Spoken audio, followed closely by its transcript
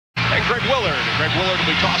Greg Willard. And Greg Willard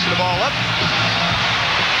will be tossing the ball up.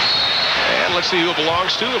 And let's see who it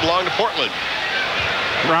belongs to. It belonged to Portland.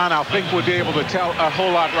 Ron, I think we'll be able to tell a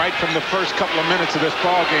whole lot right from the first couple of minutes of this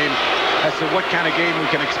ball game as to what kind of game we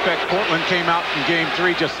can expect. Portland came out in game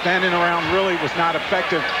 3 just standing around, really was not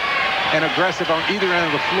effective and aggressive on either end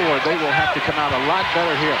of the floor. They will have to come out a lot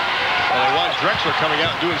better here. Well, they want Drexler coming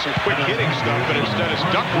out and doing some quick hitting stuff, but instead it's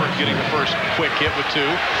Duckworth getting the first quick hit with 2.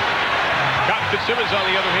 Cotton Fitzsimmons, on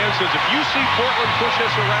the other hand, says if you see Portland push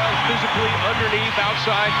us around physically, underneath,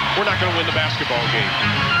 outside, we're not going to win the basketball game.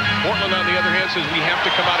 Portland, on the other hand, says we have to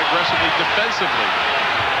come out aggressively defensively.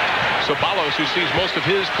 Sabalos, who sees most of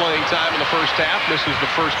his playing time in the first half, misses the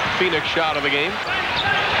first Phoenix shot of the game.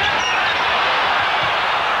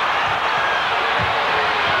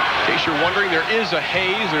 In case you're wondering, there is a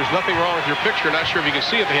haze. There's nothing wrong with your picture. Not sure if you can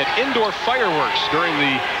see it. They had indoor fireworks during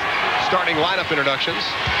the starting lineup introductions,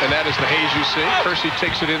 and that is the haze you see. Kersey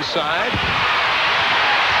takes it inside.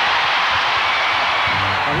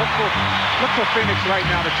 Look for Phoenix right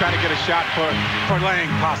now to try to get a shot for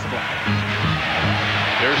Lang, possibly.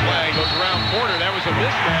 There's Lang, goes around corner. That was a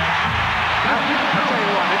mismatch. I'll tell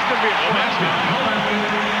you what, it's going to be important.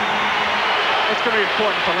 It's going to be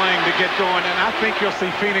important for Lang to get going, and I think you'll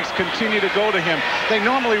see Phoenix continue to go to him. They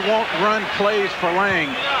normally won't run plays for Lang,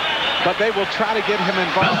 but they will try to get him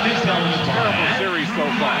involved. He's had a terrible series so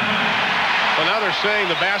far. Well, now they're saying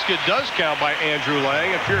the basket does count by Andrew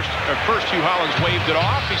Lang. At first, Hugh Hollins waved it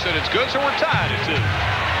off. He said it's good, so we're tied at 2.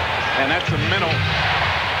 And that's a mental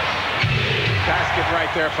basket right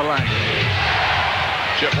there for Lang.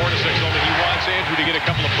 Jeff Hornacek told me he wants Andrew to get a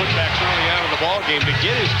couple of putbacks early out of the ball game to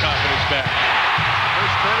get his confidence back.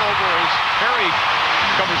 First turnover as Perry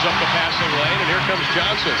covers up the passing lane, and here comes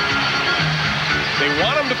Johnson. They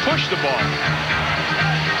want him to push the ball.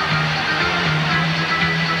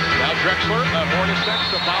 Now Drexler, Hornacek,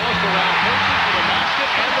 Sabalos around Kersey for the basket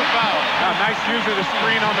and the foul. Nice use of the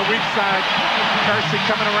screen on the weak side. Kersey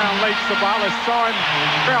coming around late. Sabalos saw him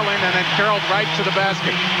trailing and then curled right to the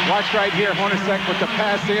basket. Watch right here, Hornacek with the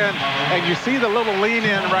pass in, and you see the little lean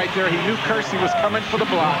in right there. He knew Kersey was coming for the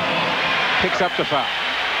block. Picks up the foul.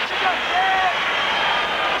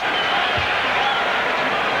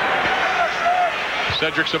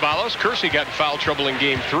 Cedric Sabalos. Kersey got in foul trouble in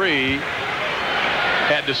game 3.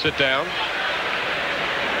 Had to sit down.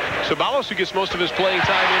 Sabalos, who gets most of his playing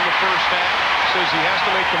time in the first half, says he has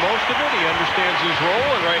to make the most of it. He understands his role,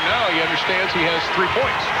 and right now he understands he has 3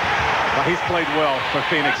 points. Well, he's played well for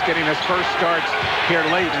Phoenix, getting his first starts here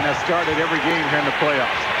late and has started every game here in the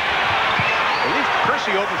playoffs. They leave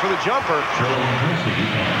Kersey open for the jumper.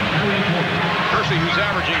 Kersey, who's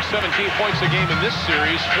averaging 17 points a game in this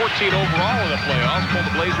series, 14 overall in the playoffs, pulled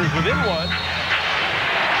the Blazers within 1.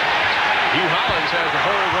 Hugh Hollins has a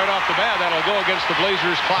hold right off the bat. That'll go against the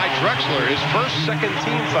Blazers' Clyde Drexler, his first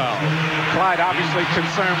second-team foul. Clyde obviously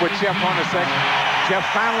concerned with Jeff Hornacek. Jeff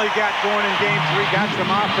finally got going in game 3, got some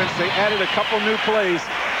offense. They added a couple new plays,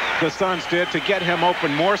 the Suns did, to get him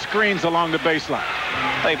open. More screens along the baseline.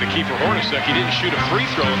 I think the key for Hornacek, he didn't shoot a free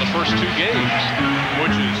throw in the first 2 games,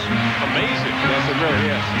 which is amazing. Yes, it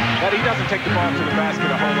really is. But he doesn't take the ball to the basket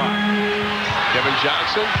a whole lot. Kevin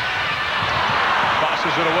Johnson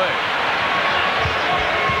tosses it away.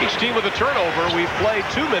 Each team with a turnover. We've played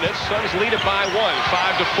 2 minutes. Suns lead it by 1, 5-4.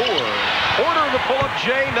 Porter the pull-up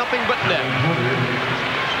J, nothing but net.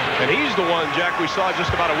 And he's the one, Jack, we saw just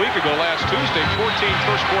about a week ago last Tuesday. 14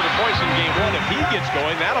 first-quarter points in game 1. If he gets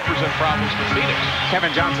going, that'll present problems for Phoenix. Kevin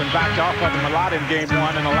Johnson backed off of him a lot in game 1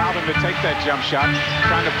 and allowed him to take that jump shot,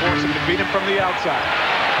 trying to force him to beat him from the outside.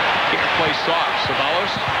 Can't play soft.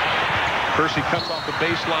 Sabalos. Kersey cuts off the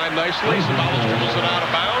baseline nicely. Sabalos dribbles it out of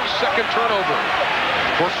bounds. Second turnover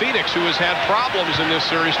for Phoenix, who has had problems in this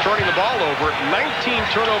series turning the ball over. 19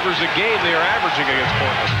 turnovers a game they are averaging against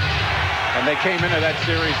Portland. And they came into that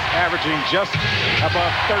series averaging just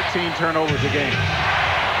above 13 turnovers a game.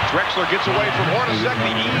 Drexler gets away from Hornacek.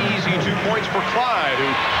 The easy 2 points for Clyde, who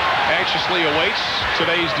anxiously awaits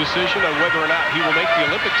today's decision on whether or not he will make the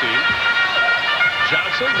Olympic team.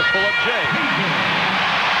 Johnson, the pull-up J.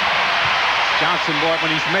 Johnson, boy,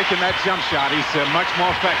 when he's making that jump shot, he's much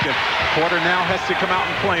more effective. Porter now has to come out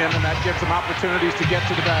and play him, and that gives him opportunities to get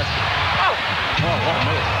to the basket. Oh, what a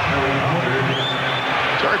move.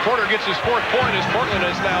 Terry Porter gets his 4th point as Portland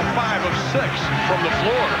is now 5 of 6 from the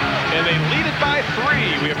floor. And they lead it by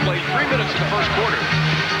 3. We have played 3 minutes in the first quarter.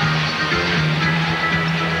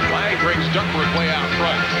 Lang brings Duckworth way out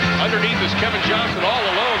front. Underneath is Kevin Johnson all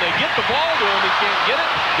alone. They get the ball to him. He can't get it.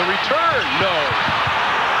 The return, no.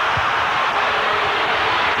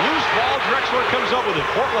 Loose ball. Drexler comes up with it.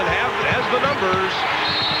 Portland has the numbers.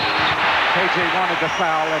 KJ wanted the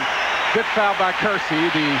foul, and Good foul by Kersey.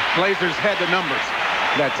 The Blazers had the numbers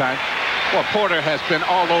that time. Well, Porter has been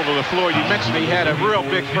all over the floor. You mentioned he had a real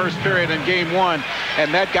big first period in game one,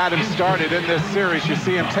 and that got him started in this series. You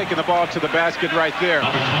see him taking the ball to the basket right there,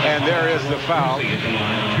 and there is the foul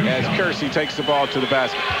as Kersey takes the ball to the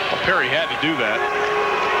basket. Well, Perry had to do that.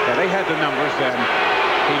 Yeah, they had the numbers, and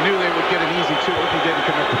he knew they would get an easy two if he didn't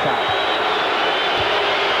commit the foul.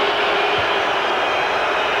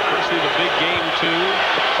 Kersey, the big game two,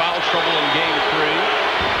 foul trouble in game three.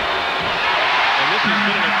 This has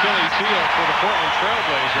been an Achilles heel for the Portland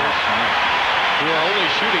Trailblazers, who are only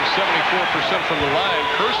shooting 74% from the line.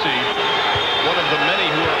 Kersey, one of the many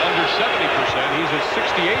who are under 70%. He's at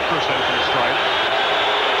 68% from the stripe.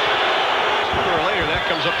 Sooner or later, that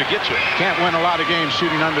comes up to get you. Can't win a lot of games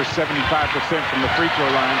shooting under 75% from the free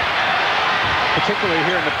throw line, particularly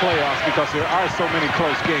here in the playoffs because there are so many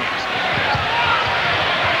close games.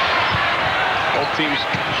 Both teams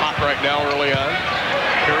hot right now early on.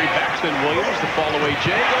 Perry backs in Williams. The fall away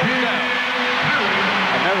Jay goes down.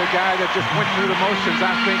 Another guy that just went through the motions,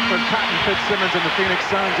 I think, for Cotton Fitzsimmons and the Phoenix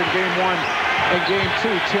Suns in game one and game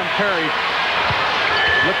two. Tim Perry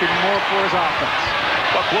looking more for his offense.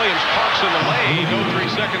 Buck Williams parks in the lane. No 3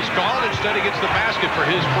 seconds called. Instead, he gets the basket for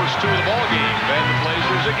his first two of the ball game. And the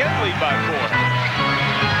Blazers again lead by 4.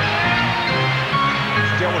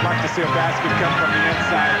 Still would like to see a basket come from the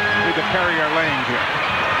inside with the Perry or Lang here.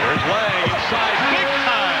 There's Lang inside, big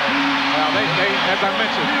time. Well, as I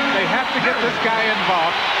mentioned, they have to get this guy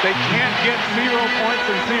involved. They can't get 0 points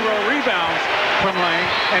and 0 rebounds from Lang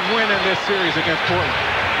and win in this series against Portland.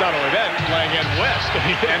 Not only that, Lang and West.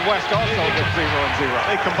 And West also with 0 and 0.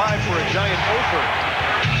 They combined for a giant offer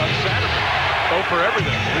on Saturday. Offer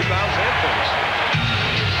everything, rebounds and points.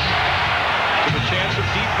 To the chance of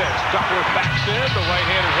defense. Duckworth backs in. The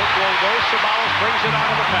right-handed hook won't go. Sabalos brings it out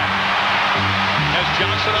of the pack. Has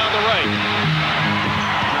Johnson on the right.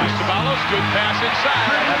 Sabalos, good pass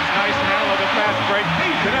inside. That's nice handle of the fast break.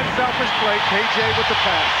 To that selfish play, KJ with the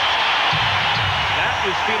pass. That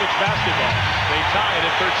is Phoenix basketball. They tie it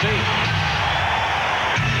at 13.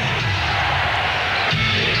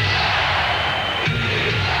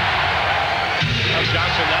 Now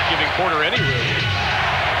Johnson not giving Porter any room.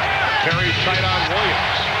 Perry tight on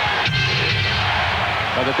Williams.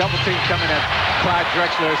 The double team coming at Clyde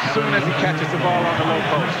Drexler as soon as he catches the ball on the low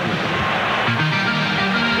post.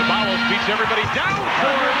 Sabalos beats everybody down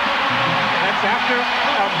for it. That's after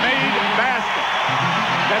a made basket.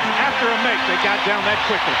 That's after a make. They got down that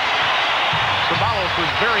quickly. Sabalos was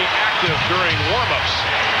very active during warm-ups.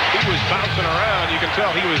 He was bouncing around. You can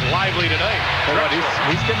tell he was lively tonight.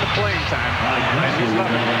 He's getting the playing time, and he's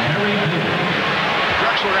loving it.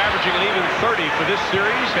 Drexler averaging an even 30 for this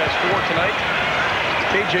series. Has 4 tonight.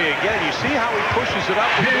 KJ again, you see how he pushes it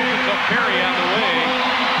up and opens up Perry on the way.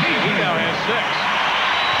 He now has 6.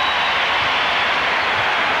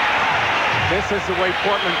 This is the way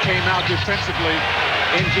Portland came out defensively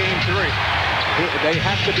in game 3. They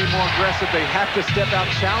have to be more aggressive. They have to step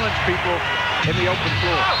out, challenge people in the open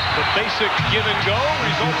floor. The basic give and go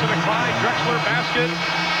results in a Clyde Drexler basket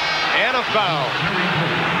and a foul.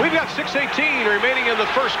 We've got 6:18 remaining in the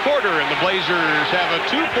first quarter, and the Blazers have a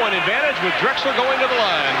 2-point advantage with Drexler going to the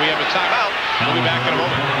line. We have a timeout. We'll be back in a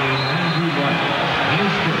moment.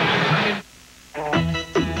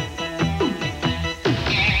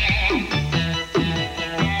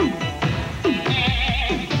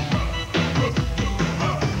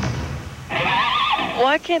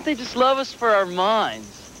 Why can't they just love us for our minds?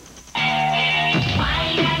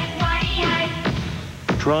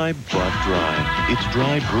 Try Bud Dry. It's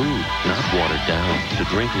dry brewed, not watered down, to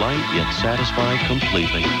drink light yet satisfy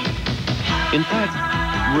completely. In fact,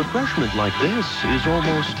 refreshment like this is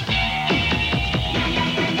almost...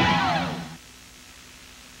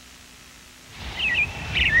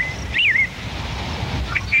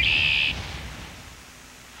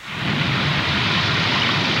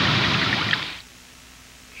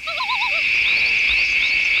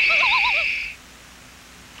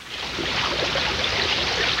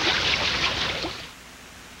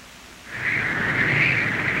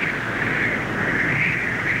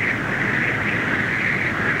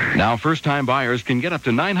 Now, first-time buyers can get up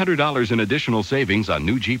to $900 in additional savings on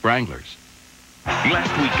new Jeep Wranglers.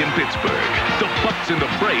 Last week in Pittsburgh, the Bucks and the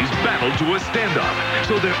Braves battled to a standoff,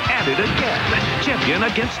 so they're at it again, champion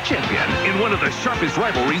against champion, in one of the sharpest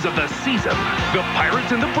rivalries of the season. The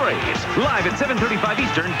Pirates and the Braves, live at 7:35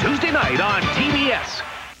 Eastern, Tuesday night on TBS.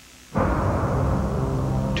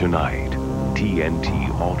 Tonight, TNT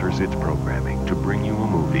alters its programming to bring you a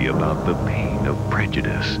movie about the pain of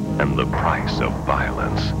prejudice and the price of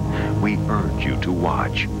violence. We urge you to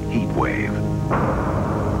watch Heat Wave.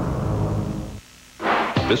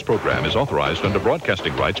 This program is authorized under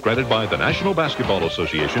broadcasting rights granted by the National Basketball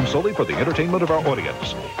Association solely for the entertainment of our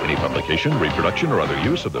audience. Any publication, reproduction, or other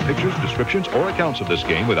use of the pictures, descriptions, or accounts of this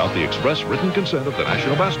game without the express written consent of the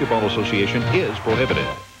National Basketball Association is prohibited.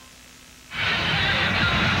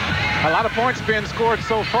 A lot of points being scored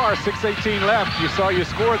so far. 6:18 left. You saw your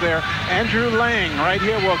score there. Andrew Lang right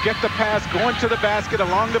here will get the pass going to the basket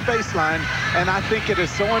along the baseline. And I think it is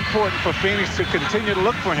so important for Phoenix to continue to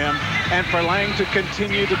look for him and for Lang to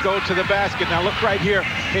continue to go to the basket. Now look right here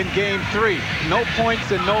in game 3. No points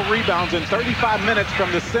and no rebounds in 35 minutes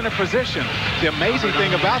from the center position. The amazing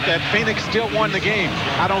thing about that, Phoenix still won the game.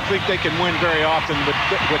 I don't think they can win very often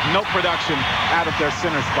with no production out of their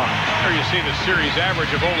center spot. Here you see the series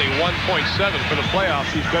average of only 1.7 for the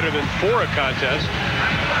playoffs. He's better than 4 a contest.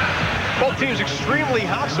 Both teams extremely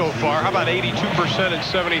hot so far. How about 82% and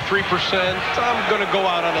 73%? I'm going to go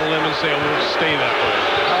out on a limb and say it will stay that way.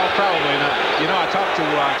 Oh, probably not. You know, I talked to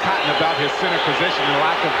Cotton about his center position and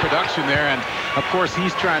lack of production there, and of course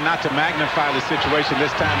he's trying not to magnify the situation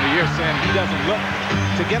this time of the year, saying he doesn't look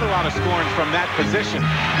to get a lot of scoring from that position.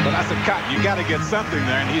 But I said, Cotton, you got to get something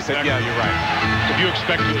there, and he said, yeah, you're right. If you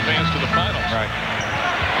expect to advance to the finals. Right.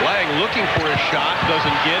 Lang looking for a shot,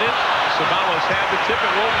 doesn't get it. Sabalos had the tip,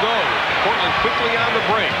 it won't go. Portland quickly on the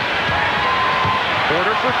break.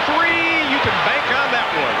 Porter for 3. You can bank on that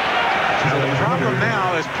one. So the problem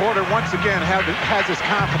now is Porter once again has his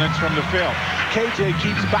confidence from the field. KJ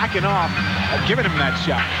keeps backing off, giving him that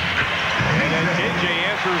shot. And then KJ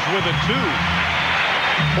answers with a 2.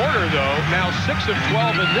 Porter, though, now 6 of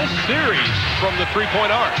 12 in this series from the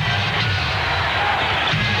three-point arc.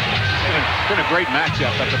 It's been a great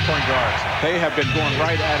matchup at the point guards. They have been going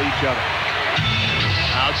right at each other.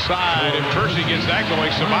 Outside, if Kersey gets that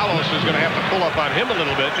going, Sabalos is going to have to pull up on him a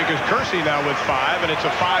little bit because Kersey now with 5, and it's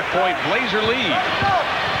a 5-point Blazer lead.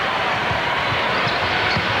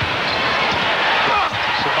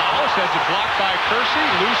 Sabalos has it blocked by Kersey.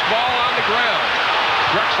 Loose ball on the ground.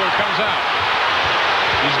 Drexler comes out.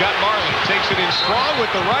 He's got Marley. Takes it in strong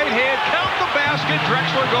with the right hand. Count the basket.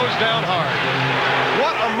 Drexler goes down hard.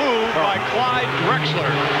 What a move by Clyde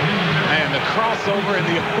Drexler. And the crossover in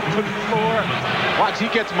the open floor. Watch, he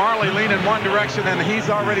gets Marley leaning one direction, and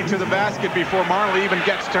he's already to the basket before Marley even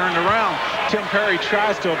gets turned around. Tim Perry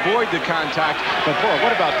tries to avoid the contact, but boy,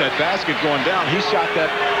 what about that basket going down? He shot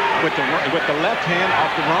that with the left hand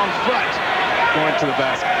off the wrong foot going to the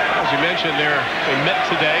basket. As you mentioned, they met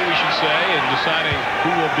today, we should say, in deciding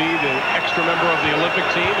who will be the extra member of the Olympic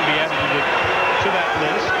team and be added to that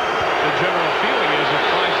list. The general feeling is if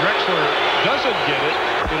Clyde Drexler doesn't get it,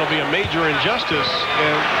 it'll be a major injustice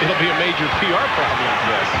and it'll be a major PR problem.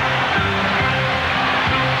 Yes.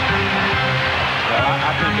 Well,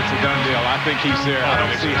 I think it's a done deal. I think he's there. I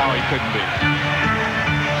don't see how he couldn't be.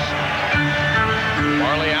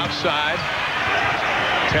 Marley outside.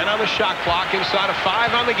 10 on the shot clock, inside of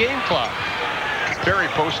 5 on the game clock. Perry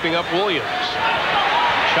posting up Williams.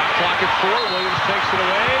 Shot clock at 4. Williams takes it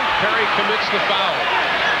away. Perry commits the foul.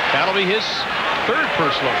 That'll be his 3rd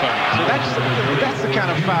personal foul. So that's the kind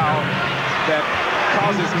of foul that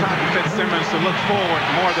causes Cotton Fitzsimmons to look forward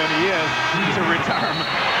more than he is to retirement.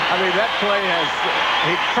 I mean, that play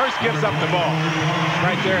he first gives up the ball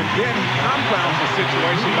right there, and then he compounds the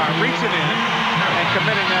situation by reaching in and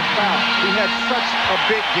committing that foul. He had such a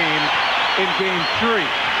big game in game 3.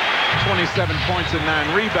 27 points and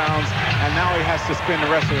 9 rebounds, and now he has to spend the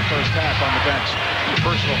rest of the first half on the bench. The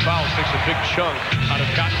personal foul takes a big chunk out of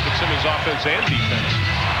Cotton Fitzsimmons' offense and defense.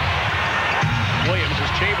 Williams, as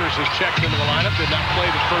Chambers has checked into the lineup, did not play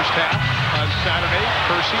the first half on Saturday.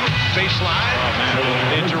 Kersey, baseline.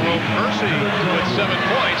 Into Jerome Kersey with 7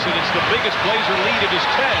 points, and it's the biggest Blazer lead in his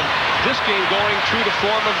 10. This game going through the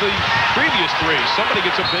form of the previous 3. Somebody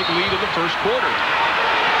gets a big lead in the first quarter.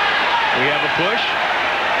 We have a push.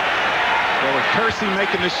 Well, with Kersey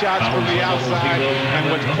making the shots from the outside and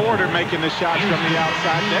with Porter making the shots from the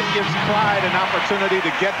outside, that gives Clyde an opportunity to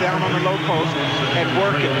get down on the low post and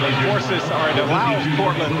work it. It forces, or it allows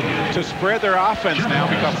Portland to spread their offense now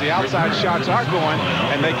because the outside shots are going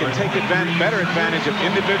and they can take better advantage of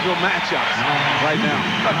individual matchups right now.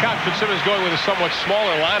 Cotton Fitzsimmons going with a somewhat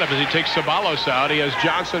smaller lineup as he takes Sabalos out. He has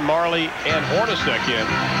Johnson, Marley, and Hornacek in.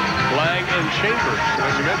 Lang and Chambers.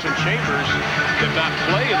 As you mentioned, Chambers did not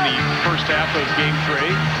play in the first half of game 3.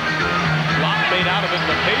 A lot made out of it in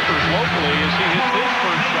the papers locally as he hit his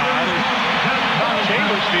first shot.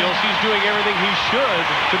 Chambers feels he's doing everything he should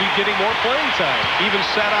to be getting more playing time. Even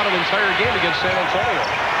sat out an entire game against San Antonio.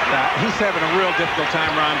 He's having a real difficult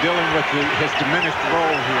time, Ron, dealing with his diminished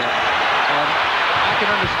role here. I can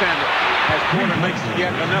understand it as Porter makes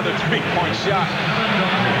yet another 3-point shot.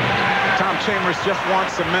 Tom Chambers just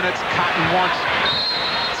wants some minutes. Cotton wants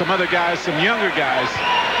some other guys, some younger guys,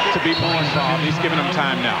 to be more involved. He's giving them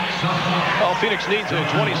time now. Well, Phoenix needs a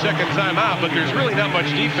 20-second timeout, but there's really not much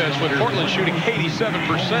defense with Portland shooting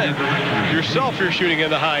 87%. Yourself, you're shooting in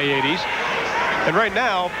the high 80s. And right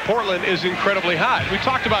now, Portland is incredibly hot. We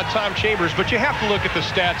talked about Tom Chambers, but you have to look at the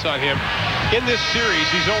stats on him. In this series,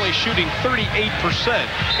 he's only shooting 38%.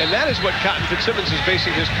 And that is what Cotton Fitzsimmons is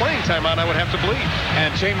basing his playing time on, I would have to believe. And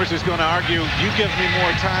Chambers is going to argue, you give me more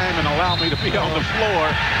time and allow me to be on the floor,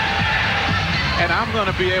 and I'm going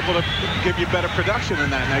to be able to give you better production than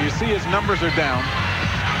that. Now, you see his numbers are down.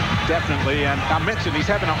 Definitely, and I mentioned he's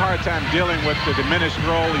having a hard time dealing with the diminished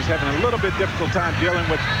role. He's having a little bit difficult time dealing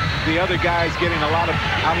with the other guys getting a lot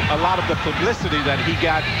of the publicity that he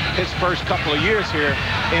got his first couple of years here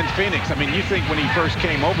in Phoenix. I mean, you think when he first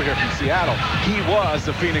came over here from Seattle, he was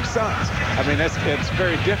the Phoenix Suns. I mean, it's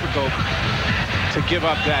very difficult to give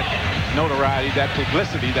up that notoriety, that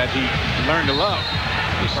publicity that he learned to love.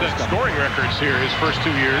 He set scoring records here his first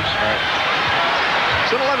 2 years. All right.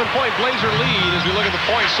 It's an 11-point Blazer lead as we look at the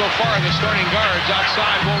points so far. The starting guards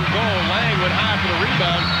outside won't go. Lang went high for the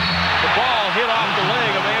rebound. The ball hit off the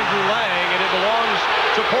leg of Andrew Lang, and it belongs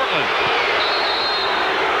to Portland.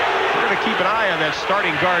 We're going to keep an eye on that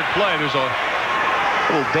starting guard play. There's a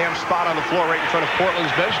little damp spot on the floor right in front of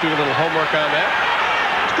Portland's bench. Doing a little homework on that.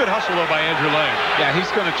 It's good hustle, though, by Andrew Lang. Yeah,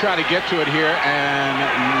 he's going to try to get to it here, and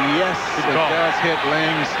yes, it does hit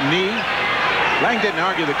Lang's knee. Lang didn't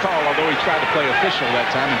argue the call, although he tried to play official that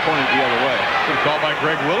time and pointed the other way. Good call by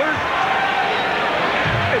Greg Willard.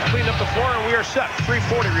 They've cleaned up the floor, and we are set.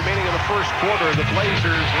 3:40 remaining in the first quarter. The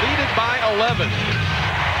Blazers lead it by 11.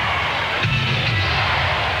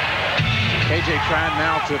 KJ trying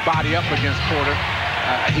now to body up against Porter.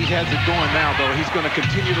 He has it going now, though. He's going to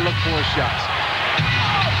continue to look for his shots.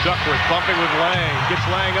 Duckworth bumping with Lang. Gets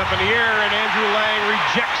Lang up in the air, and Andrew Lang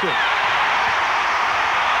rejects it.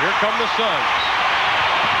 Here come the Suns.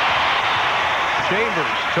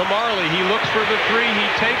 Chambers to Marley. He looks for the three. He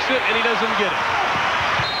takes it, and he doesn't get it.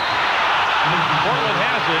 Portland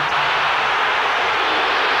has it.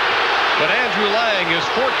 But Andrew Lang is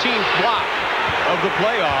 14th block of the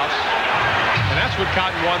playoffs. And that's what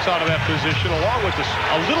Cotton wants out of that position, along with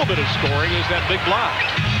a little bit of scoring, is that big block.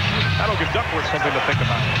 That'll give Duckworth something to think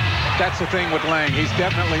about. That's the thing with Lang. He's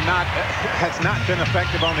definitely has not been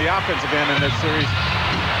effective on the offensive end in this series.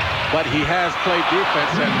 But he has played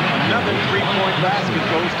defense, and another three-point basket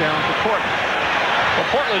goes down for Portland. Well,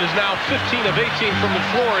 Portland is now 15 of 18 from the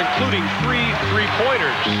floor, including 3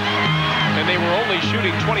 three-pointers. And they were only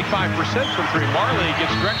shooting 25% from three. Marley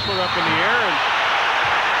gets Drexler up in the air, and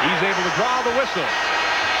he's able to draw the whistle.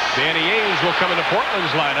 Danny Ainge will come into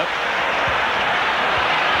Portland's lineup.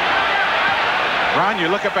 Ron, you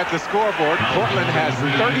look up at the scoreboard. Portland has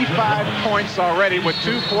 35 points already with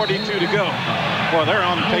 2:42 to go. Well, they're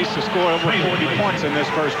on pace to score over 40 points in this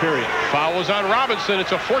first period. Foul was on Robinson.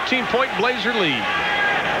 It's a 14-point Blazer lead.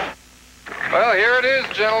 Well, here it is,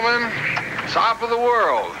 gentlemen. Top of the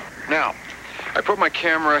world. Now, I put my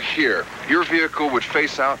camera here. Your vehicle would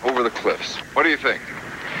face out over the cliffs. What do you think?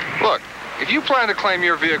 Look, if you plan to claim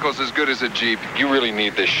your vehicle's as good as a Jeep, you really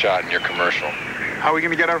need this shot in your commercial. How are we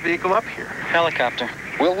going to get our vehicle up here? Helicopter.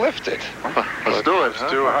 We'll lift it. Let's do it.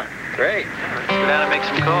 Let's do it. Great. Let's go down and make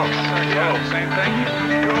some calls. Yeah, same thing.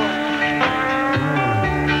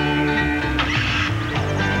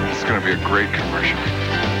 It's going to be a great commercial.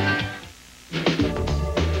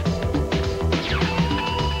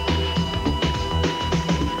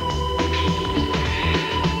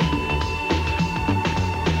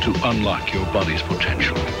 To unlock your body's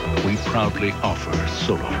potential, we proudly offer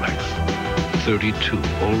SoloFlex. 32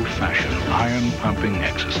 old-fashioned iron-pumping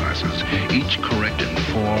exercises, each correct in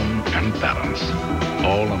form and balance,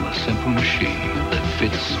 all on a simple machine that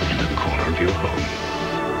fits in the corner of your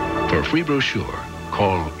home. For a free brochure,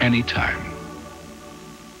 call anytime.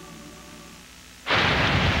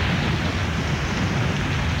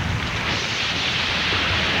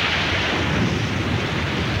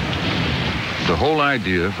 The whole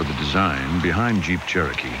idea for the design behind Jeep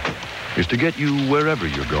Cherokee is to get you wherever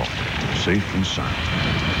you're going, safe and sound.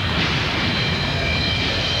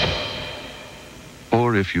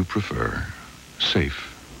 Or if you prefer,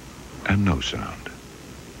 safe and no sound.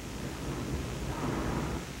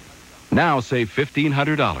 Now save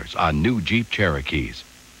 $1,500 on new Jeep Cherokees.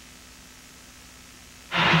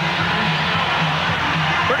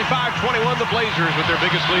 35-21, the Blazers with their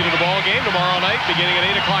biggest lead of the ball game tomorrow night, beginning at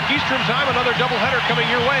 8 o'clock Eastern time. Another doubleheader coming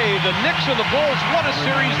your way. The Knicks and the Bulls, what a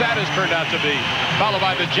series that has turned out to be. Followed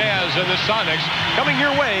by the Jazz and the Sonics coming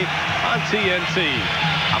your way on TNT.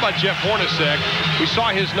 How about Jeff Hornacek? We saw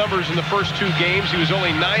his numbers in the first 2 games. He was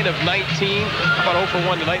only 9 of 19. How about 0 for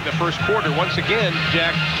 1 tonight in the first quarter? Once again,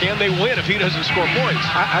 Jack, can they win if he doesn't score points?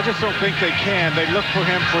 I just don't think they can. They look for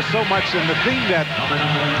him for so much, and the thing that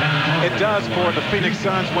it does for the Phoenix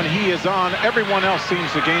Suns when he is on, everyone else seems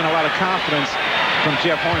to gain a lot of confidence from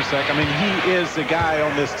Jeff Hornacek. I mean, he is the guy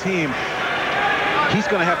on this team. He's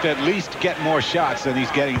going to have to at least get more shots than he's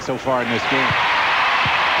getting so far in this game.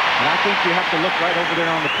 And I think you have to look right over there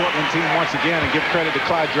on the Portland team once again and give credit to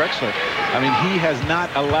Clyde Drexler. I mean, he has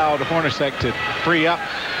not allowed Hornacek to free up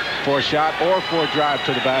for a shot or for a drive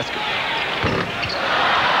to the basket.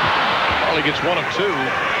 Only gets 1 of 2.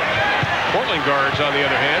 Portland guards, on the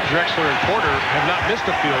other hand, Drexler and Porter, have not missed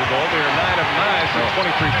a field goal. They are 9 of 9 for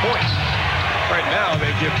 23 points. Right now,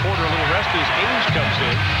 they give Porter a little rest as Ainge comes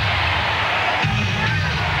in.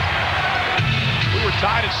 We were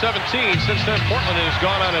tied at 17. Since then, Portland has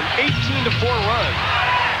gone on an 18-4 run.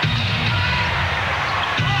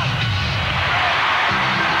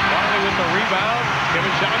 Finally with the rebound.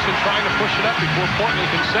 Kevin Johnson trying to push it up before Portland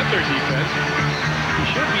can set their defense. He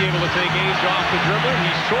should be able to take Ainge off the dribble.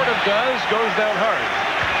 He sort of does. Goes down hard.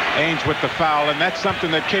 Ainge with the foul, and that's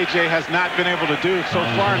something that KJ has not been able to do so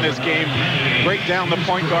far in this game. Break down the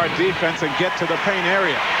point guard defense and get to the paint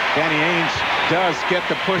area. Danny Ainge does get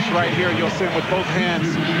the push right here. You'll see him with both hands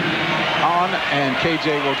on, and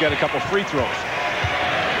KJ will get a couple free throws.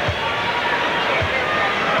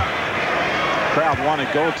 Crowd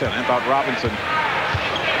wanted goaltending, but Robinson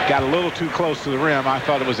got a little too close to the rim. I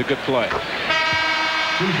thought it was a good play.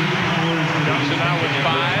 Johnson now with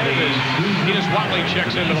 5 as Enos Watley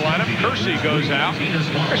checks into the lineup. Kersey goes out.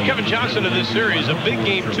 There's Kevin Johnson in this series. A big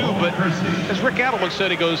game, too, but as Rick Adelman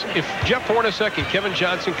said, he goes, if Jeff Hornacek and Kevin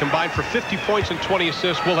Johnson combine for 50 points and 20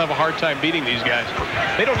 assists, we'll have a hard time beating these guys.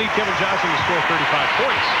 They don't need Kevin Johnson to score 35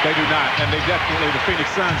 points. They do not, and they definitely, the Phoenix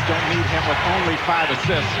Suns, don't need him with only 5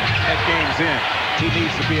 assists at game's end. He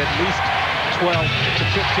needs to be at least 12 to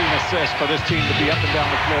 15 assists for this team to be up and down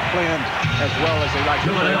the floor playing as well as they like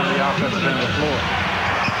to play on the offensive end of the floor.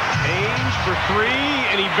 Ainge for 3,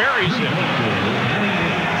 and he buries him.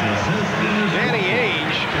 Danny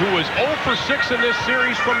Ainge, who was 0 for 6 in this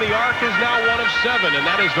series from the arc, is now 1 of 7, and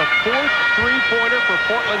that is the 4th three-pointer for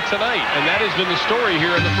Portland tonight, and that has been the story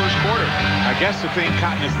here in the first quarter. I guess the thing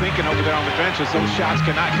Cotton is thinking over there on the bench is those shots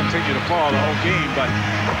cannot continue to fall the whole game, but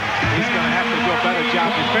he's going to have to do a better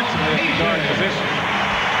job defensively at the guard position.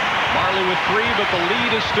 Marley with 3, but the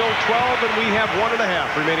lead is still 12, and we have 1.5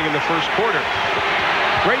 remaining in the first quarter.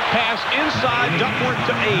 Great pass inside, Duckworth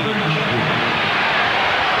to Ainge.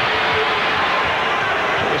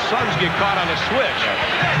 The Suns get caught on a switch.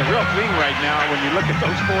 The real thing right now, when you look at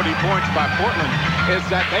those 40 points by Portland, is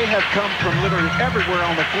that they have come from literally everywhere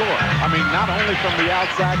on the floor. I mean, not only from the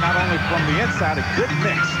outside, not only from the inside, a good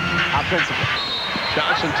mix offensively.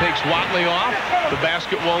 Johnson takes Watley off. The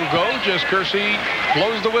basket won't go. Just Kersey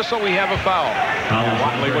blows the whistle. We have a foul.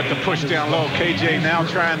 Watley with the push down low. KJ now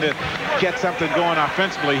trying to get something going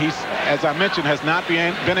offensively. He's, as I mentioned, has not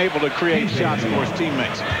been able to create shots for his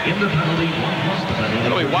teammates.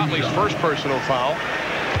 That'll be Watley's first personal foul.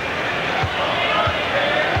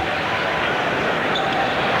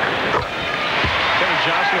 Kevin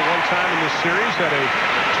Johnson at one time in this series had a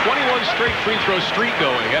 21 straight free throw streak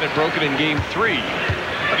going. Had it broken in game 3.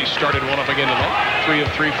 But he started one up again tonight. 3 of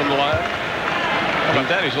 3 from the line. How about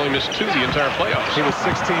that? He's only missed 2 the entire playoffs. He was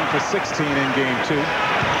 16 for 16 in game 2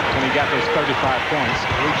 when he got those 35 points.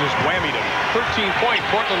 We just whammied him. 13-point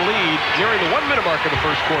Portland lead nearing the 1-minute mark of the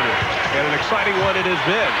first quarter. And an exciting one it has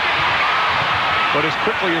been. But as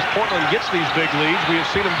quickly as Portland gets these big leads, we have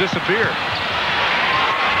seen them disappear.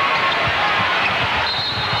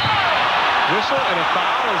 Whistle and a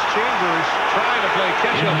foul as Chambers trying to play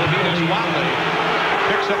catch-up with Enos Watley.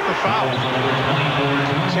 Picks up the foul.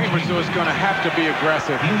 Chambers is going to have to be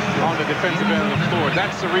aggressive on the defensive end of the floor.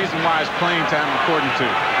 That's the reason why his playing time, according to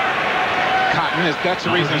Cotton, that's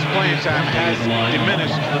the reason his playing time has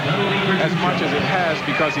diminished as much as it has,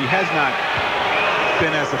 because he has not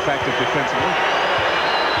been as effective defensively.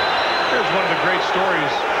 Here's one of the great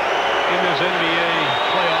stories in this NBA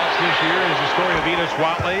playoffs this year is the story of Enos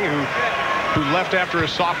Watley, who left after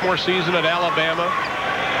his sophomore season at Alabama.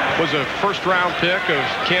 Was a first-round pick of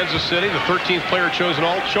Kansas City, the 13th player chosen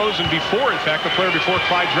before, in fact, the player before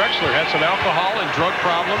Clyde Drexler. Had some alcohol and drug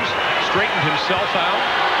problems, straightened himself out,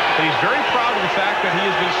 and he's very proud of the fact that he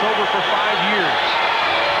has been sober for 5 years.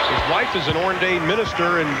 His wife is an ordained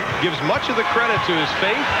minister and gives much of the credit to his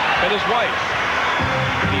faith and his wife.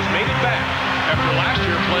 And he's made it back after last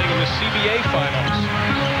year playing in the CBA Finals.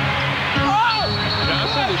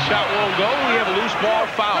 Johnson, his shot won't go. We have a loose ball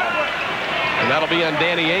foul. And that'll be on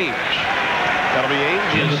Danny Ainge. That'll be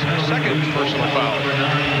Ainge's second personal foul.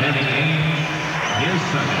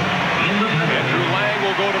 Andrew Lang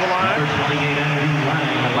will go to the line.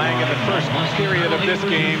 Lang in the first period of this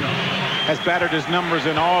game has battered his numbers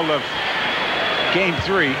in all of Game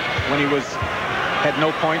 3 when he had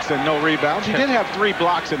no points and no rebounds. He did have 3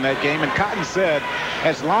 blocks in that game, and Cotton said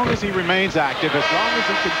as long as he remains active, as long as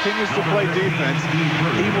he continues to play defense,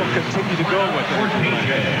 he will continue to go with it.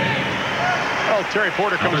 Well, Terry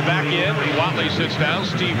Porter comes back in. Watley sits down.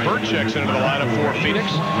 Steve Burt checks into the lineup for Phoenix.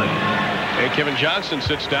 And Kevin Johnson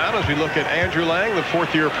sits down as we look at Andrew Lang, the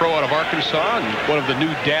 4th-year pro out of Arkansas and one of the new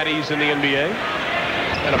daddies in the NBA.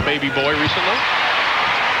 And a baby boy recently.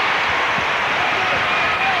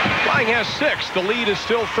 Lang has 6. The lead is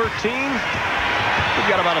still 13. We've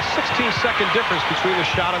got about a 16-second difference between the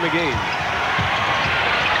shot and the game.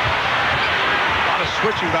 A lot of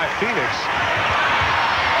switching by Phoenix.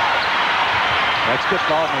 That's good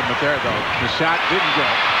ball movement there, though. The shot didn't go.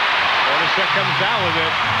 Hornacek comes down with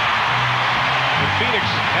it. And Phoenix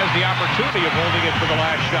has the opportunity of holding it for the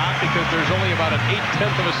last shot because there's only about an 0.8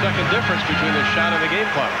 of a second difference between the shot and the game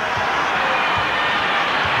clock.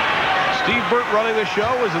 Steve Burt running the show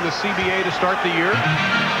was in the CBA to start the year.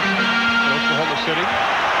 Oklahoma City.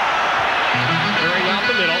 Clearing out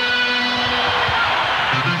the middle.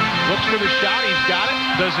 Looks for the shot. He's got it.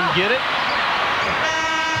 Doesn't get it.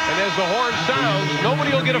 And as the horn sounds,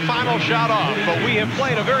 nobody will get a final shot off. But we have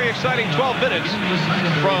played a very exciting 12 minutes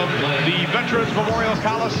from the Veterans Memorial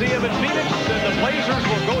Coliseum in Phoenix. And the Blazers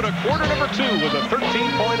will go to quarter number 2 with a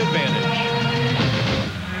 13-point advantage.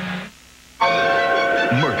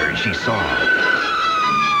 Murder she saw.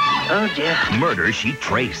 Oh, dear. Murder she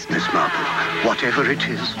traced. Miss Marple, whatever it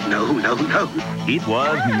is, no, no, no. It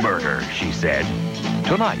was murder, she said.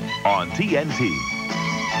 Tonight on TNT.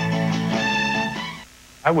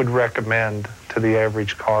 I would recommend to the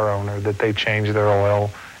average car owner that they change their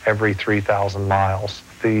oil every 3,000 miles.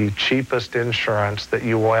 The cheapest insurance that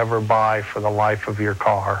you will ever buy for the life of your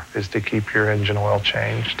car is to keep your engine oil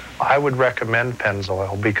changed. I would recommend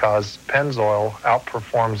Pennzoil because Pennzoil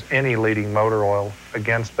outperforms any leading motor oil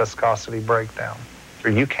against viscosity breakdown.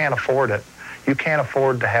 You can't afford it. You can't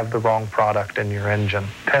afford to have the wrong product in your engine.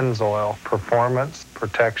 Pennzoil, performance,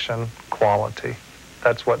 protection, quality.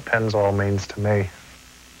 That's what Pennzoil means to me.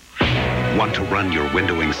 Want to run your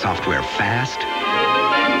windowing software fast?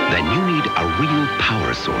 Then you need a real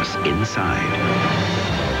power source inside.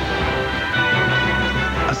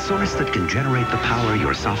 A source that can generate the power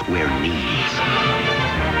your software needs.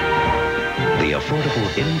 The affordable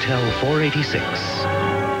Intel 486.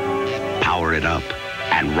 Power it up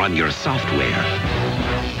and run your software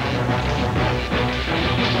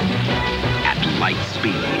at light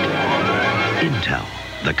speed. Intel,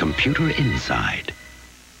 the computer inside.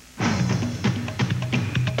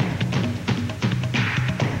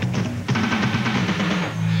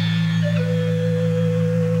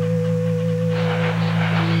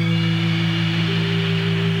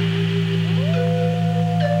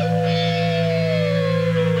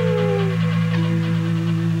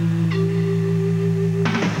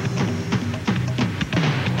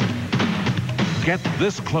 Get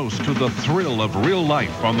this close to the thrill of real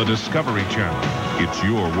life on the Discovery Channel. It's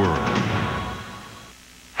your world.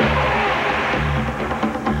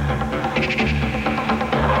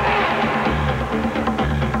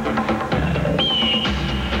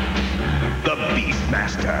 The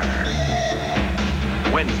Beastmaster.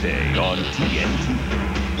 Wednesday on TNT.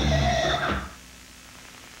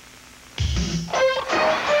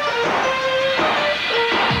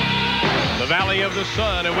 Valley of the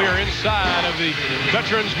Sun, and we are inside of the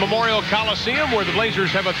Veterans Memorial Coliseum where the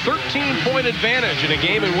Blazers have a 13-point advantage in a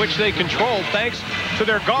game in which they control thanks to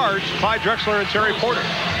their guards, Clyde Drexler and Terry Porter.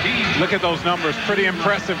 Look at those numbers. Pretty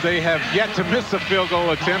impressive. They have yet to miss a field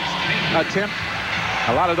goal attempt.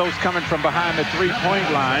 A lot of those coming from behind the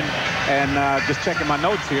three-point line. And just checking my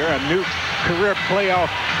notes here, a new career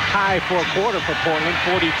playoff high for a quarter for Portland,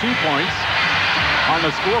 42 points on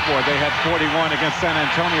the scoreboard. They had 41 against San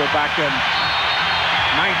Antonio back in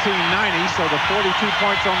 1990, so the 42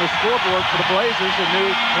 points on the scoreboard for the Blazers, a new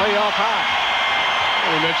playoff high.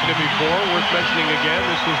 We mentioned it before, worth mentioning again.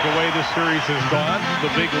 This is the way this series has gone.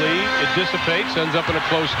 The big lead, it dissipates, ends up in a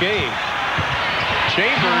close game.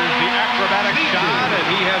 Chambers, the acrobatic shot, and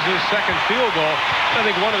he has his second field goal. I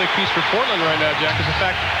think one of the keys for Portland right now, Jack, is the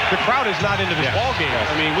fact the crowd is not into this ball game.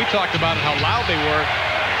 I mean, we talked about how loud they were.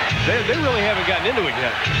 They really haven't gotten into it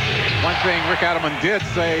yet. One thing Rick Adelman did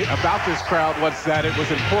say about this crowd was that it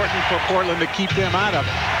was important for Portland to keep them out of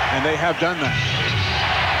it, and they have done that.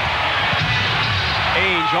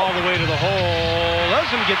 Ainge all the way to the hole. Does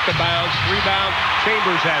doesn't get the bounce. Rebound,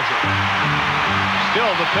 Chambers has it.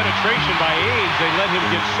 Still, the penetration by Ames, they let him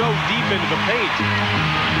get so deep into the paint.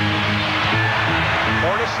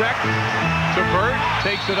 Hornacek to Burt,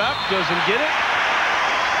 takes it up, doesn't get it.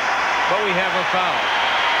 But we have a foul.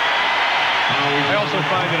 I also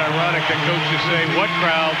find it ironic that coaches say, what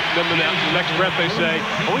crowd? Then the next breath they say,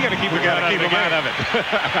 well, we got to keep him out of it.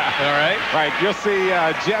 All right? Right. You'll see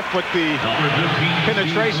Jeff with the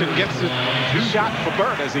penetration gets the shot for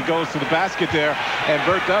Burt as he goes to the basket there. And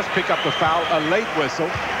Burt does pick up the foul, a late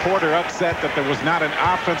whistle. Porter upset that there was not an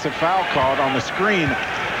offensive foul called on the screen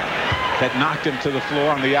that knocked him to the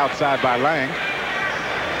floor on the outside by Lang.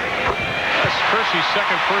 That's Kersey's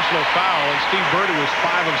second personal foul, and Steve Burt was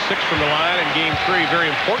 5 of 6 from the line in Game 3. Very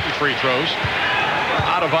important free throws.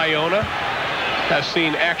 Out of Iona. Has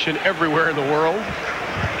seen action everywhere in the world.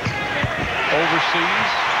 Overseas.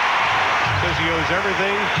 Says he owes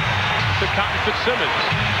everything to Cotton Fitzsimmons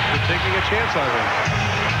for taking a chance on him.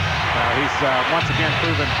 He's once again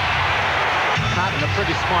proven Cotton a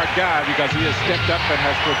pretty smart guy because he has stepped up and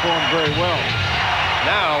has performed very well.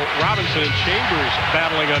 Now Robinson and Chambers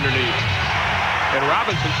battling underneath. And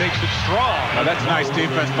Robinson takes it strong. Now that's nice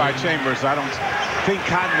defense by Chambers. I don't think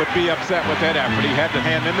Cotton would be upset with that effort. He had the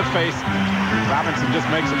hand in the face. Robinson just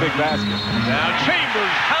makes a big basket. Now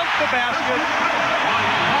Chambers counts the basket.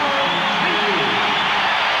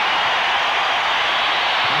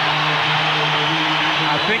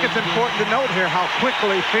 I think it's important to note here how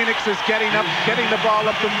quickly Phoenix is getting the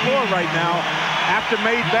ball up the floor right now after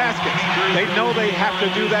made baskets. They know they have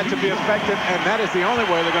to do that to be effective, and that is the only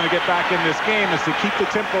way they're going to get back in this game is to keep the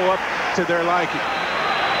tempo up to their liking.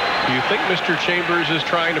 Do you think Mr. Chambers is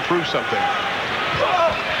trying to prove something?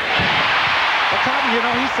 Well, Cotton, you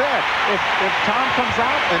know, he said, if Tom comes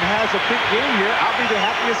out and has a big game here, I'll be the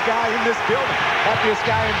happiest guy in this building, happiest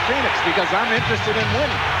guy in Phoenix, because I'm interested in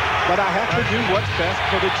winning. But I have to do what's best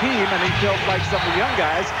for the team, and he feels like some of the young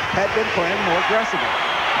guys had been playing more aggressively.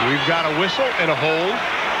 We've got a whistle and a hold.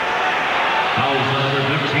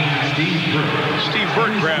 Steve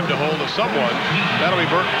Burt grabbed a hold of someone. That'll be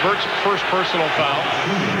Burt's first personal foul.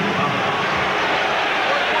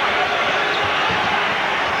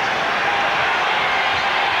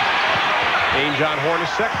 Ainge on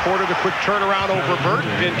Hornacek. Porter the quick turnaround over Burt.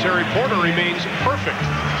 And Terry Porter remains perfect.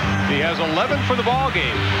 He has 11 for the ball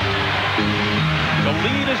game. The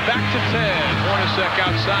lead is back to 10. Hornacek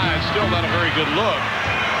outside. Still not a very good look.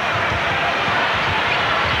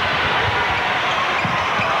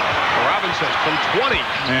 Robinson from 20.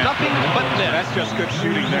 Man. Nothing but net. That's just good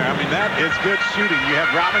shooting there. I mean, that is good shooting. You have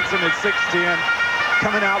Robinson at 6'10",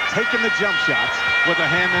 coming out, taking the jump shots with a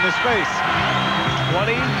hand in his face.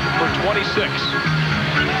 20 for 26.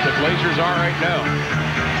 The Blazers are right now.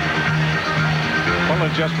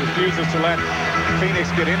 Portland just refuses to let Phoenix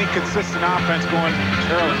get any consistent offense going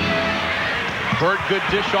early. Burt, good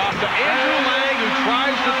dish off to Andrew Lang, who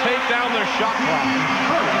tries to take down their shot clock.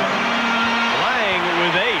 Lang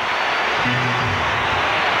with 8.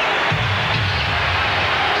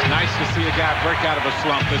 It's nice to see a guy break out of a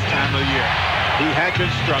slump this time of the year. He had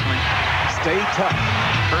been struggling. Stay tough.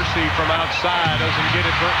 Kersey from outside doesn't get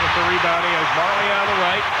it. Burt with the rebound. He has Marley on the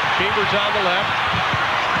right. Chambers on the left.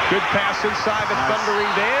 Good pass inside the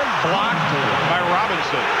Thundering Dan. Blocked by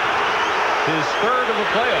Robinson. His third of the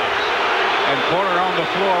playoffs. And Porter on the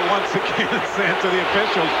floor once again saying to the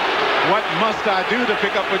officials, what must I do to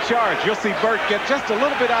pick up a charge? You'll see Burt get just a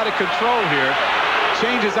little bit out of control here.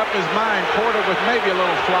 Changes up his mind. Porter with maybe a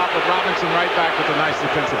little flop, but Robinson right back with a nice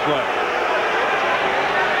defensive play.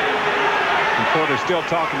 And Porter still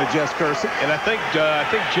talking to Jeff Kersey. And I think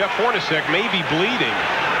Jeff Hornacek may be bleeding.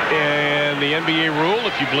 And the NBA rule,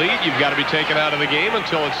 if you bleed, you've got to be taken out of the game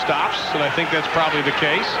until it stops. And I think that's probably the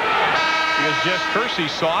case. Because Jeff Kersey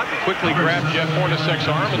saw it and quickly grabbed Jeff Hornacek's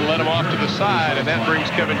arm and led him off to the side. And that brings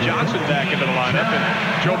Kevin Johnson back into the lineup. And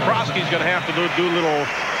Joe Prosky's going to have to do little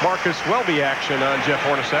Marcus Welby action on Jeff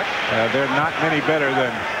Hornacek. There are not many better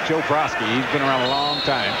than Joe Prosky. He's been around a long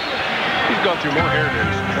time. He's gone through more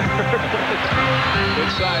hairdos.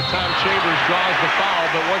 Inside, Tom Chambers draws the foul,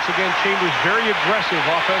 but once again, Chambers very aggressive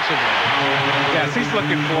offensively. Yes, he's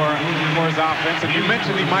looking for his offense. And you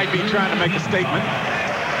mentioned he might be trying to make a statement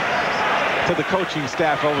to the coaching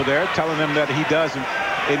staff over there, telling them that he does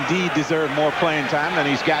indeed deserve more playing time than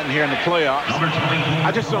he's gotten here in the playoffs.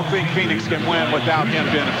 I just don't think Phoenix can win without him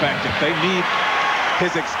being effective. They need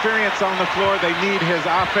his experience on the floor. They need his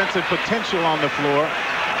offensive potential on the floor.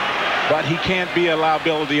 But he can't be a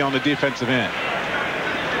liability on the defensive end.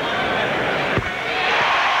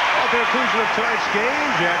 At the conclusion of tonight's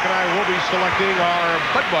game, Jack and I will be selecting our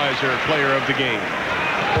Budweiser player of the game.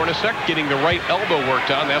 Hornacek getting the right elbow worked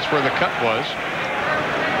on. That's where the cut was.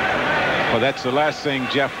 Well, that's the last thing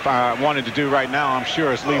Jeff wanted to do right now, I'm sure,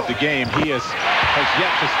 is leave the game. He has yet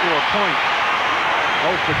to score a point.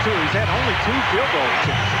 0 for 2. He's had only 2 field goal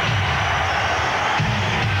chances.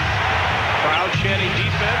 Crowd chanting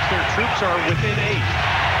defense. Their troops are within 8.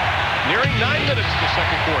 Nearing 9 minutes in the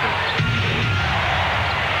second quarter.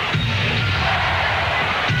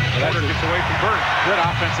 Porter gets away from Burke. Good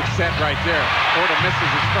offensive set right there. Porter misses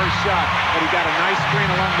his first shot, but he got a nice screen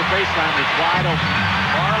along the baseline. It's wide open.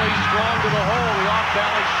 Marley strong to the hole. The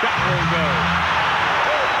off-balance shot won't go.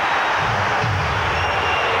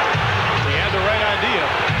 He had the right idea.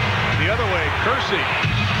 The other way, Kersey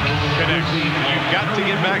connects. You've got to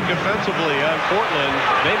get back defensively on Portland.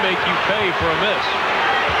 They make you pay for a miss.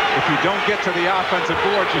 If you don't get to the offensive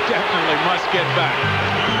board, you definitely must get back.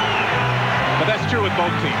 But that's true with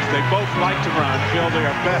both teams. They both like to run, feel they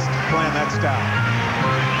are best playing that style.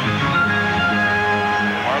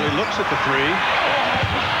 Marley looks at the 3.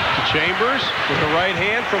 To Chambers with the right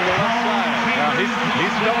hand from the left side.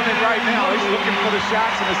 He's going in right now. He's looking for the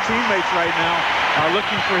shots, and his teammates right now are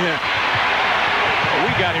looking for him. Well,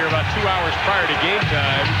 we got here about 2 hours prior to game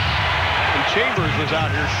time, and Chambers was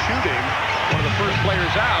out here shooting. One of the first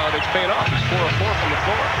players out. It's paying off. He's 4 of 4 from the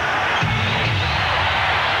floor.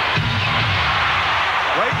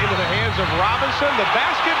 Right into the hands of Robinson. The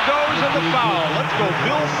basket goes and the foul. Let's go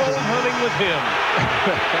Bill Fold hunting with him.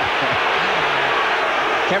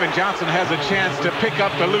 Kevin Johnson has a chance to pick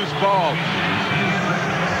up the loose ball.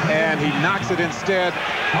 And he knocks it instead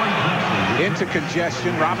into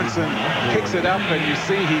congestion. Robinson picks it up, and you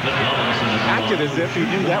see he acted as if he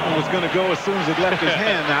knew that one was going to go as soon as it left his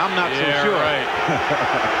hand. Now, I'm not so sure. Right.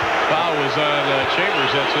 Foul was on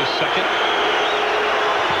Chambers. That's his second.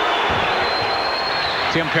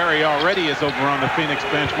 Tim Perry already is over on the Phoenix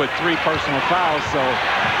bench with 3 personal fouls, so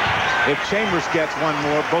if Chambers gets one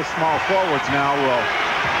more, both small forwards now will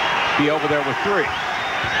be over there with 3.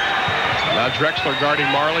 Now Drexler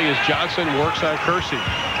guarding Marley as Johnson works on Kersey.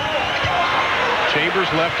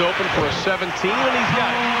 Chambers left open for a 17, and he's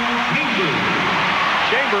got it.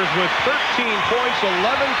 Chambers with 13 points, 11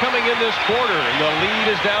 coming in this quarter, and the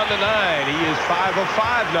lead is down to 9. He is 5 of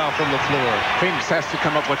 5 now from the floor. Phoenix has to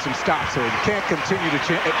come up with some stops here. You can't continue to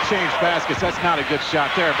change baskets. That's not a good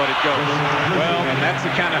shot there, but it goes. Well, and that's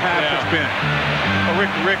the kind of half it's been. Well,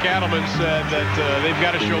 Rick Adelman said that they've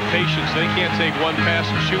got to show patience. They can't take one pass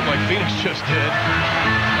and shoot like Phoenix just did.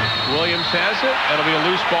 Williams has it. That'll be a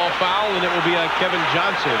loose ball foul, and it will be on Kevin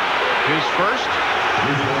Johnson. His first.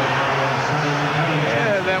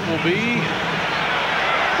 And that will be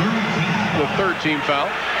the 3rd team foul.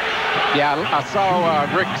 Yeah, I saw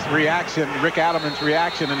Rick Adelman's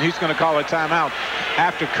reaction, and he's going to call a timeout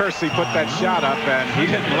after Kersey put that shot up, and he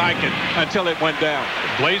didn't like it until it went down.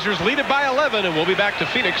 Blazers lead it by 11, and we'll be back to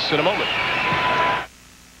Phoenix in a moment.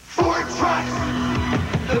 Ford Trucks,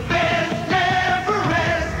 the best never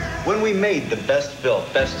rests. When we made the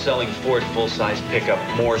best-built, best-selling Ford full-size pickup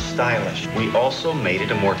more stylish, we also made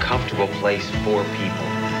it a more comfortable place for people.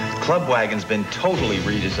 Club Wagon's been totally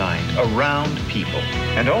redesigned around people.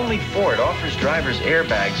 And only Ford offers drivers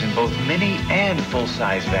airbags in both mini and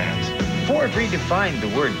full-size vans. Ford redefined the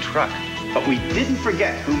word truck. But we didn't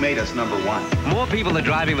forget who made us #1. More people are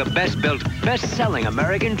driving the best-built, best-selling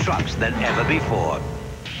American trucks than ever before.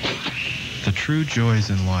 The true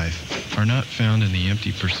joys in life are not found in the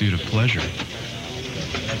empty pursuit of pleasure,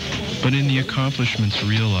 but in the accomplishments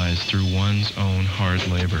realized through one's own hard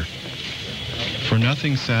labor. For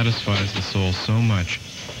nothing satisfies the soul so much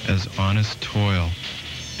as honest toil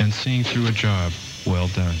and seeing through a job well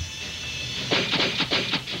done.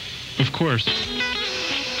 Of course,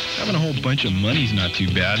 having a whole bunch of money's not too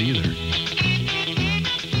bad either.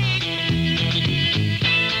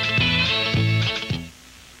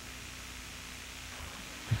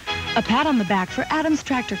 A pat on the back for Adams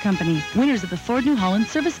Tractor Company, winners of the Ford New Holland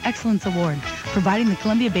Service Excellence Award, providing the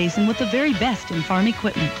Columbia Basin with the very best in farm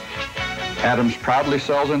equipment. Adams proudly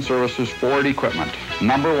sells and services Ford equipment.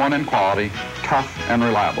 #1 in quality, tough and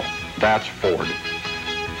reliable. That's Ford.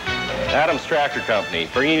 Adams Tractor Company,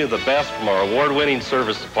 bringing you the best from our award-winning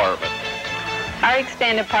service department. Our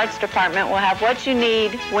expanded parts department will have what you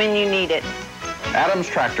need when you need it. Adams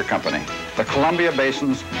Tractor Company, the Columbia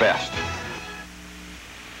Basin's best.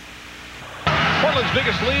 Portland's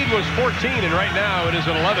biggest lead was 14, and right now it is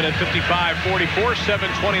an 11 at 55-44,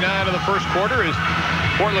 7:29 of the first quarter as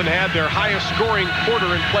Portland had their highest scoring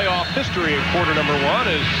quarter in playoff history in quarter number 1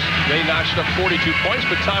 as they notched up 42 points,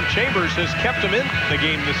 but Tom Chambers has kept them in the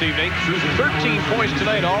game this evening. 13 points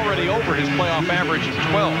tonight, already over his playoff average of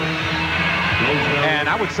 12. And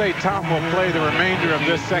I would say Tom will play the remainder of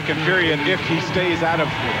this second period if he stays out of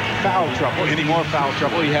foul trouble, any more foul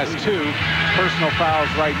trouble. He has 2 personal fouls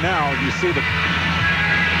right now. You see the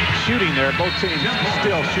shooting there. Both teams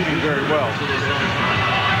still shooting very well.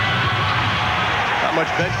 Not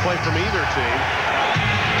much bench play from either team.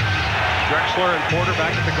 Drexler and Porter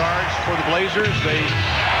back at the guards for the Blazers. They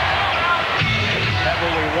have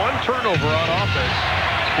only 1 turnover on offense.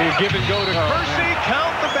 Give and go to Kersey.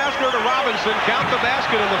 Count the basket to Robinson. Count the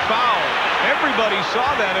basket and the foul. Everybody saw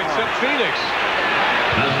that except Phoenix.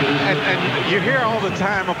 And you hear all the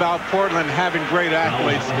time about Portland having great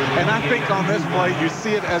athletes, and I think on this play you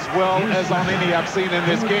see it as well as on any I've seen in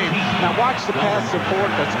this game. Now watch the pass to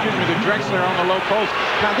Drexler on the low post.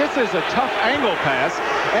 Now this is a tough angle pass,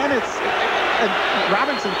 and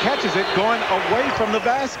Robinson catches it going away from the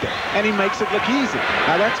basket, and he makes it look easy.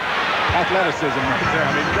 Now that's athleticism right there.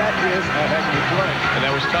 I mean, that is a heck of a play. And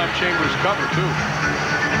that was Tom Chambers' cover, too.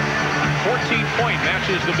 14-point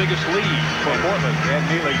matches the biggest lead for Portland. And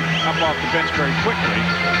Neely up off the bench very quickly.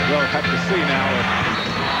 We'll have to see now if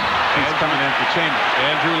he's coming in for Chambers.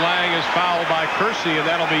 Andrew Lang is fouled by Kersey, and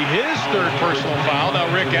that'll be his 3rd personal foul.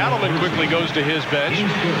 Now Rick Adelman quickly goes to his bench,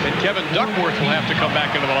 and Kevin Duckworth will have to come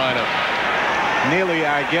back into the lineup. Neely,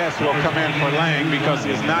 I guess, will come in for Lang because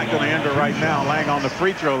he's not going to enter right now. Lang on the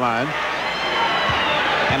free throw line.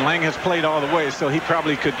 And Lang has played all the way, so he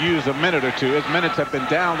probably could use a minute or 2. His minutes have been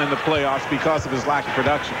down in the playoffs because of his lack of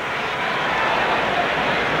production.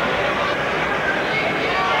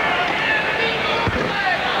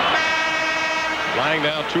 Lang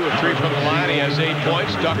now 2 of 3 from the line. He has 8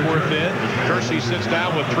 points. Duckworth in. Kersey sits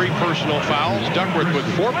down with 3 personal fouls. Duckworth with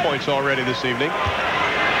 4 points already this evening.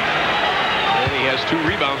 And he has 2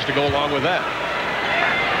 rebounds to go along with that.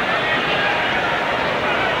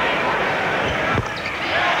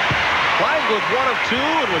 Lang with 1 of 2,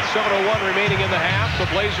 and with 7:01 remaining in the half, the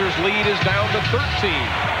Blazers' lead is down to 13.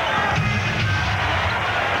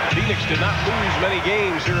 Phoenix did not lose many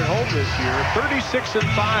games here at home this year. 36-5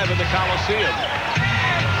 in the Coliseum.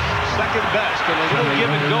 Second best, and a little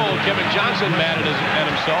give and go. Kevin Johnson mad at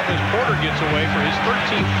himself as Porter gets away for his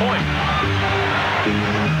 13th point.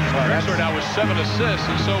 Drexler now with 7 assists,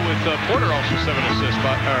 and so with Porter also 7 assists.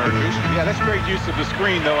 Yeah, that's great use of the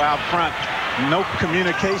screen, though, out front. No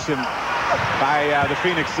communication by the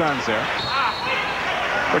Phoenix Suns there.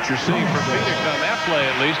 What you're seeing from Phoenix on that play,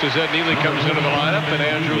 at least, is that Neely comes into the lineup, and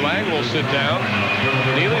Andrew Lang will sit down.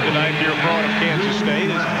 Neely, the 9th-year pro out of Kansas State,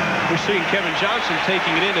 we're seeing Kevin Johnson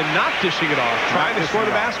taking it in and not dishing it off, trying to score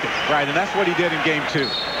the basket. Right, and that's what he did in Game 2.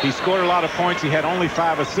 He scored a lot of points. He had only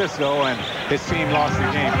 5 assists, though, and his team lost the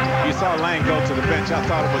game. You saw Lang go to the bench. I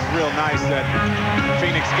thought it was real nice that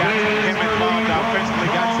Phoenix got him involved offensively,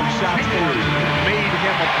 got some shots for him, made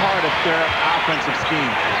him a part of their offensive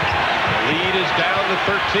scheme. The lead is down to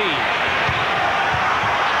 13.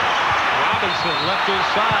 Robinson left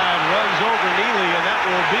inside, runs over Neely, and that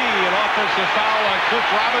will be an offensive foul on Cliff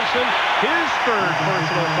Robinson, his 3rd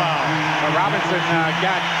personal foul. Robinson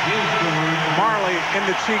got Marley in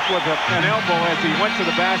the cheek with an elbow as he went to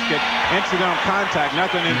the basket. Incidental contact,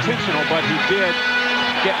 nothing intentional, but he did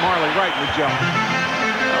get Marley right with Jones.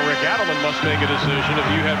 Now Rick Adelman must make a decision. If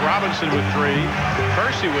you had Robinson with 3,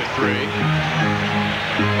 Kersey with 3,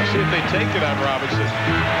 let's see if they take it on Robinson.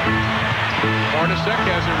 Hornacek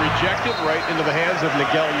has it rejected right into the hands of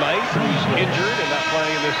Miguel Knight, who's injured and not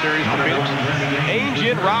playing in this series for Phoenix. Ainge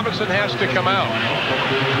in, Robinson has to come out.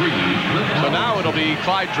 So now it'll be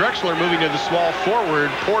Clyde Drexler moving to the small forward.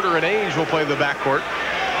 Porter and Ainge will play the backcourt.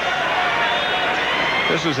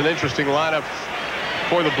 This is an interesting lineup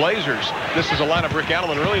for the Blazers. This is a lineup Rick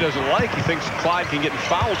Adelman really doesn't like. He thinks Clyde can get in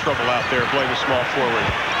foul trouble out there playing the small forward.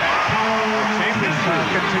 Chambers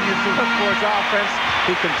continues to look for his offense.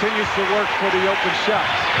 He continues to work for the open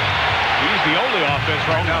shots. He's the only offense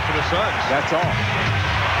right now for the Suns. That's all.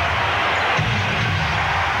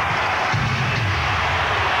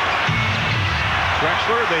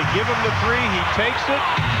 Drexler, they give him the 3. He takes it.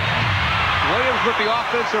 Williams with the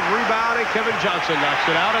offensive rebound, and Kevin Johnson knocks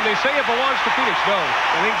it out. And they say it belongs to Phoenix. No,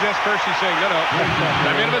 I think Jess Kersey saying, no,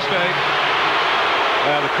 I made a mistake.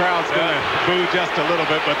 The crowd's going to boo just a little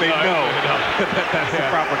bit, but they know that's the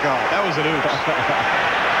proper call. That was an oops.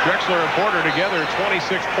 Drexler and Porter together, 26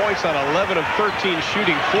 points on 11 of 13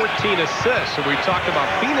 shooting, 14 assists. And we talked about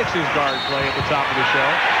Phoenix's guard play at the top of the show.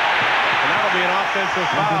 And that'll be an offensive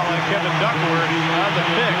foul on Kevin Duckworth on the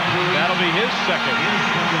pick. That'll be his 2nd.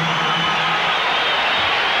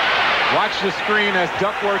 Watch the screen as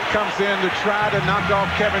Duckworth comes in to try to knock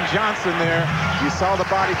off Kevin Johnson there. You saw the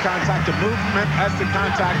body contact, the movement as the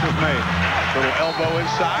contact was made. Little elbow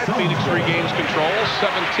inside. Phoenix regains control,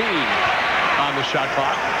 17. on the shot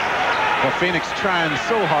clock. Well, Phoenix trying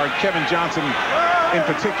so hard, Kevin Johnson in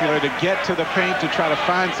particular, to get to the paint to try to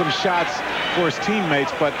find some shots for his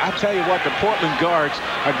teammates. But I tell you what, the Portland guards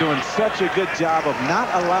are doing such a good job of not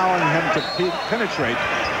allowing him to penetrate,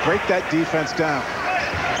 break that defense down.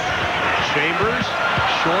 Chambers,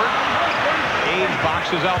 short. Ainge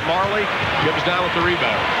boxes out Marley, gives down with the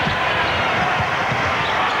rebound.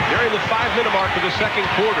 Nearing the 5-minute mark of the second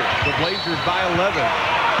quarter. The Blazers by 11.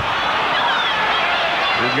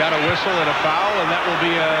 We've got a whistle and a foul, and that will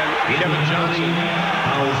be Kevin Johnson.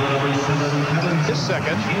 His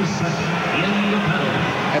second.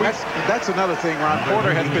 And that's another thing, Ron.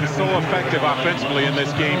 Porter has been so effective offensively in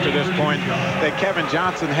this game to this point that Kevin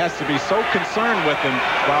Johnson has to be so concerned with him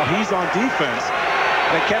while he's on defense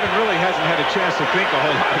that Kevin really hasn't had a chance to think a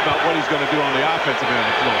whole lot about what he's going to do on the offensive end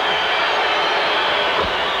of the floor.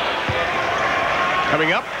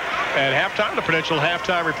 Coming up at halftime, the Prudential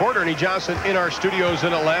halftime reporter, Ernie Johnson, in our studios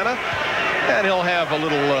in Atlanta. And he'll have a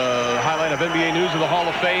little highlight of NBA news of the Hall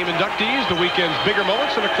of Fame inductees, the weekend's bigger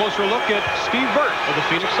moments, and a closer look at Steve Burt of the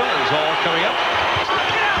Phoenix Suns, all coming up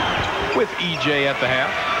with EJ at the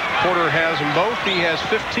half. Porter has them both. He has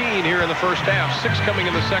 15 here in the first half, 6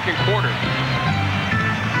 coming in the second quarter.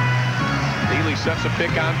 Neely sets a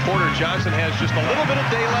pick on Porter. Johnson has just a little bit of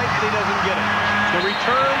daylight, and he doesn't get it. The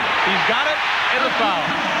return, he's got it, and the foul.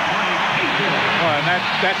 Well, and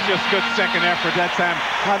that's just good second effort that time.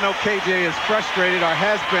 I know KJ is frustrated, or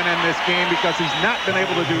has been in this game, because he's not been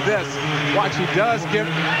able to do this. Watch, he does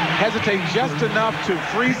hesitate just enough to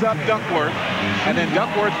freeze up Duckworth, and then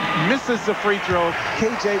Duckworth misses the free throw.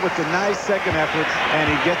 KJ with the nice second effort, and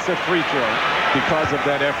he gets a free throw because of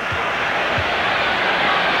that effort.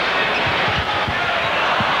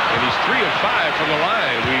 And he's 3 of 5 from the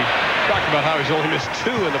line. We talked about how he's only missed 2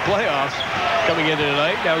 in the playoffs coming into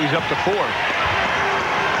tonight. Now he's up to 4.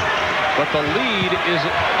 But the lead is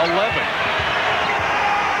 11.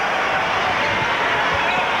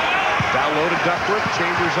 Down low to Duckworth.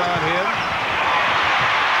 Chambers on him.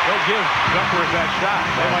 They'll give Duckworth that shot.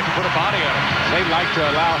 They like to put a body on him. They like to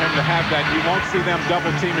allow him to have that. You won't see them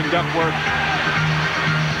double teaming Duckworth.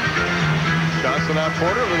 Johnson on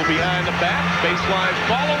Porter, a little behind the back. Baseline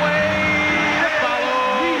fall away.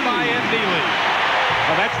 Followed by Ed Neely.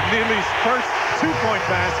 Well, that's Neely's first 2-point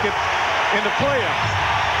basket in the playoffs.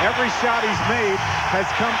 Every shot he's made has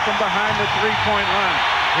come from behind the 3-point line.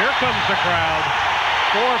 Here comes the crowd.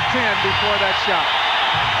 4 of 10 before that shot.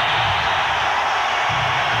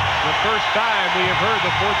 The first time we have heard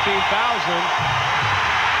the 14,000.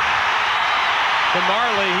 To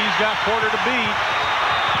Marley, he's got Porter to beat.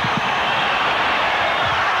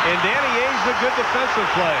 And Danny Ainge, a good defensive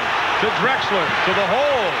play. To Drexler, to the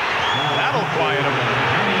hole. That'll quiet him.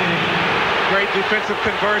 Great defensive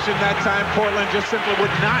conversion that time. Portland just simply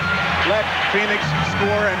would not let Phoenix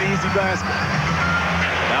score an easy basket.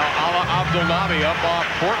 Now Ala Abdelnaby up off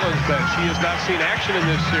Portland's bench. He has not seen action in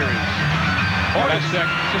this series. It's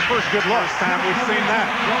his first good look. First time we've seen that.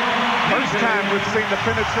 First time we've seen the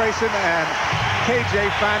penetration, and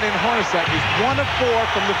KJ finding Hornacek. He's 1 of 4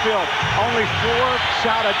 from the field. Only 4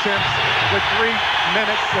 shot attempts with 3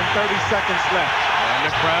 minutes and 30 seconds left.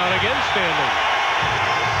 And the crowd again standing.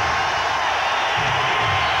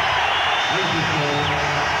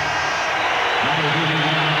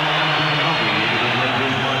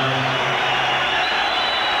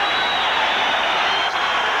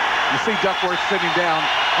 You see Duckworth sitting down.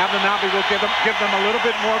 Abdelnaby will give them a little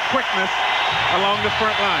bit more quickness along the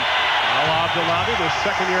front line. Ala Abdelnaby, the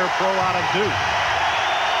second-year pro out of Duke.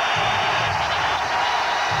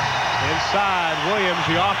 Inside, Williams,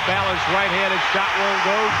 the off-balance right-handed shot won't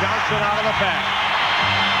go. Johnson out of the pack.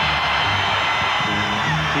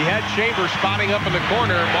 He had Chambers spotting up in the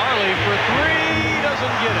corner. Marley for 3,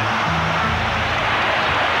 doesn't get it.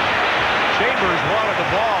 Chambers wanted the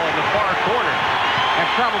ball in the far corner. And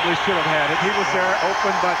probably should have had it. He was there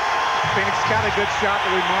open, but Phoenix got a good shot.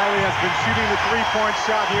 Louis Marley has been shooting the 3-point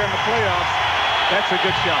shot here in the playoffs. That's a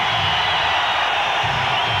good shot.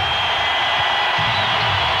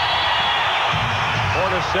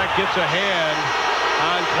 Hornacek gets a hand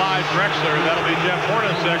on Clyde Drexler. That'll be Jeff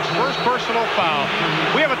Hornacek's first personal foul.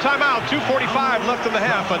 We have a timeout. 2:45 left in the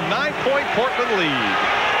half. A 9-point Portland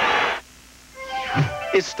lead.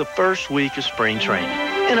 It's the first week of spring training,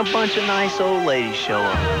 and a bunch of nice old ladies show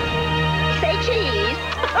up. Say cheese.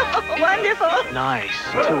 Wonderful. Nice,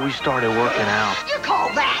 until we started working out. You call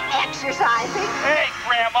that exercising? Hey,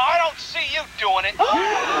 Grandma, I don't see you doing it.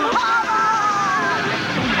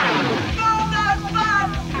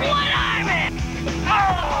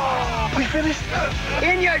 We goodness.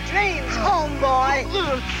 In your dreams, homeboy.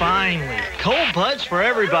 Finally. Cold buds for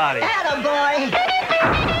everybody. Attaboy.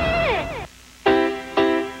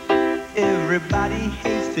 Everybody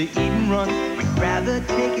hates to eat and run. We'd rather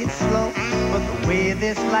take it slow. But the way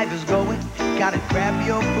this life is going, gotta grab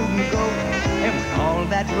your food and go. And when all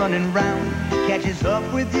that running round catches up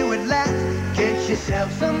with you at last, get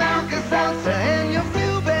yourself some Alka-Seltzer and you'll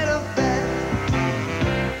feel better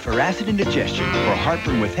fast. For acid indigestion or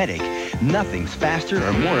heartburn with headache, nothing's faster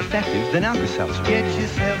or more effective than Alka-Seltzer. Get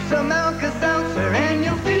yourself some Alka-Seltzer and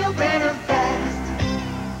you'll feel better fast.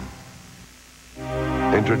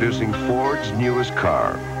 Introducing Ford's newest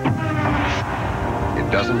car.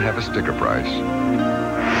 It doesn't have a sticker price.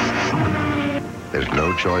 There's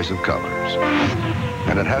no choice of colors.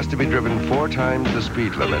 And it has to be driven 4 times the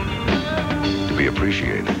speed limit to be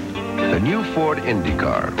appreciated. The new Ford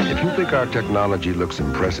IndyCar. If you think our technology looks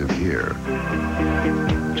impressive here,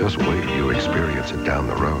 just wait till you experience it down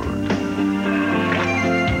the road.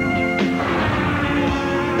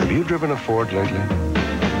 Have you driven a Ford lately?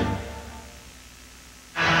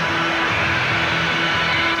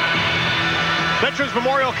 Veterans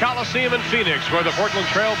Memorial Coliseum in Phoenix, where the Portland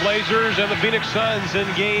Trail Blazers and the Phoenix Suns in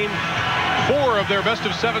Game 4 of their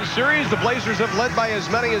best-of-7 series. The Blazers have led by as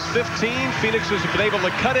many as 15. Phoenix has been able to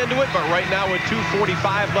cut into it, but right now with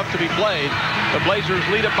 2:45 left to be played, the Blazers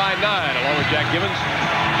lead it by 9. Along with Jack Gibbons,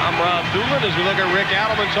 I'm Ron Thulin. As we look at Rick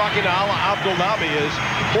Adelman talking to Ala Abdelnaby, is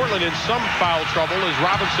Portland in some foul trouble? Is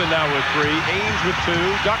Robinson now with 3, Ames with 2,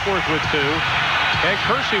 Duckworth with 2, and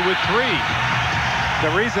Kersey with 3. The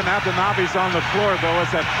reason Abdelnaby's on the floor, though, is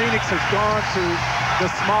that Phoenix has gone to the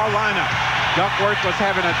small lineup. Duckworth was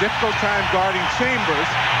having a difficult time guarding Chambers,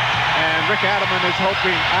 and Rick Adelman is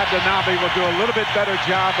hoping Abdelnaby will do a little bit better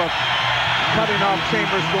job of cutting off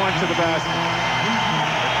Chambers going to the basket.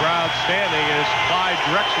 The crowd standing as Clyde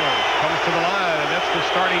Drexler comes to the line, and that's the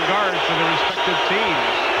starting guard for the respective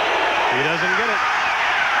teams. He doesn't get it.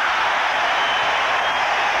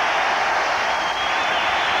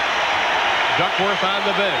 Duckworth on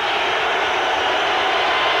the bench.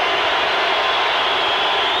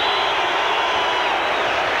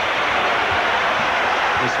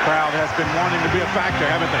 This crowd has been wanting to be a factor,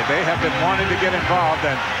 haven't they? They have been wanting to get involved,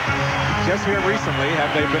 and just here recently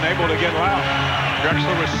have they been able to get loud.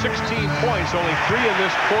 Drexler with 16 points, only 3 in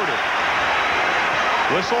this quarter.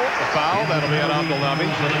 Whistle, a foul, that'll be on Abdelnaby.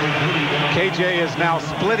 KJ is now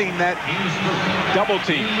splitting that double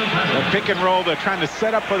team. The pick and roll, they're trying to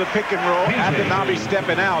set up for the pick and roll. Abdelnaby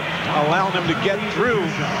stepping out, allowing them to get through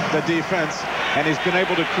the defense, and he's been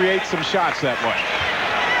able to create some shots that way.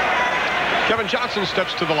 Kevin Johnson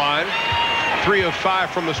steps to the line. 3 of 5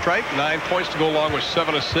 from the stripe, 9 points to go along with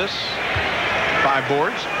 7 assists, 5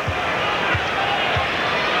 boards.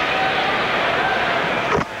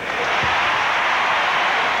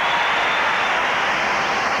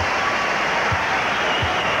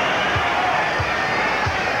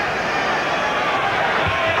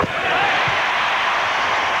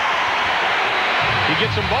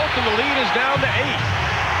 Gets them both, and the lead is down to 8.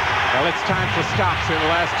 Well, it's time for stops in the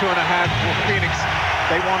last 2.5 for Phoenix.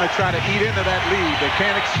 They want to try to eat into that lead. They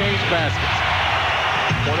can't exchange baskets.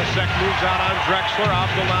 Hornacek moves out on Drexler.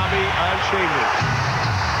 Abdelnaby on Chambers.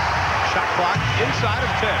 Shot clock inside of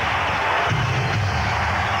 10.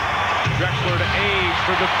 Drexler to Ames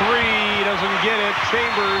for the 3. Doesn't get it.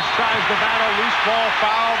 Chambers tries to battle. Loose ball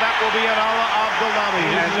foul. That will be an Ala Abdelnaby.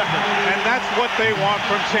 And that's what they want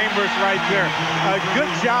from Chambers right there. A good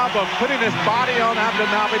job of putting his body on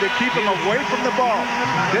Abdelnaby to keep him away from the ball.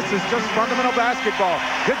 This is just fundamental basketball.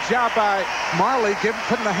 Good job by Marley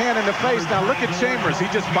putting the hand in the face. Now look at Chambers. He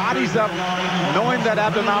just bodies up knowing that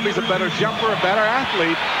Abdelnaby's a better jumper, a better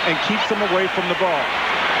athlete, and keeps him away from the ball.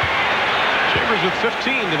 Chambers with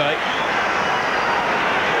 15 tonight.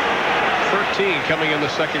 13 coming in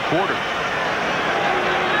the second quarter.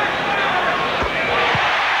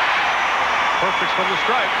 Perfect from the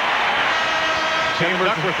stripe.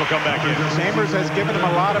 Duckworth will come back in. Chambers has given him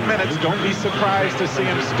a lot of minutes. Don't be surprised to see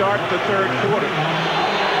him start the third quarter.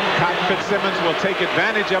 Cotton Fitzsimmons will take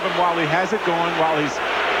advantage of him while he has it going, while he's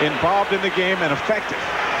involved in the game and effective.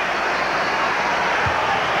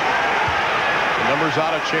 Numbers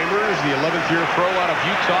out of Chambers, the 11th year pro out of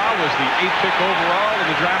Utah, was the 8th pick overall in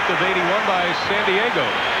the draft of 81 by San Diego.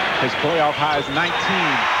 His playoff high is 19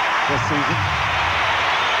 this season.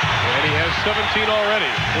 And he has 17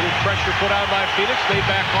 already. Little pressure put on by Phoenix. They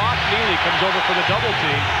back off. Neely comes over for the double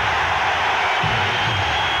team.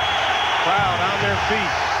 Crowd on their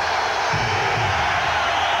feet.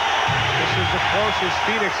 This is the closest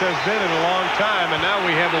Phoenix has been in a long time, and now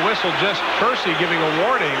we have the whistle. Just Kersey giving a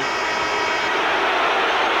warning.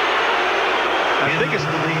 I think it's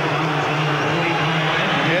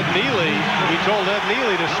Ed Neely. He told Ed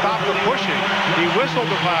Neely to stop the pushing. He whistled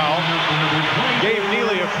the foul, gave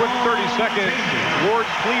Neely a quick 30-second Ward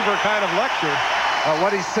Cleaver kind of lecture.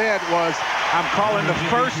 What he said was, I'm calling the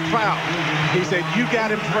first foul. He said, you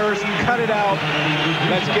got him first, cut it out.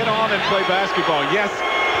 Let's get on and play basketball. Yes,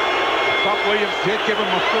 Buck Williams did give him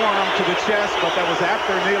a forearm to the chest, but that was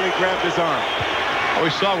after Neely grabbed his arm.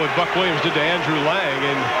 We saw what Buck Williams did to Andrew Lang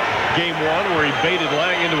in game one, where he baited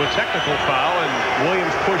Lang into a technical foul, and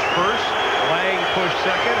Williams pushed first, Lang pushed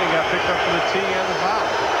second, and got picked up for the tee and the foul.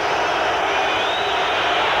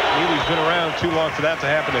 Neely's been around too long for that to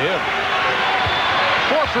happen to him.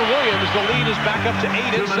 4 for Williams. The lead is back up to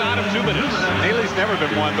 8 inside of 2 minutes. Neely's never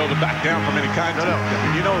been one, though, to back down from any kind of.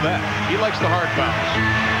 You know that. He likes the hard fouls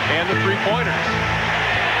and the three-pointers.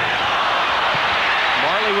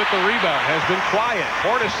 Marley with the rebound has been quiet.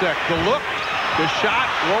 Hornacek, the look, the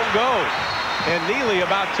shot won't go. And Neely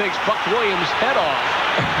about takes Buck Williams' head off.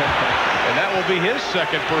 And that will be his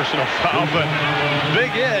second personal foul. But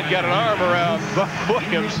Big Ed got an arm around Buck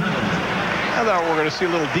Williams. I thought we were going to see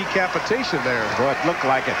a little decapitation there. Well, it looked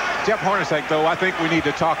like it. Jeff Hornacek, though, I think we need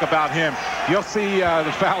to talk about him. You'll see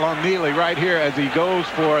the foul on Neely right here as he goes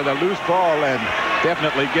for the loose ball and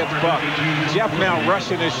definitely gets Buck. Jeff now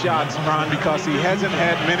rushing his shots, Ron, because he hasn't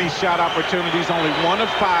had many shot opportunities, only 1 of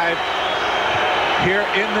 5 here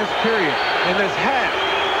in this period, in this half.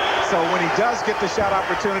 So when he does get the shot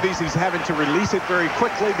opportunities, he's having to release it very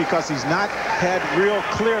quickly because he's not had real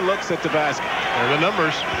clear looks at the basket. And the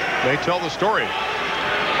numbers, they tell the story.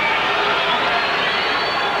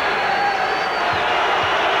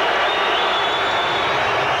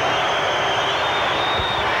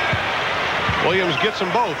 Williams gets them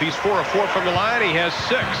both. He's 4 of 4 from the line. He has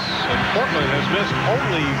 6. And Portland has missed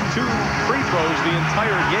only 2 free throws the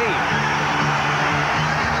entire game.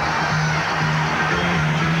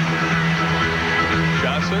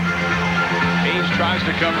 Johnson. Haynes tries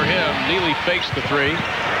to cover him. Neely fakes the 3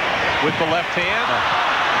 with the left hand.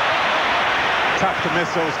 Tough to miss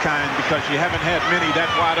those kind because you haven't had many that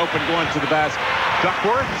wide open going to the basket.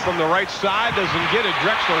 Duckworth from the right side doesn't get it.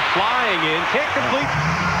 Drexler flying in. Can't complete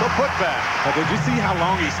the putback. Did you see how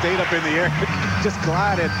long he stayed up in the air? Just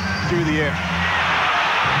glided through the air.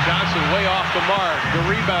 Johnson way off the mark. The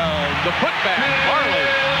rebound. The putback. Marley.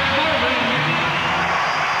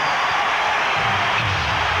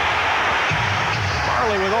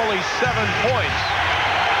 Marley with only 7 points.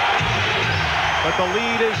 But the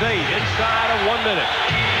lead is 8 inside of 1 minute.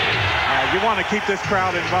 You want to keep this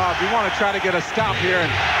crowd involved. You want to try to get a stop here and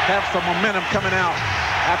have some momentum coming out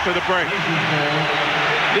after the break.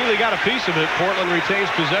 Neely got a piece of it. Portland retains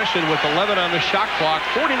possession with 11 on the shot clock,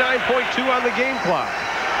 49.2 on the game clock.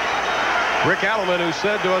 Rick Alleman, who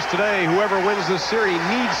said to us today, whoever wins this series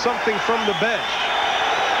needs something from the bench.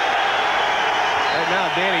 Right now,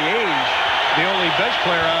 Danny Ainge, the only bench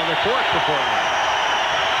player on the court for Portland.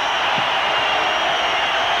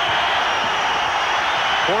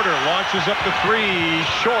 Porter launches up the 3,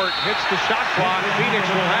 short, hits the shot clock. Phoenix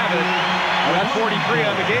will have it. That's 43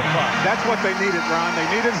 on the game clock. That's what they needed, Ron. They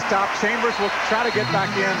needed to stop. Chambers will try to get back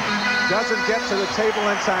in. Doesn't get to the table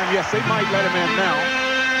in time. Yes, they might let him in now.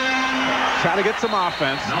 Try to get some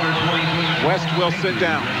offense. West will sit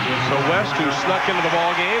down. So West, who snuck into the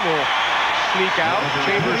ball game, will sneak out.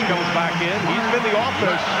 Chambers comes back in. He's been the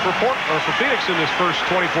offense for Phoenix in this first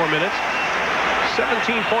 24 minutes.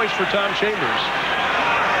 17 points for Tom Chambers.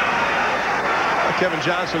 Kevin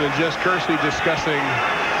Johnson and Jess Kersey discussing,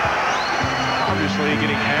 obviously,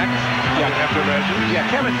 getting hacked. Yeah, have to imagine. Yeah,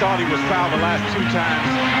 Kevin thought he was fouled the last 2 times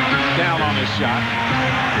down on his shot.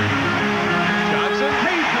 Johnson,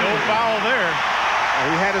 no foul there.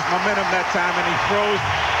 He had his momentum that time, and he throws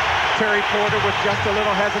Terry Porter with just a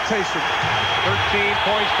little hesitation. 13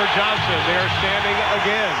 points for Johnson. They are standing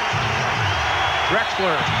again.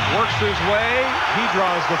 Drexler works his way. He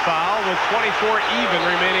draws the foul with 24 even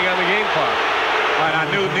remaining on the game clock. And I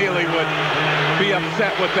knew Neely would be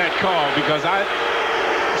upset with that call because I'm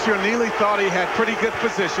sure Neely thought he had pretty good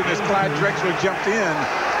position as Clyde Drexler jumped in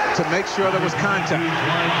to make sure there was contact.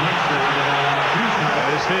 That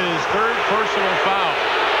is his 3rd personal foul.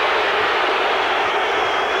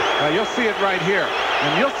 Well, you'll see it right here.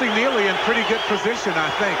 And you'll see Neely in pretty good position,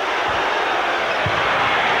 I think.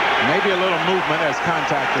 Maybe a little movement as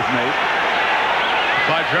contact is made.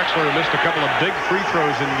 Clyde Drexler missed a couple of big free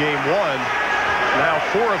throws in game 1. Now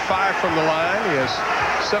 4 of 5 from the line. He has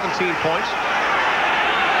 17 points.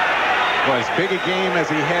 Well, as big a game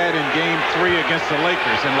as he had in game 3 against the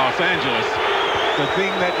Lakers in Los Angeles, the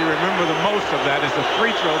thing that you remember the most of that is the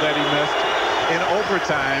free throw that he missed in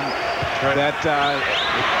overtime that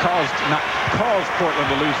caused caused Portland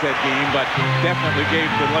to lose that game, but definitely gave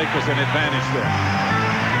the Lakers an advantage there.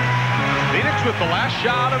 Phoenix with the last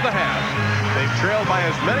shot of the half. They've trailed by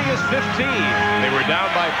as many as 15. They were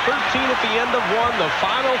down by 13 at the end of one, the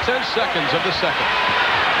final 10 seconds of the second.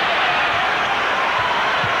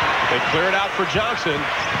 They clear it out for Johnson.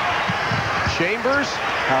 Chambers.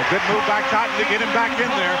 Good move by Cotton to get him back in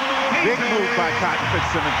there. Big move by Cotton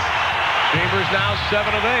Fitzsimmons. Chambers now 7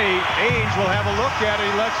 of 8. Ainge will have a look at it.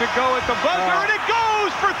 He lets it go at the buzzer, and it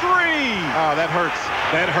goes for 3. Oh, that hurts.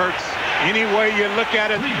 That hurts. Any way you look at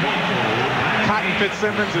it, Cotton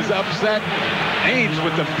Fitzsimmons is upset. Ainge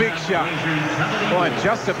with the big shot. Boy,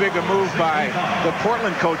 just a bigger move by the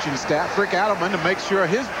Portland coaching staff, Rick Adelman, to make sure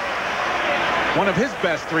one of his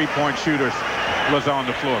best three-point shooters was on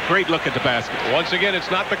the floor. Great look at the basket. Once again, it's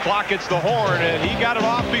not the clock, it's the horn, and he got it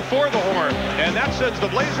off before the horn. And that sends the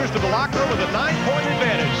Blazers to the locker room with a 9-point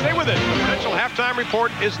advantage. Stay with us. The Prudential Halftime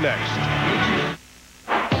Report is next.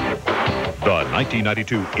 The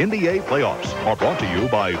 1992 NBA playoffs are brought to you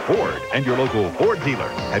by Ford and your local Ford dealer.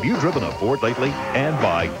 Have you driven a Ford lately? And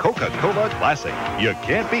by Coca-Cola Classic. You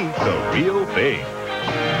can't beat the real thing.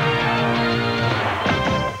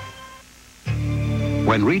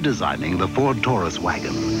 When redesigning the Ford Taurus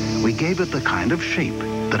wagon, we gave it the kind of shape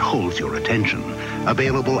that holds your attention,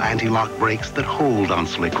 available anti-lock brakes that hold on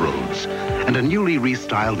slick roads, and a newly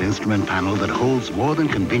restyled instrument panel that holds more than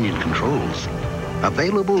convenient controls.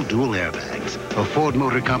 Available dual airbags, a Ford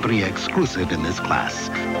Motor Company exclusive in this class,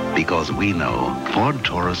 because we know Ford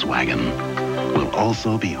Taurus wagon will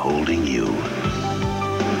also be holding you.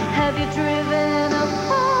 Have you driven a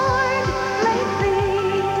Ford lately?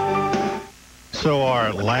 So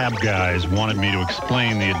our lab guys wanted me to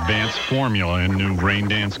explain the advanced formula in new Rain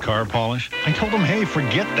Dance car polish. I told them, hey,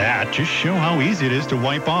 forget that. Just show how easy it is to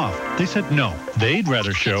wipe off. They said no. They'd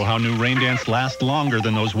rather show how new Rain Dance lasts longer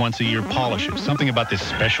than those once-a-year polishes. Something about this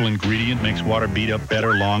special ingredient makes water beat up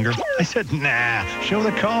better longer. I said, nah, show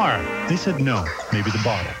the car. They said no, maybe the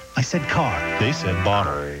bottle. I said car. They said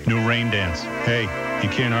bottle. New Rain Dance. Hey, you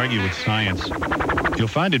can't argue with science. You'll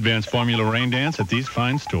find advanced formula Rain Dance at these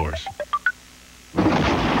fine stores.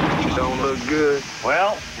 Don't look good.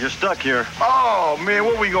 Well, you're stuck here. Oh, man,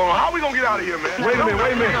 where we going? How we going to get out of here, man? Wait a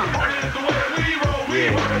minute.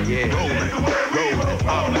 Yeah. Rolling.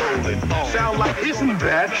 Sound like, isn't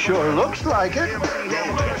that? Sure looks like it.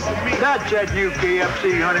 That's that new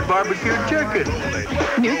KFC honey barbecue chicken.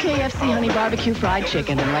 New KFC honey barbecue fried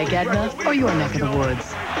chicken in Lake Edna or your neck of the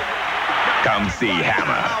woods. Come see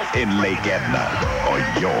Hammer in Lake Edna or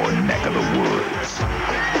your neck of the woods.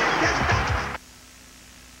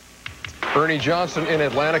 Ernie Johnson in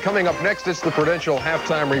Atlanta. Coming up next, it's the Prudential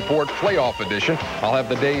Halftime Report Playoff Edition. I'll have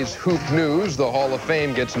the day's hoop news. The Hall of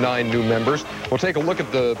Fame gets 9 new members. We'll take a look at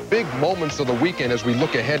the big moments of the weekend as we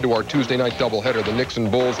look ahead to our Tuesday night doubleheader, the Knicks and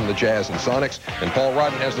Bulls and the Jazz and Sonics. And Paul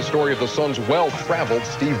Rodden has the story of the Suns' well-traveled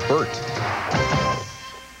Steve Burt.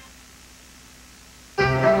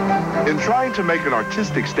 In trying to make an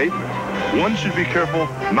artistic statement, one should be careful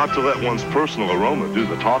not to let one's personal aroma do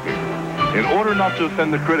the talking. In order not to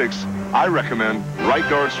offend the critics, I recommend Right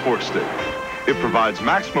Guard Sports Stick. It provides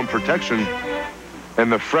maximum protection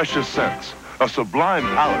and the freshest scents, a sublime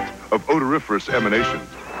palette of odoriferous emanations.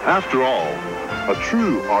 After all, a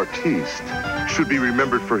true artiste should be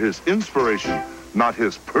remembered for his inspiration, not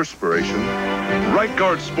his perspiration. Right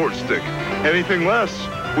Guard Sports Stick. Anything less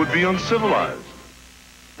would be uncivilized.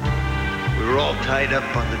 We were all tied up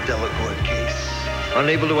on the Delacorte case,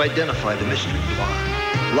 unable to identify the mystery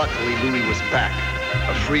blonde. Luckily, Louis was back.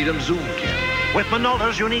 A Freedom Zoom camera. With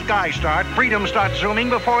Minolta's unique eye start, Freedom starts zooming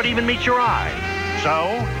before it even meets your eye.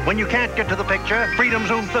 So, when you can't get to the picture, Freedom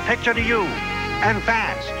zooms the picture to you. And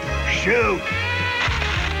fast. Shoot!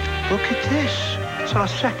 Look at this. It's our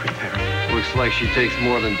secretary. Looks like she takes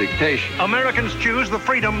more than dictation. Americans choose the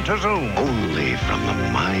freedom to zoom. Only from the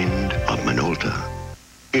mind of Minolta.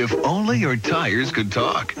 If only your tires could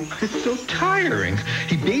talk. It's so tiring.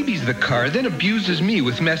 He babies the car, then abuses me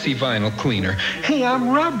with messy vinyl cleaner. Hey, I'm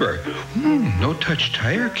rubber. No-touch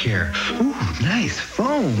tire care. Ooh, nice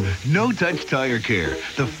foam. No-touch tire care.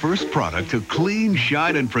 The first product to clean,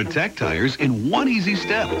 shine, and protect tires in one easy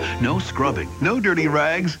step. No scrubbing, no dirty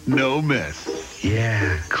rags, no mess.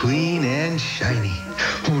 Yeah, clean and shiny.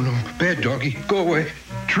 Oh, no. Bad doggy. Go away.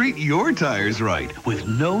 Treat your tires right with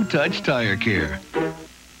no-touch tire care.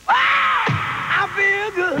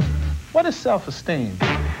 What is self-esteem?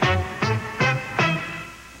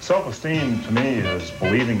 Self-esteem to me is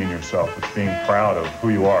believing in yourself. It's being proud of who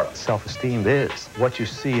you are. Self-esteem is what you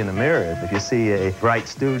see in the mirror. If you see a bright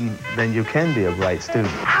student, then you can be a bright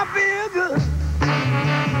student. I feel good.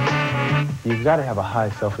 You've got to have a high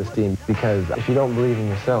self-esteem, because if you don't believe in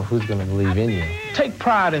yourself, who's going to believe in you? Take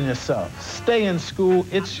pride in yourself. Stay in school.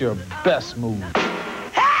 It's your best move.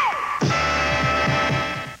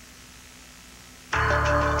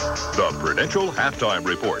 The Prudential Halftime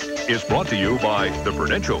Report is brought to you by The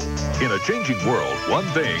Prudential. In a changing world, one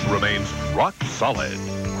thing remains rock solid.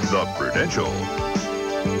 The Prudential.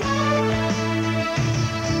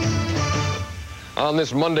 On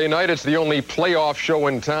this Monday night, it's the only playoff show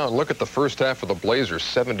in town. Look at the first half of the Blazers,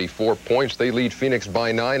 74 points. They lead Phoenix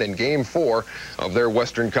by 9 in Game 4 of their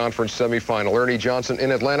Western Conference semifinal. Ernie Johnson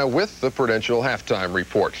in Atlanta with the Prudential Halftime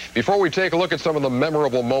Report. Before we take a look at some of the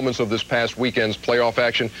memorable moments of this past weekend's playoff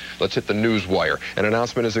action, let's hit the news wire. An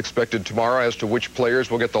announcement is expected tomorrow as to which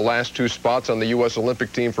players will get the last 2 spots on the U.S.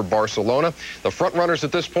 Olympic team for Barcelona. The front-runners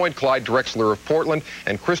at this point, Clyde Drexler of Portland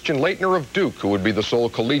and Christian Laettner of Duke, who would be the sole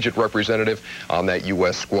collegiate representative on that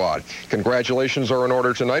U.S. squad. Congratulations are in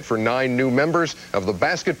order tonight for 9 new members of the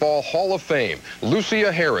Basketball Hall of Fame.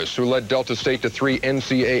 Lucia Harris, who led Delta State to 3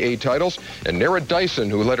 NCAA titles, and Nara Dyson,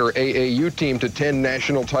 who led her AAU team to 10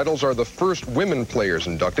 national titles, are the first women players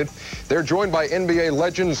inducted. They're joined by NBA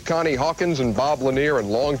legends Connie Hawkins and Bob Lanier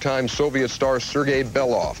and longtime Soviet star Sergei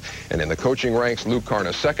Belov. And in the coaching ranks, Lou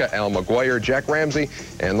Carnesecca, Al McGuire, Jack Ramsey,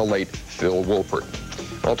 and the late Phil Wilpert.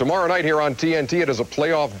 Well, tomorrow night here on TNT, it is a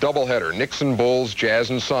playoff doubleheader, Knicks and Bulls,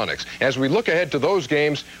 Jazz and Sonics. As we look ahead to those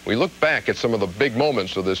games, we look back at some of the big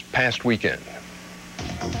moments of this past weekend.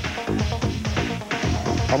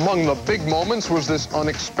 Among the big moments was this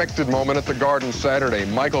unexpected moment at the Garden Saturday.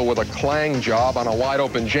 Michael with a clang job on a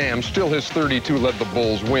wide-open jam. Still, his 32 let the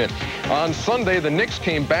Bulls win. On Sunday, the Knicks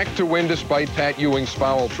came back to win despite Pat Ewing's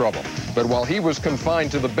foul trouble. But while he was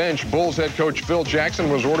confined to the bench, Bulls head coach Phil Jackson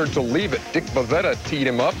was ordered to leave it. Dick Bavetta teed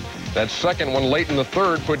him up. That second one late in the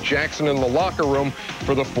third put Jackson in the locker room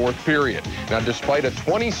for the 4th period. Now, despite a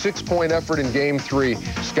 26-point effort in Game 3,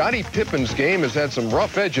 Scottie Pippen's game has had some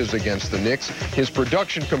rough edges against the Knicks. His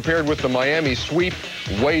production compared with the Miami sweep,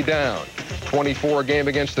 way down. 24 a game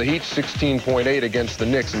against the Heat, 16.8 against the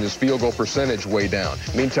Knicks, and his field goal percentage way down.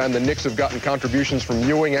 Meantime, the Knicks have gotten contributions from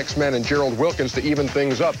Ewing, X-Man, and Gerald Wilkins to even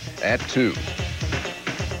things up at 2.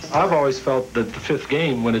 I've always felt that the 5th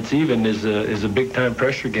game, when it's even, is a big-time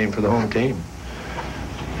pressure game for the home team.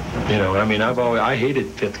 You know, I mean, I hated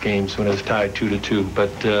 5th games when it was tied 2-2,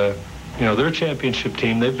 but you know, they're a championship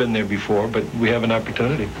team. They've been there before, but we have an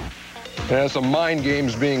opportunity. There's some mind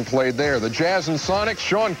games being played there. The Jazz and Sonics,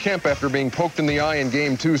 Sean Kemp, after being poked in the eye in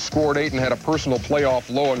Game 2, scored 8 and had a personal playoff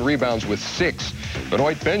low in rebounds with 6.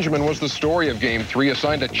 Benoit Benjamin was the story of Game 3,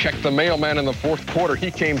 assigned to check the mailman in the 4th quarter.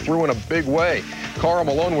 He came through in a big way. Karl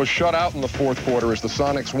Malone was shut out in the 4th quarter as the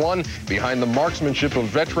Sonics won behind the marksmanship of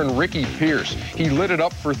veteran Ricky Pierce. He lit it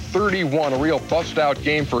up for 31, a real bust-out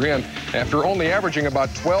game for him after only averaging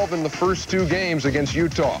about 12 in the first 2 games against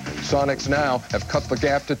Utah. Sonics now have cut the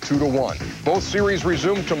gap to 2-1. Both series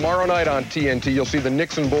resume tomorrow night on TNT. You'll see the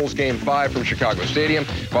Knicks and Bulls Game 5 from Chicago Stadium,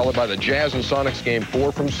 followed by the Jazz and Sonics Game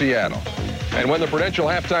 4 from Seattle. And when the Prudential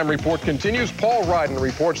Halftime Report continues, Paul Ryden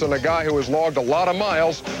reports on a guy who has logged a lot of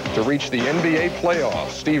miles to reach the NBA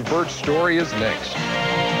playoffs. Steve Burt's story is next.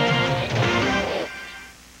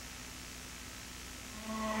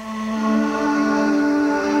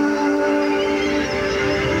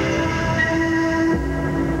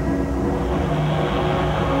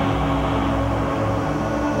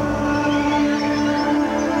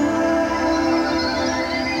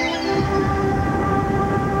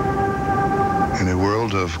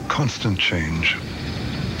 Constant change,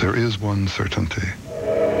 there is one certainty: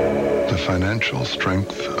 the financial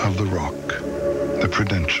strength of the rock, the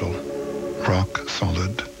Prudential, rock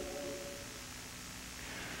solid.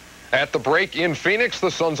 At the break in Phoenix, the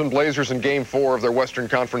Suns and Blazers in Game 4 of their Western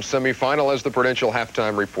Conference semifinal as the Prudential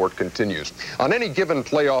Halftime Report continues. On any given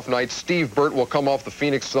playoff night, Steve Burt will come off the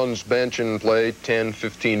Phoenix Suns bench and play 10,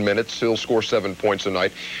 15 minutes. He'll score 7 points a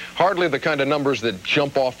night. Hardly the kind of numbers that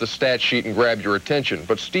jump off the stat sheet and grab your attention,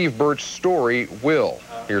 but Steve Burt's story will.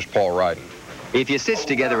 Here's Paul Ryden. If you stitch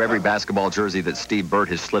together every basketball jersey that Steve Burt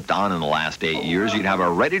has slipped on in the last 8 years, you'd have a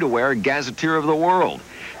ready-to-wear gazetteer of the world.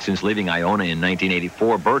 Since leaving Iona in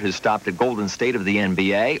 1984, Burt has stopped at Golden State of the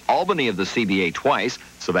NBA, Albany of the CBA twice,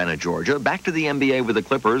 Savannah, Georgia, back to the NBA with the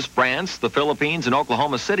Clippers, France, the Philippines, and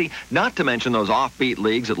Oklahoma City, not to mention those offbeat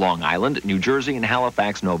leagues at Long Island, New Jersey, and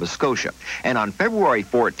Halifax, Nova Scotia. And on February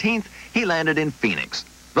 14th, he landed in Phoenix,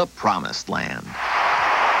 the promised land.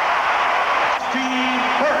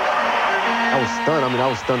 I was stunned. I mean, I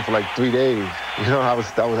was stunned for like 3 days. You know,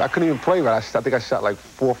 I couldn't even play right. I think I shot like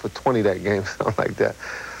 4 for 20 that game, something like that.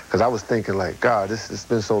 Because I was thinking like, God, it's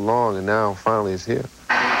been so long, and now finally it's here.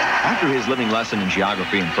 After his living lesson in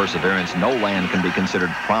geography and perseverance, no land can be considered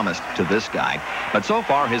promised to this guy. But so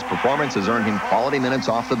far, his performance has earned him quality minutes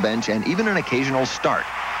off the bench and even an occasional start.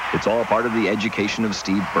 It's all part of the education of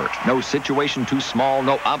Steve Burt. No situation too small,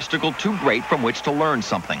 no obstacle too great from which to learn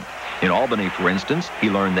something. In Albany, for instance, he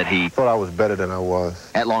learned that he thought I was better than I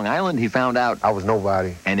was. At Long Island, he found out I was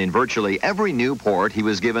nobody. And in virtually every new port, he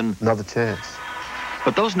was given another chance.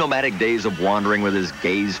 But those nomadic days of wandering with his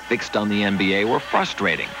gaze fixed on the NBA were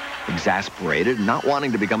frustrating. Exasperated, not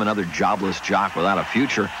wanting to become another jobless jock without a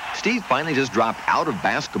future, Steve finally just dropped out of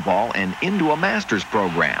basketball and into a master's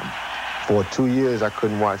program. For 2 years, I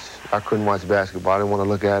couldn't watch basketball. I didn't want to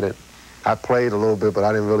look at it. I played a little bit, but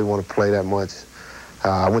I didn't really want to play that much.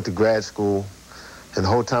 I went to grad school, and the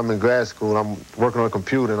whole time in grad school, I'm working on a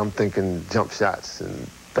computer, and I'm thinking jump shots and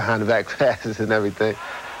behind-the-back passes and everything.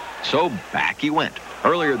 So back he went.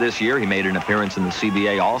 Earlier this year, he made an appearance in the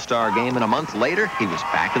CBA All-Star game, and a month later, he was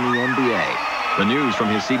back in the NBA. The news from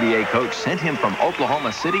his CBA coach sent him from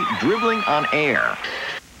Oklahoma City dribbling on air.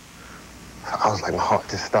 I was like, my heart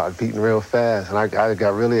just started beating real fast, and I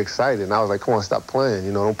got really excited, and I was like, come on, stop playing,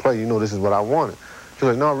 you know, don't play, you know this is what I wanted. He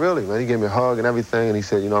was like, no, really, man. He gave me a hug and everything, and he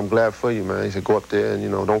said, you know, I'm glad for you, man. He said, go up there and, you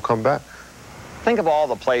know, don't come back. Think of all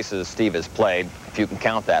the places Steve has played, if you can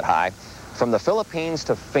count that high, from the Philippines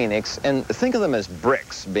to Phoenix, and think of them as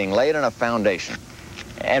bricks being laid on a foundation.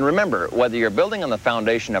 And remember, whether you're building on the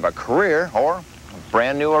foundation of a career or a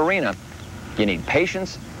brand new arena, you need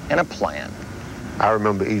patience and a plan. I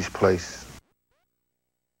remember each place.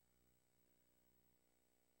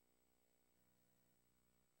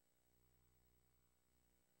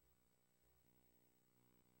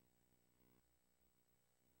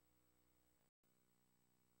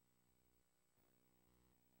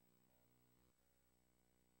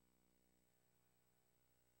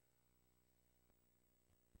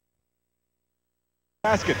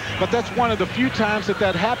 Basket, but that's one of the few times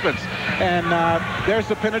that happens. And there's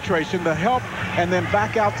the penetration, the help, and then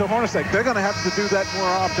back out to Hornacek. They're going to have to do that more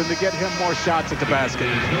often to get him more shots at the basket.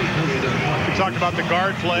 We talked about the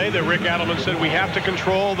guard play that Rick Adelman said we have to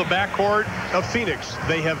control the backcourt of Phoenix.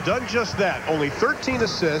 They have done just that. Only 13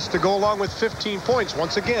 assists to go along with 15 points.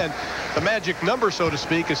 Once again, the magic number, so to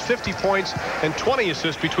speak, is 50 points and 20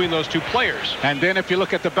 assists between those two players. And then if you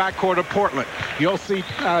look at the backcourt of Portland, you'll see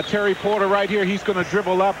Terry Porter right here. He's going to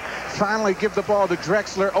dribble up, finally give the ball to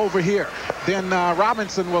Drexler over here. Then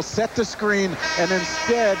Robinson will set the screen, and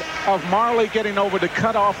instead of Marley getting over to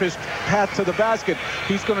cut off his path to the basket,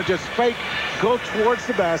 he's going to just fake, go towards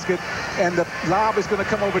the basket, and the lob is going to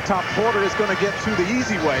come over top. Porter is going to get to the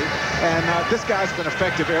easy way, and this guy's been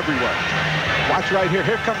effective everywhere. Watch right here.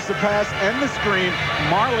 Here comes the pass and the screen.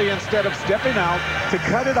 Marley, instead of stepping out to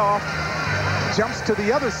cut it off, jumps to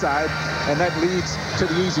the other side, and that leads to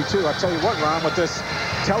the easy two. I'll tell you what, Ron, with this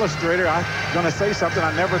telestrator, I'm going to say something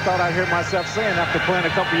I never thought I'd hear myself saying after playing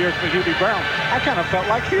a couple years for Hubie Brown. I kind of felt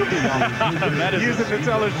like Hubie using the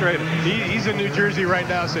telestrator. He's in New Jersey right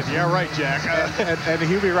now saying, yeah, right, Jack. And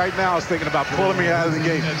Hubie right now is thinking about pulling me out of the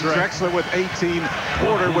game. That's right. Drexler with 18,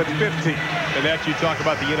 Porter with 15. And that you talk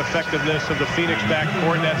about the ineffectiveness of the Phoenix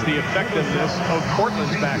backcourt, and that's the effectiveness of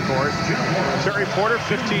Portland's backcourt. Terry Porter,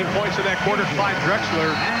 15 points in that quarter. Clyde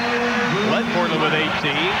Drexler led Portland with 18.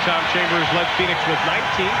 Tom Chambers led Phoenix with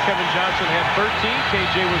 19. Kevin Johnson had 13.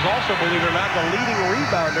 KJ was also, believe it or not, the leading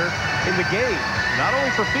rebounder in the game. Not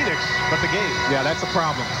only for Phoenix, but the game. Yeah, that's a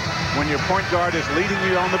problem. When your point guard is leading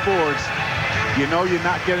you on the boards, you know you're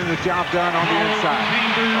not getting the job done on the inside.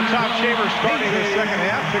 Well, Tom Chambers starting the second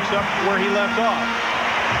half picks up where he left off.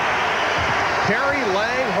 Perry,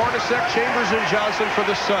 Lang, Hornacek, Chambers, and Johnson for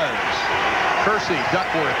the Suns. Kersey,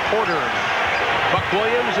 Duckworth, Porter, Buck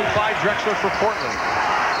Williams, and Clyde Drexler for Portland.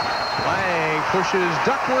 Lang pushes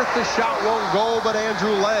Duckworth. The shot won't go, but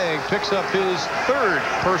Andrew Lang picks up his third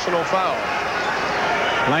personal foul.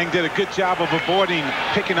 Lang did a good job of avoiding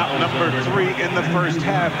picking up number 3 in the first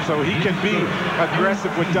half, so he can be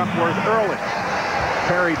aggressive with Duckworth early.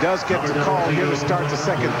 Perry does get the call here to start the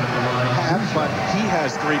second half, but he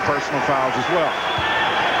has 3 personal fouls as well.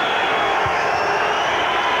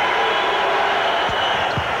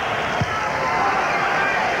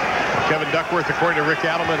 Kevin Duckworth, according to Rick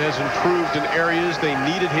Adelman, has improved in areas they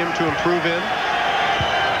needed him to improve in.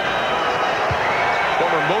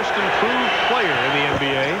 Former most improved player in the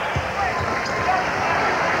NBA.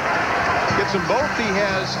 Gets them both. He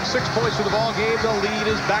has 6 points in the ball game. The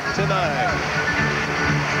lead is back to 9.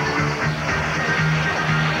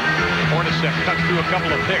 Hornacek cuts through a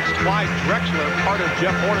couple of picks. Clyde Drexler, part of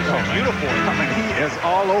Jeff Hornacek's uniform. I mean, he is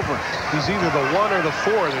all over it. He's either the 1 or the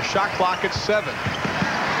 4. The shot clock at 7.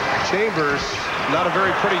 Chambers, not a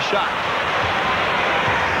very pretty shot.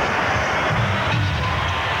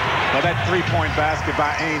 Well, that three-point basket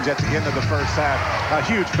by Ainge at the end of the first half, a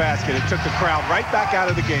huge basket. It took the crowd right back out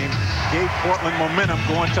of the game, gave Portland momentum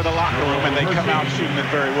going to the locker room, and they come out shooting it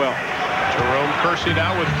very well. Jerome Kersey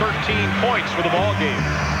now with 13 points for the ball game.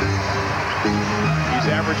 He's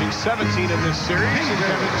averaging 17 in this series, and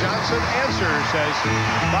Kevin Johnson answers as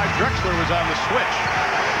Clyde Drexler was on the switch.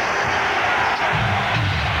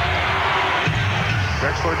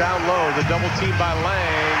 Drexler down low, the double team by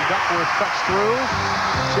Lang. Duckworth cuts through.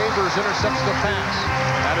 Chambers intercepts the pass.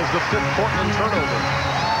 That is the 5th Portland turnover.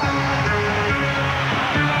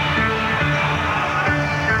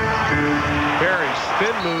 Perry,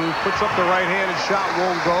 spin move, puts up the right-handed shot,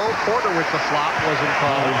 won't go. Porter with the flop, wasn't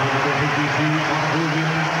called.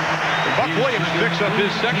 Buck Williams picks up his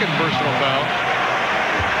second personal foul.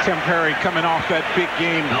 Tim Perry coming off that big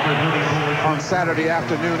game on Saturday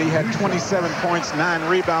afternoon. He had 27 points, 9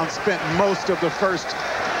 rebounds, spent most of the first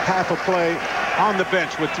half of play on the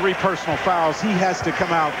bench with 3 personal fouls. He has to come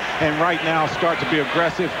out and right now start to be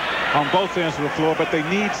aggressive on both ends of the floor, but they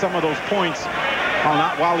need some of those points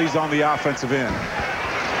while he's on the offensive end. 7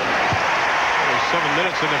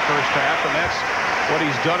 minutes in the first half, and that's what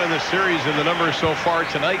he's done in the series, and the numbers so far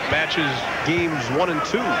tonight matches games 1 and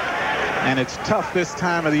 2. And it's tough this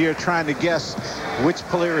time of the year trying to guess which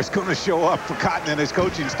player is going to show up for Cotton and his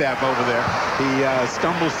coaching staff over there. He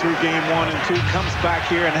stumbles through game 1 and 2, comes back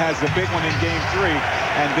here and has the big one in game 3,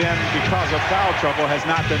 and then because of foul trouble has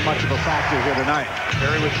not been much of a factor here tonight.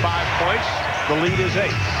 Perry with 5 points. The lead is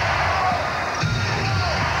 8.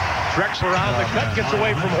 Drexler on the cut, gets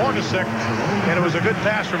away from Hornacek, and it was a good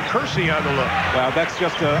pass from Kersey on the look. Well, that's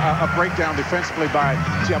just a breakdown defensively by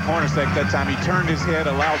Jeff Hornacek that time. He turned his head,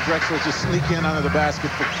 allowed Drexler to sneak in under the basket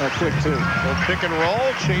for a quick 2. Well, pick and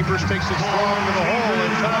roll. Chambers takes it strong to the hole,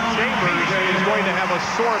 and Tom Chambers is going to have a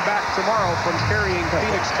sore back tomorrow from carrying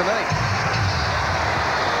Phoenix tonight.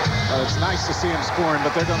 It's nice to see him scoring,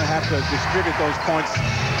 but they're going to have to distribute those points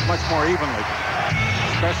much more evenly,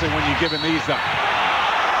 especially when you're giving these up.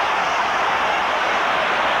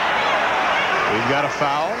 We've got a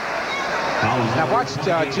foul. Now watch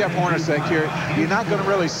Jeff Hornacek here. You're not going to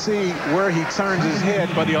really see where he turns his head,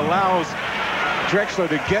 but he allows Drexler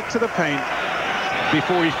to get to the paint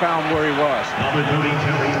before he found where he was.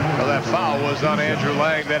 Well, that foul was on Andrew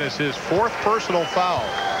Lang. That is his 4th personal foul.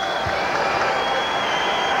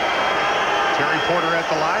 Terry Porter at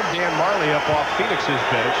the line. Dan Marley up off Phoenix's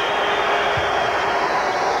bench.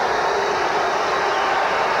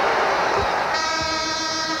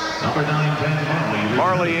 Number 9,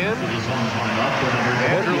 Marley in.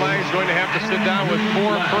 Andrew Lang is going to have to sit down with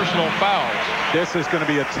 4 personal fouls. This is going to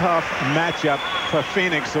be a tough matchup for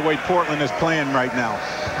Phoenix, the way Portland is playing right now.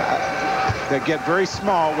 They get very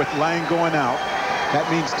small with Lang going out. That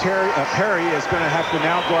means Perry is going to have to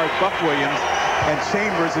now guard Buck Williams, and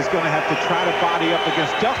Chambers is going to have to try to body up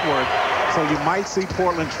against Duckworth. So you might see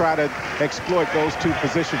Portland try to exploit those 2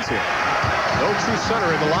 positions here. No true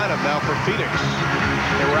center in the lineup now for Phoenix.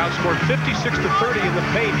 They were outscored 56-30 in the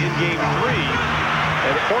paint in game 3.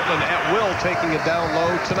 And Portland at will taking it down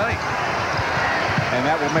low tonight. And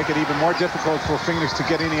that will make it even more difficult for Phoenix to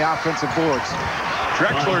get any offensive boards.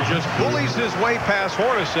 Drexler just bullies his way past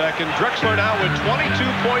Hornacek, and Drexler now with 22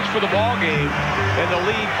 points for the ball game, and the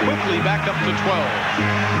lead quickly back up to 12.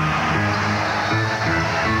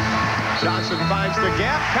 Johnson finds the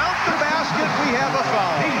gap, count the basket, we have a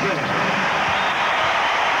foul.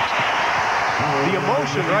 The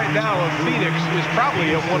emotion right now of Phoenix is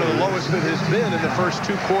probably at one of the lowest it has been in the first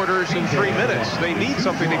 2 quarters and 3 minutes. They need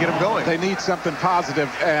something to get them going. They need something positive,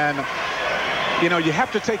 and you know, you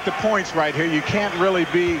have to take the points right here. You can't really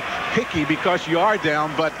be picky because you are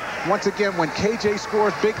down, but once again, when KJ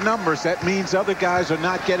scores big numbers, that means other guys are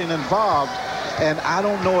not getting involved, and I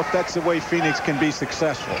don't know if that's the way Phoenix can be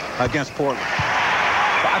successful against Portland.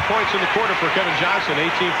 5 points in the quarter for Kevin Johnson, 18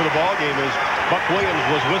 for the ball game as Buck Williams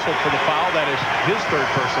was whistled for the foul. That is his 3rd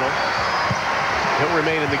personal. He'll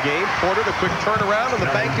remain in the game. Porter, the quick turnaround, and the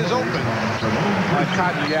bank is open.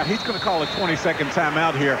 Cotton, yeah, he's going to call a 20-second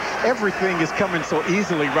timeout here. Everything is coming so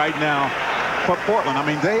easily right now for Portland. I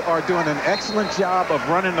mean, they are doing an excellent job of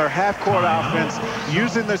running their half-court offense,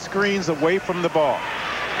 using the screens away from the ball.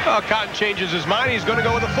 Cotton changes his mind. He's going to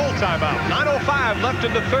go with a full timeout. 9:05 left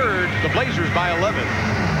in the 3rd. The Blazers by 11.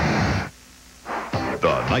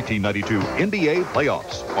 The 1992 NBA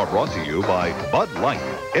playoffs are brought to you by Bud Light.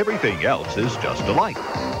 Everything else is just a light.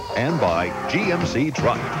 And by GMC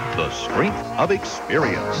Truck, the strength of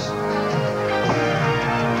experience.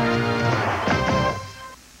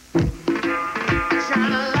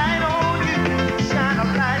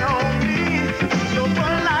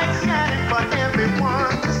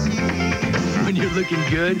 When you're looking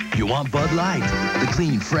good? You want Bud Light. The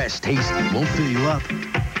clean, fresh taste won't fill you up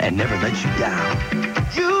and never let you down.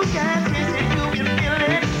 You can taste it, you can feel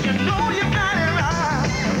it, you know you got it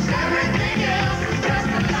right. Everything else is just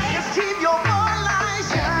a light. Just keep your Bud Light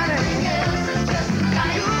shining. Everything else is just a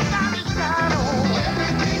light. You got to shine on.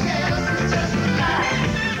 Everything else is just a light.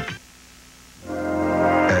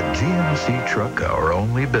 At GMC Truck, our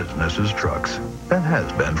only business is trucks, and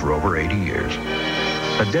has been for over 80 years.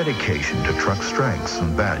 A dedication to truck strengths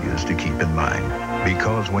and values to keep in mind.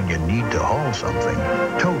 Because when you need to haul something,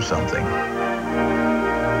 tow something,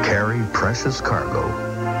 carry precious cargo,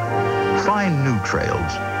 find new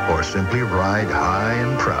trails, or simply ride high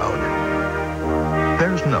and proud,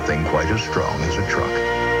 there's nothing quite as strong as a truck.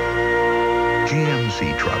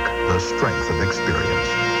 GMC Truck, the strength of experience.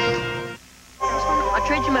 I'll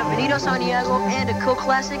trade you my Benito Santiago and a Coke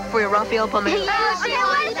Classic for your Rafael Palmeiro. Wait a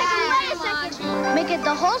second. Make it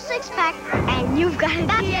the whole six-pack, and you've got it.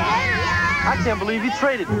 I can't believe you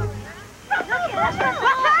traded me. Rafael,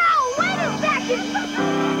 wait a second.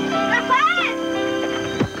 Rafael!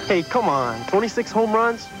 Hey, come on. 26 home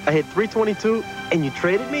runs, I hit 322, and you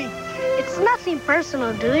traded me? It's nothing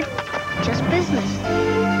personal, dude. Just business.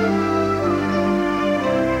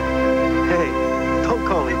 Hey, don't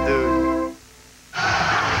call me dude.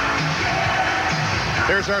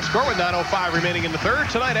 There's our score with 9:05 remaining in the third.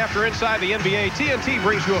 Tonight, after Inside the NBA, TNT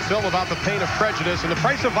brings you a film about the pain of prejudice and the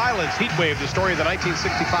price of violence. Heat Wave, the story of the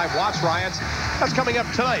 1965 Watts riots. That's coming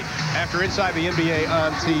up tonight after Inside the NBA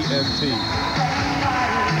on TNT.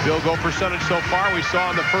 Field goal percentage so far, we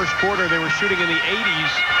saw in the first quarter they were shooting in the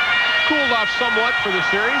 80s. Cooled off somewhat for the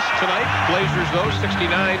series. Tonight, Blazers, though,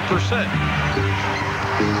 69%.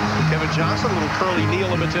 Kevin Johnson, a little curly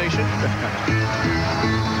kneel imitation.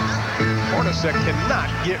 Hornacek cannot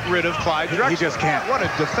get rid of Clyde Drexler. He just can't. What a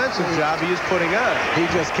defensive job he is putting on. He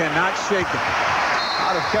just cannot shake it.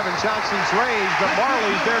 Out of Kevin Johnson's range, but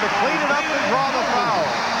Marley's there to clean it up and draw the foul.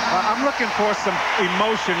 I'm looking for some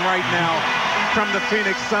emotion right now from the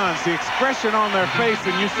Phoenix Suns. The expression on their face,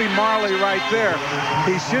 and you see Marley right there.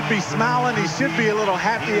 He should be smiling. He should be a little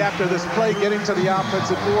happy after this play, getting to the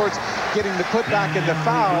offensive boards, getting the putback and the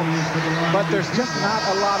foul. But there's just not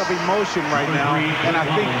a lot of emotion right now. And I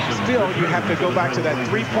think still you have to go back to that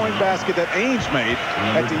three-point basket that Ainge made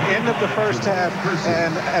at the end of the first half,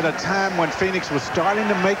 and at a time when Phoenix was starting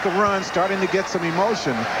to make a run, starting to get some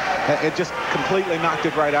emotion. It just completely knocked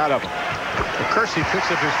it right out of him. Kersey picks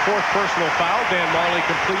up his fourth personal foul. Dan Marley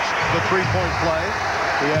completes the three-point play.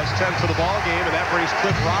 He has 10 for the ball game, and that brings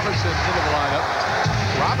Cliff Robinson into the lineup.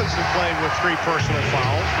 Robinson playing with 3 personal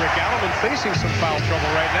fouls. Rick Alleman facing some foul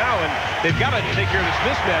trouble right now, and they've got to take care of this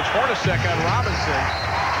mismatch. Hornacek on Robinson.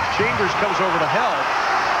 Chambers comes over to help.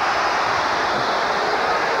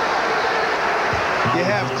 You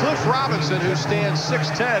have Cliff Robinson, who stands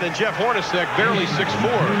 6'10", and Jeff Hornacek barely 6'4".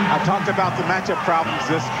 I talked about the matchup problems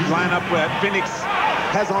this lineup that Phoenix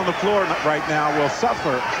has on the floor right now will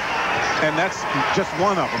suffer, and that's just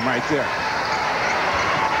one of them right there.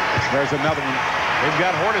 There's another one. They've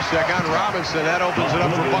got Hornacek on Robinson. That opens it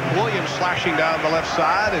up for Buck Williams slashing down the left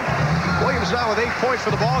side, and Williams now with 8 points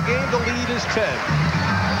for the ball game. The lead is 10.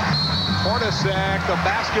 Hornacek, the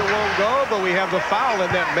basket won't go, but we have the foul,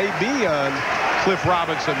 and that may be on Cliff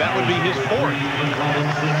Robinson. That would be his 4th.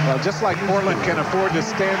 Well, just like Portland can afford to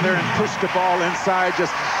stand there and push the ball inside,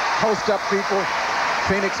 just post up people,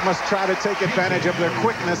 Phoenix must try to take advantage of their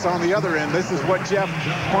quickness on the other end. This is what Jeff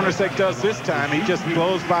Hornacek does this time. He just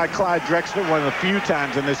blows by Clyde Drexler. One of the few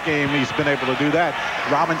times in this game he's been able to do that.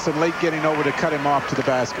 Robinson late getting over to cut him off to the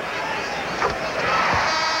basket.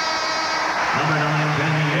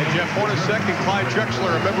 And Jeff Hornacek and Clyde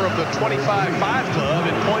Drexler, a member of the 25-5 club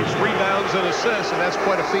in points, rebounds, and assists, and that's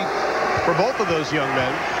quite a feat for both of those young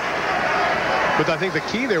men. But I think the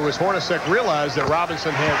key there was Hornacek realized that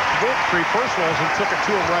Robinson had 3 personals and took it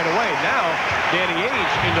to him right away. Now, Danny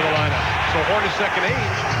Ainge into the lineup. So Hornacek and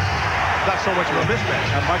Ainge, not so much of a mismatch.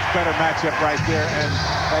 A much better matchup right there, and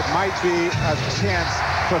that might be a chance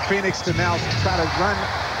for Phoenix to now try to run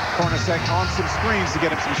Hornacek on some screens to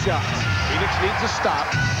get him some shots. Phoenix needs a stop.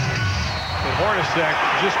 And Hornacek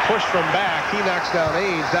just pushed from back. He knocks down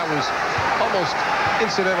Ainge. That was almost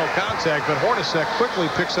incidental contact, but Hornacek quickly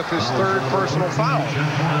picks up his 3rd personal foul.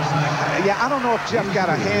 Yeah, I don't know if Jeff got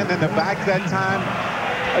a hand in the back that time.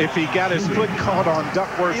 If he got his foot caught on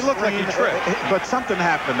Duckworth's He looked like he tripped. But something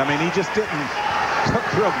happened. I mean, he just didn't look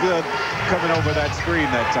real good coming over that screen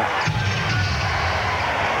that time.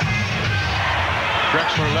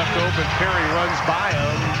 Drexler left open. Perry runs by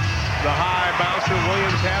him. The high bouncer.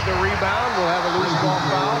 Williams had the rebound. Will have a loose ball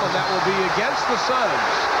foul, and that will be against the Suns.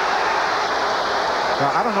 Well,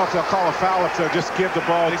 I don't know if they'll call a foul if they'll just give the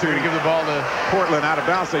ball to Portland out of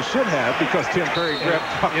bounds. They should have, because Tim Curry grabbed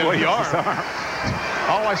Buck Williams' arm.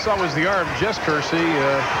 All I saw was the arm. Jess Kersey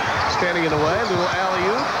standing in the way. Little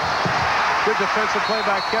alley-oop. Good defensive play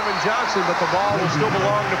by Kevin Johnson, but the ball will still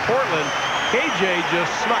belong to Portland. KJ just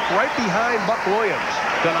snuck right behind Buck Williams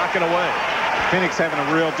to knock it away. Phoenix having a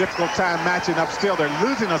real difficult time matching up still. They're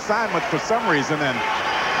losing assignments for some reason, and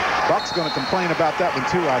Buck's going to complain about that one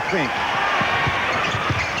too, I think.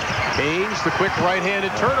 Haynes, the quick right-handed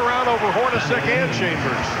turnaround over Hornacek and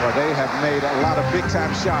Chambers. Well, they have made a lot of big-time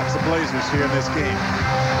shots, the Blazers, here in this game.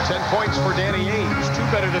 10 points for Danny Ainge, 2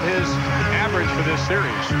 better than his average for this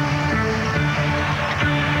series.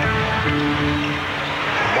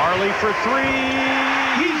 Marley for 3.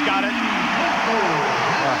 He's got it.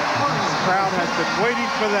 This crowd has been waiting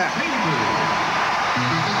for that.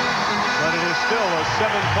 But it is still a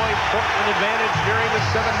 7-point Portland advantage during the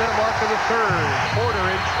 7-minute mark of the third. Porter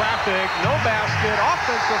in traffic, no basket,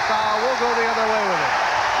 offensive foul. We'll go the other way with it.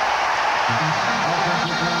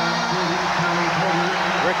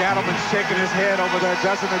 Rick Adelman's shaking his head over there,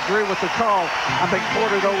 doesn't agree with the call. I think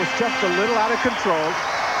Porter, though, was just a little out of control.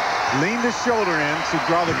 Leaned his shoulder in to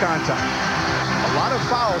draw the contact. A lot of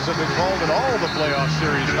fouls have been called in all the playoff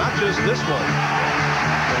series, not just this one.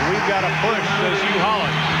 And we've got a push, says Hugh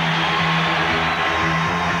Holland.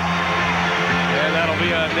 And that'll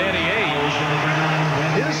be on Danny Ainge.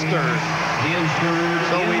 His third.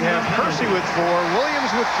 So we have Kersey with 4,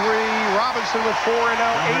 Williams with 3, Robinson with 4, and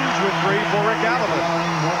now Ainge with 3 for Rick Adelman.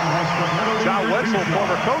 John Wetzel,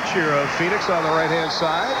 former coach here of Phoenix, on the right-hand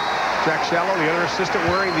side. Jack Shallow, the other assistant,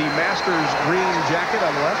 wearing the Masters green jacket on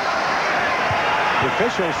the left. The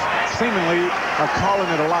officials seemingly are calling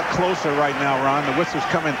it a lot closer right now, Ron. The whistles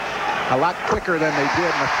coming a lot quicker than they did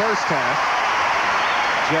in the first half.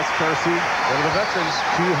 Jess Kersey, one of the veterans.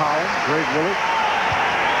 Hugh Holland, Greg Willard.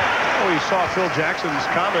 Oh, we saw Phil Jackson's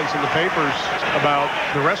comments in the papers about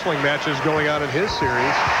the wrestling matches going on in his series.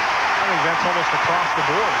 I think that's almost across the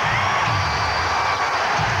board.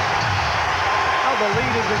 Now the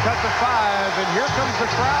lead has been cut to 5, and here comes the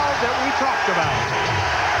crowd that we talked about.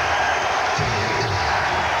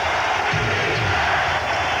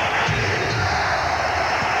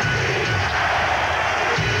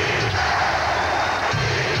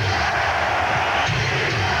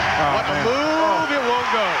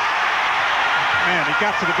 Man, he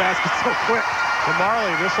got to the basket so quick. To Marley,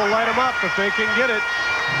 this will light him up if they can get it.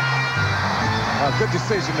 Good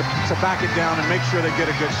decision to back it down and make sure they get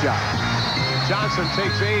a good shot. Johnson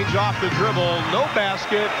takes Ainge off the dribble. No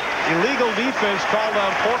basket. Illegal defense called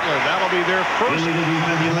on Portland. That'll be their first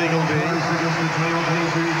illegal defense.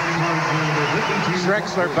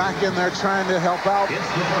 Drexler back in there trying to help out. It's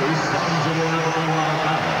the first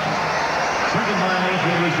second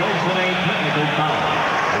violation results in a technical foul.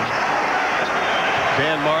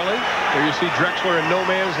 Dan Marley. There you see Drexler in no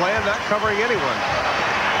man's land, not covering anyone.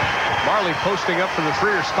 Marley posting up for the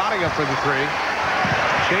 3 or spotting up for the 3.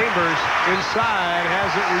 Chambers inside,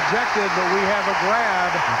 has it rejected, but we have a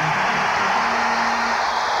grab.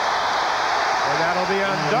 And that'll be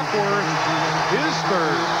on Duckworth, his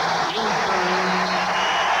third.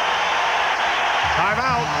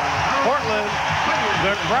 Timeout, Portland.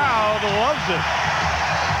 The crowd loves it.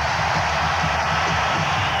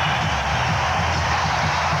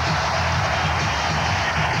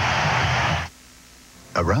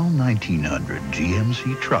 Around 1900,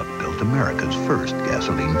 GMC Truck built America's first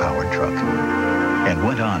gasoline-powered truck and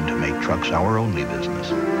went on to make trucks our only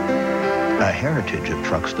business. A heritage of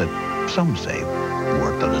trucks that, some say,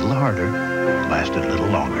 worked a little harder, lasted a little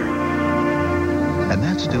longer. And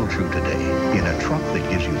that's still true today in a truck that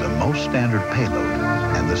gives you the most standard payload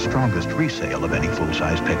and the strongest resale of any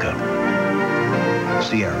full-size pickup.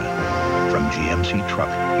 Sierra from GMC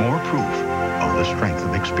Truck, more proof of the strength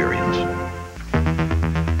of experience.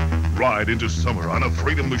 Ride into summer on a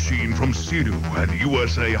Freedom Machine from Sea-Doo and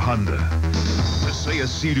USA Honda. To say a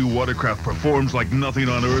Sea-Doo watercraft performs like nothing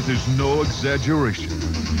on earth is no exaggeration.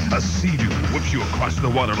 A Sea-Doo whips you across the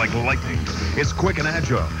water like lightning. It's quick and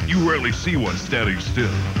agile. You rarely see one standing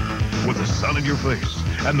still. With the sun in your face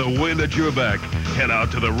and the wind at your back, head out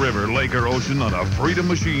to the river, lake, or ocean on a Freedom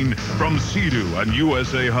Machine from Sea-Doo and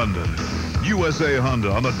USA Honda. USA Honda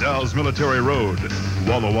on the Dalles Military Road,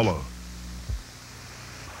 Walla Walla.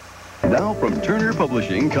 Now from Turner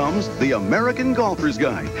Publishing comes The American Golfer's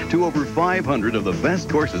Guide to over 500 of the best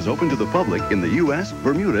courses open to the public in the U.S.,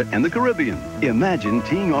 Bermuda, and the Caribbean. Imagine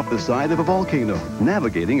teeing off the side of a volcano,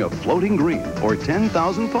 navigating a floating green, or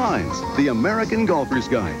 10,000 pines. The American Golfer's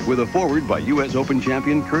Guide, with a foreword by U.S. Open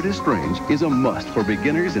champion Curtis Strange, is a must for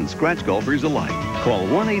beginners and scratch golfers alike. Call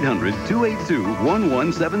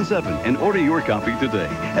 1-800-282-1177 and order your copy today.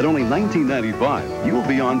 At only $19.95, you will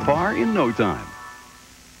be on par in no time.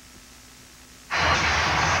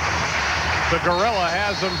 The Gorilla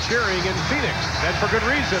has them cheering in Phoenix, and for good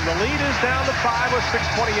reason. The lead is down to 5 with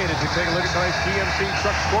 6:28 as we take a look at tonight's TMC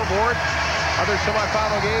Truck scoreboard. Other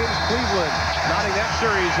semifinal games, Cleveland knotting that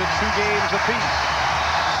series at 2 games apiece.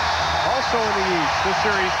 Also in the East, the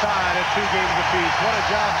series tied at 2 games apiece. What a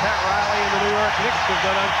job Pat Riley and the New York Knicks have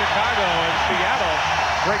done on Chicago, and Seattle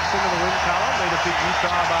breaks into the win column. They defeat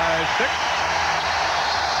Utah by 6.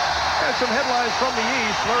 And some headlines from the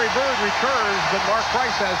East. Larry Bird returns, but Mark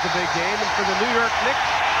Price has the big game. And for the New York Knicks,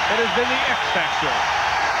 it has been the X Factor.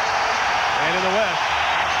 And in the West,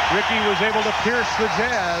 Ricky was able to pierce the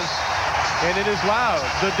Jazz, and it is loud.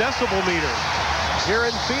 The decibel meter here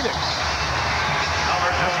in Phoenix.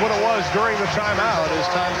 That's what it was during the timeout, as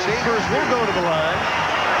Tom Chambers will go to the line.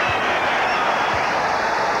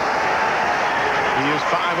 He is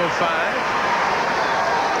 5 of 5.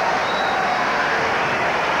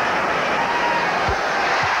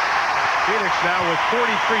 Phoenix now with 43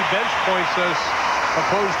 bench points as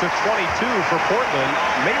opposed to 22 for Portland,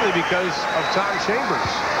 mainly because of Tom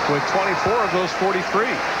Chambers with 24 of those 43.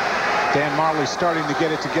 Dan Marley starting to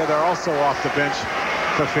get it together also off the bench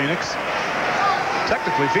for Phoenix.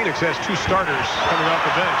 Technically, Phoenix has 2 starters coming off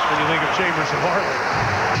the bench when you think of Chambers and Marley.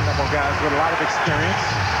 A couple guys with a lot of experience,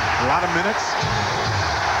 a lot of minutes.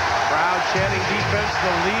 Crowd chanting defense.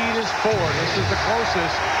 The lead is 4. This is the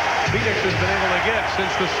closest Phoenix has been able to get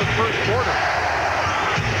since the first quarter.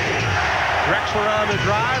 Drexler on the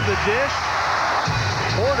drive, the dish.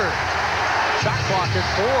 Porter. Shot clock at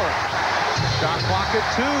 4. Shot clock at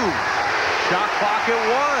 2. Shot clock at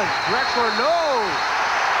 1. Drexler, no.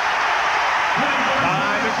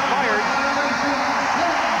 Time expired.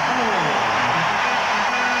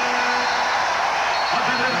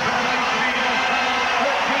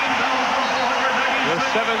 The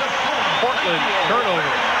 7th Portland turnover.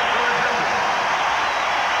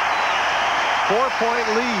 4-point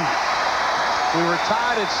lead. We were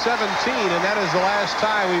tied at 17, and that is the last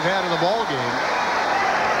tie we've had in the ball game.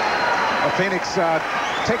 Phoenix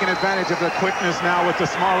taking advantage of the quickness now with the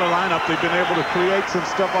smaller lineup. They've been able to create some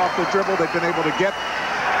stuff off the dribble. They've been able to get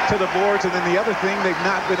to the boards, and then the other thing, they've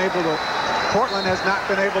not been able to. Portland has not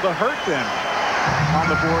been able to hurt them on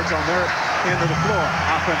the boards on their end of the floor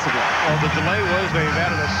offensively. Well, the delay was they've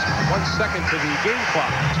added 1 second to the game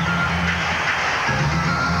clock.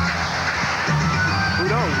 Who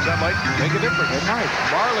knows? That might make a difference. It might.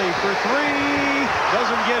 Marley for 3.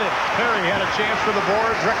 Doesn't get it. Perry had a chance for the board.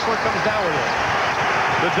 Drexler comes down with it.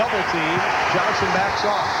 The double team. Johnson backs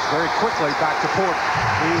off. Very quickly back to Porter.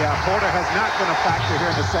 Porter has not been a factor here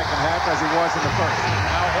in the second half as he was in the first.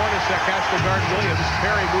 Now Hornacek has to guard Williams.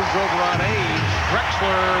 Perry moves over on Age.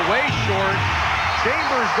 Drexler way short.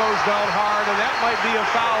 Chambers goes down hard, and that might be a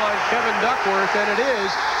foul on Kevin Duckworth, and it is.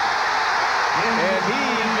 And he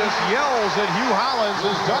just yells at Hugh Hollins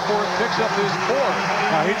as Duckworth picks up his 4th.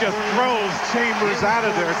 He just throws Chambers out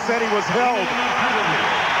of there. Said he was held.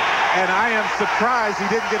 And I am surprised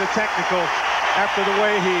he didn't get a technical after the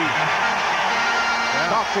way he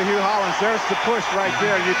talked to Hugh Hollins. There's the push right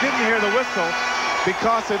there. You didn't hear the whistle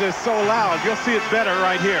because it is so loud. You'll see it better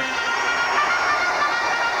right here.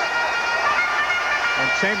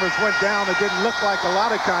 And Chambers went down. It didn't look like a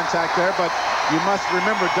lot of contact there, but you must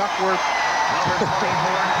remember Duckworth.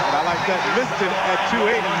 I like that. Listed at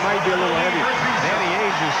 280 might be a little heavy. Danny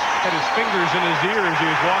Age had his fingers in his ears. He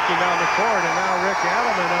was walking down the court, and now Rick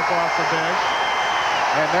Adelman up off the bench.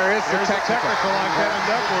 And there's a technical on Kevin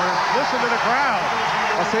Duckworth. Listen to the crowd.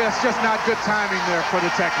 I'll say that's just not good timing there for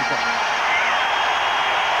the technical.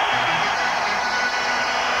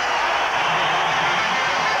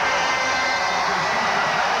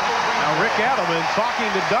 Now Rick Adelman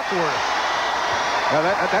talking to Duckworth. Now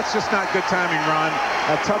that's just not good timing, Ron.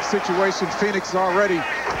 A tough situation. Phoenix already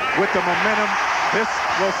with the momentum. This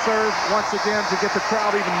will serve once again to get the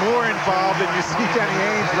crowd even more involved. And you see Danny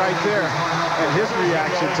Ainge right there and his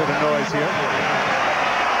reaction to the noise here.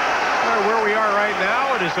 Where we are right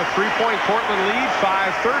now, it is a 3-point Portland lead.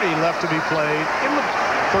 5:30 left to be played in the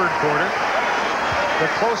 3rd quarter. The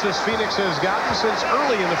closest Phoenix has gotten since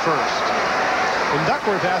early in the 1st. And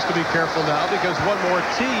Duckworth has to be careful now because one more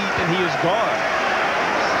tee and he is gone.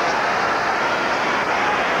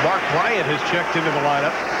 Mark Bryant has checked into the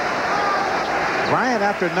lineup. Bryant,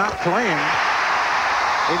 after not playing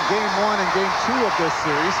in Game 1 and Game 2 of this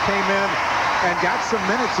series, came in and got some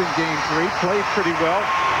minutes in Game 3, played pretty well,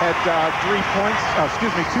 had 2 points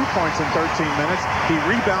in 13 minutes. He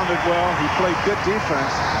rebounded well. He played good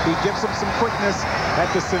defense. He gives him some quickness at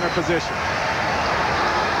the center position.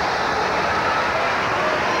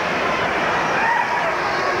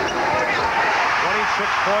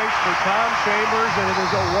 Points for Tom Chambers, and it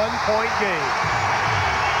is a 1-point game.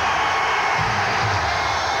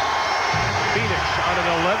 Phoenix on an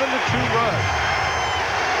 11-2 run.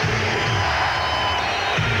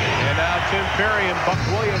 And now Tim Perry and Buck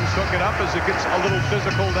Williams hook it up as it gets a little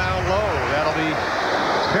physical down low. That'll be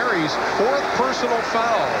Perry's 4th personal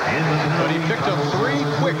foul. But he picked up 3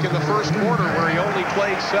 quick in the first quarter where he only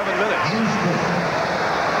played 7 minutes.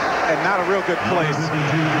 And not a real good place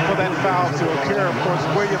for that foul to occur. Of course,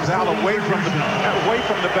 Williams out away from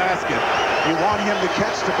the basket. You want him to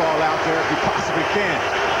catch the ball out there if he possibly can.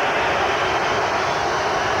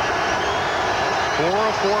 4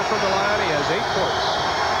 of 4 from the line. He has 8 points.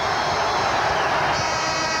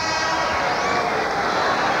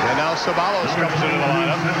 And now Ceballos comes into the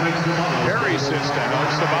lineup. Perry sits down.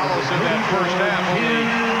 Ceballos in that first half, only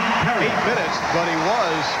 8 minutes, but he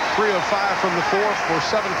was 3 of 5 from the fourth for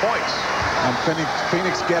 7 points. And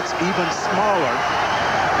Phoenix gets even smaller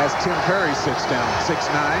as Tim Perry sits down, 6'9",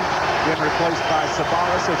 then replaced by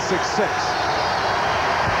Ceballos at 6'6".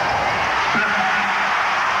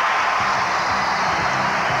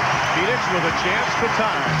 Phoenix with a chance to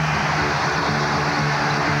tie.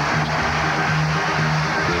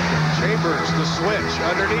 Chambers, the switch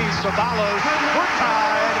underneath Ceballos. We're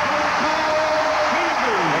tied.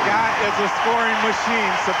 The guy is a scoring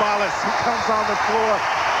machine. Ceballos, he comes on the floor,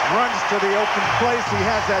 runs to the open place. He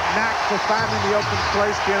has that knack for finding the open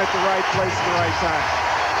place, being at the right place at the right time.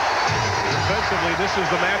 Defensively, this is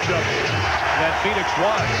the matchup that Phoenix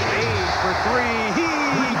wants. Aims for 3. He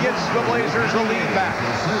gets the Blazers a lead back.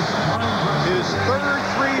 His 3rd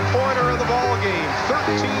three-pointer of the ball game.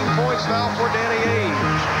 13 points now for Danny Ainge.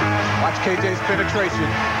 Watch KJ's penetration.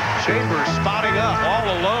 Chambers spotting up all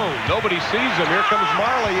alone. Nobody sees him. Here comes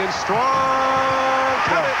Marley in strong.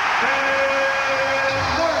 Cut it.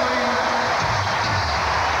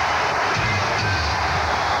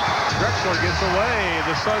 Drexler gets away.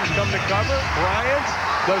 The Suns come to cover. Bryant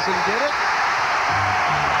doesn't get it.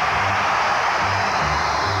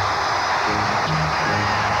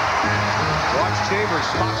 Watch Chambers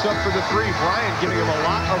spots up for the 3. Bryant giving him a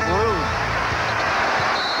lot of room.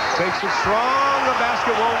 Takes it strong. The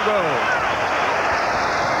basket won't go.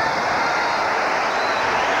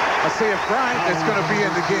 I see if Bryant is going to be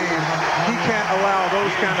in the game, he can't allow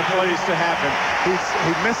those kind of plays to happen. He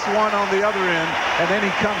missed one on the other end, and then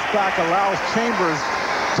he comes back, allows Chambers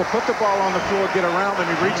to put the ball on the floor, get around him.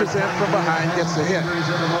 He reaches in from behind, gets the hit.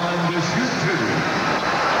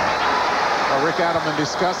 Rick Adelman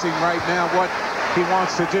discussing right now what he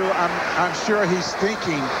wants to do. I'm sure he's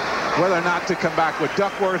thinking whether or not to come back with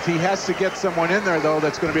Duckworth. He has to get someone in there, though,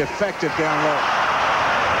 that's going to be effective down low.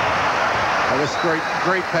 This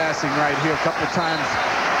great passing right here. A couple of times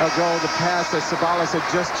ago, the pass that Ceballos had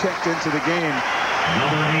just checked into the game.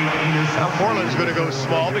 Now Portland's going to go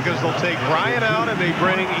small because they'll take Bryant out and they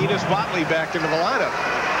bring Enos Watley back into the lineup.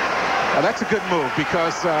 Now that's a good move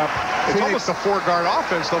because it's Phoenix, almost a 4-guard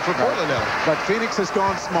offense, though, for Portland now. But Phoenix has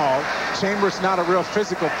gone small. Chambers not a real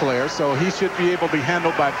physical player, so he should be able to be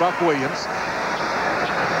handled by Buck Williams.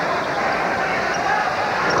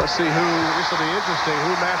 Let's see this will be interesting,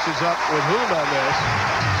 who matches up with whom on this.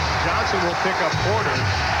 Johnson will pick up Porter.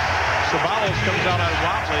 Ceballos comes out on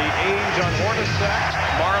Watley. Ainge on Hornacek.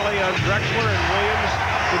 Marley on Drexler, and Williams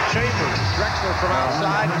with Chambers. Drexler from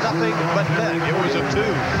outside, nothing but net. It was a 2.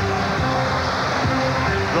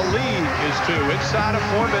 The lead is 2 inside of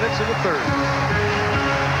 4 minutes in the third.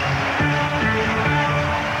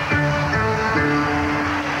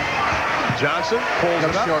 Johnson pulls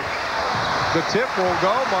it up. Short. The tip won't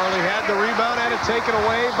go. Marley had the rebound and it taken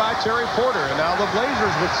away by Terry Porter. And now the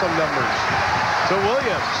Blazers with some numbers. To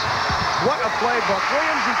Williams. What a play, Buck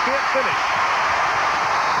Williams. He can't finish.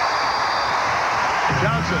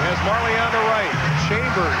 Johnson has Marley on the right.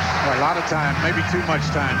 Chambers. A lot of time, maybe too much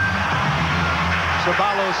time.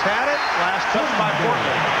 Ceballos had it. Last touch by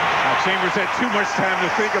Portland. Now Chambers had too much time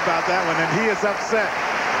to think about that one, and he is upset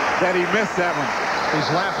that he missed that one.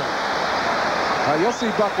 He's laughing. You'll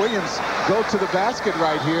see Buck Williams go to the basket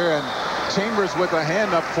right here, and Chambers with a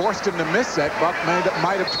hand up forced him to miss that. Buck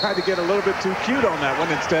might have tried to get a little bit too cute on that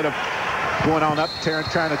one instead of going on up, trying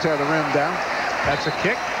to tear the rim down. That's a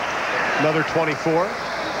kick. Another 24.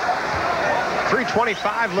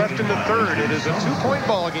 3:25 left in the third. It is a 2-point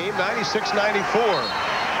ball game, 96-94.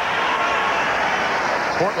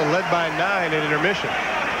 Portland led by 9 at intermission.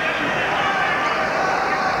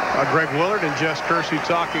 Greg Willard and Jess Kersey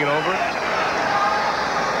talking it over.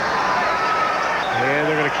 And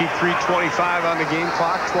they're going to keep 3:25 on the game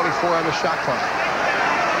clock, 24 on the shot clock.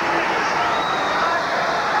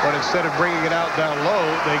 But instead of bringing it out down low,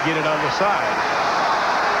 they get it on the side.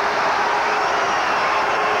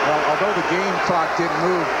 Well, although the game clock didn't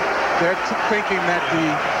move, they're thinking that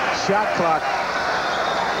the shot clock,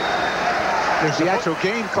 the actual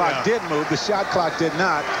game clock did move. The shot clock did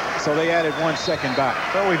not. So they added 1 second back.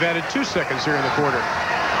 Well, we've added 2 seconds here in the quarter.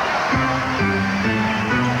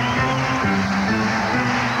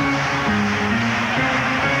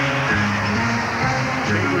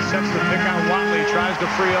 Chambers sets the pick on Watley. Tries to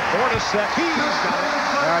free up Hornacek. He's got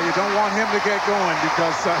it. You don't want him to get going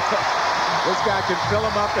because this guy can fill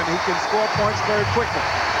him up and he can score points very quickly.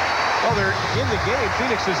 Well, they're in the game.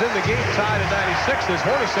 Phoenix is in the game tied at 96. As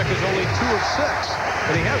Hornacek is only 2 of 6,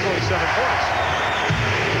 and he has only 7 points.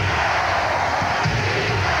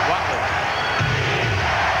 Watley.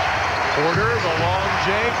 Porter, the long J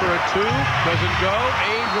for a 2. Doesn't go.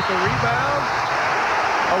 Ainge with the rebound.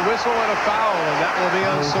 A whistle and a foul, and that will be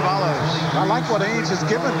on Ceballos. I like what Ainge has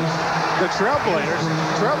given the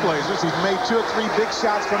Trailblazers. He's made 2 or 3 big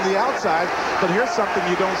shots from the outside, but here's something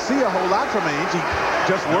you don't see a whole lot from Ainge. He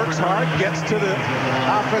just works hard, gets to the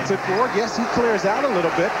offensive board. Yes, he clears out a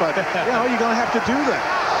little bit, but you're going to have to do that.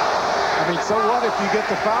 I mean, so what if you get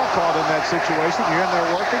the foul called in that situation? You're in there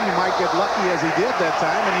working. You might get lucky as he did that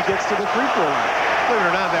time, and he gets to the free throw line. Believe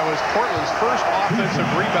it or not, that was Portland's first offensive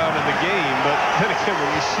rebound in the game. But then again, when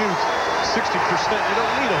you shoot 60%, you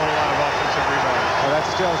don't need a whole lot of offensive rebounds. Well,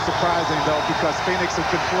 that's still surprising, though, because Phoenix has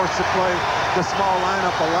been forced to play the small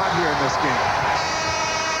lineup a lot here in this game.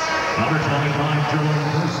 Number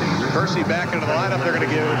 25, Kersey back into the lineup. They're going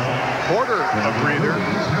to give Porter a breather.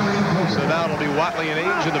 So now it'll be Watley and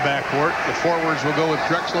Ainge in the backcourt. The forwards will go with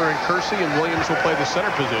Drexler and Kersey, and Williams will play the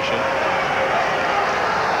center position.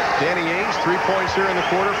 Danny Ainge, 3 points here in the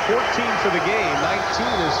quarter, 14 for the game. 19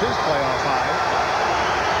 is his playoff high.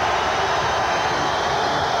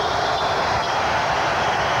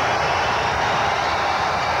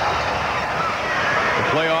 The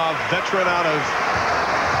playoff veteran out of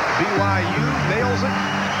BYU nails it.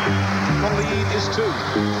 The lead is 2.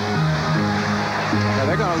 Yeah,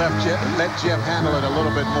 they're going to let Jeff handle it a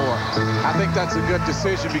little bit more. I think that's a good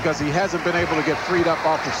decision because he hasn't been able to get freed up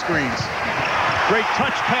off of screens. Great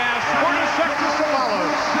touch pass. Hornacek to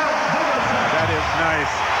Ceballos. That is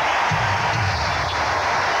nice.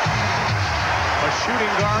 A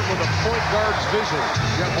shooting guard with a point guard's vision.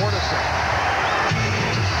 Jeff Hornacek.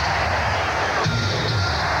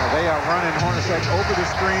 They are running Hornacek over the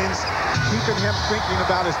screens, keeping him thinking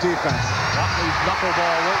about his defense. Watley's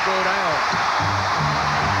knuckleball won't go down.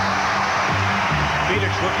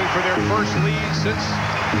 Phoenix looking for their first lead since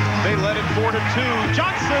they led it 4-2.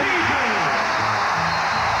 Johnson.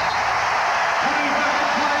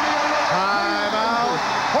 Timeout.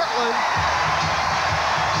 Portland.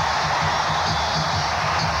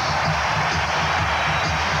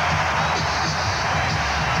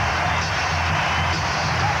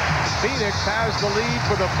 Phoenix has the lead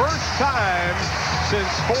for the first time since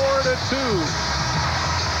 4-2.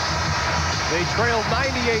 They trailed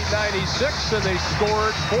 98-96, and they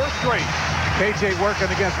scored 4 straight. KJ working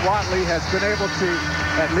against Watley has been able to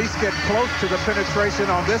at least get close to the penetration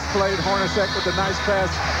on this play. Hornacek with a nice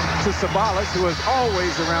pass to Ceballos, who is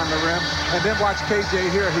always around the rim. And then watch KJ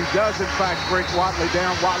here. He does, in fact, break Watley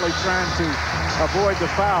down. Watley trying to avoid the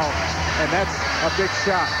foul, and that's a big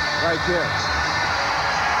shot right there.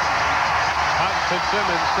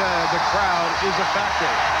 Simmons said the crowd is a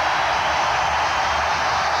factor.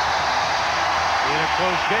 In a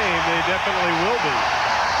close game, they definitely will be.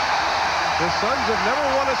 The Suns have never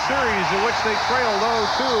won a series in which they trailed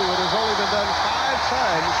 0-2. It has only been done 5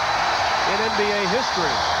 times in NBA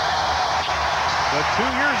history. But 2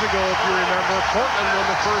 years ago, if you remember, Portland won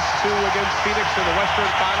the first 2 against Phoenix in the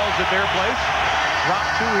Western Finals at their place.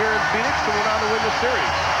 Dropped 2 here in Phoenix and went on to win the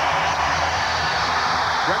series.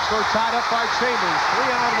 Drexler tied up by Chambers.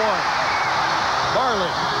 3-on-1.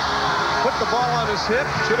 Marley put the ball on his hip.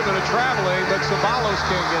 Should have been a traveling, but Ceballos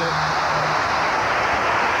can't get it.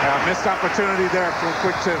 Missed opportunity there for a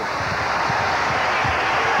quick 2.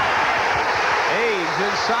 Ainge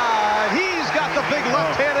inside. He's got the big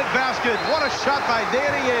left-handed basket. What a shot by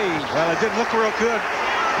Danny Ainge. Well, it didn't look real good,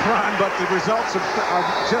 Ron, but the results are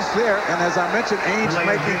just there. And as I mentioned, Ainge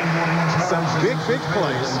making some big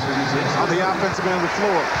plays on the offensive end of the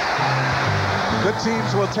floor. Good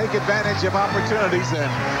teams will take advantage of opportunities, and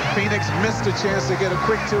Phoenix missed a chance to get a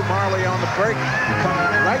quick two. Marley on the break, come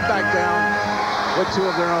right back down with two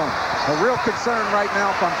of their own. A real concern right now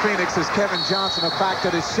from Phoenix is Kevin Johnson, the fact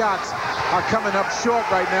that his shots are coming up short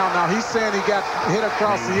right now. Now he's saying he got hit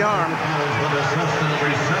across the arm.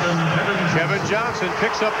 Kevin Johnson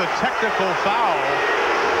picks up the technical foul.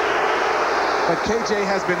 But KJ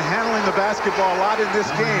has been handling the basketball a lot in this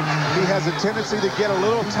game. He has a tendency to get a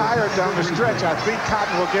little tired down the stretch. I think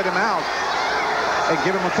Cotton will get him out and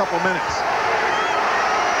give him a couple minutes.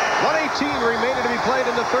 1:18 remaining to be played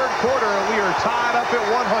in the third quarter, and we are tied up at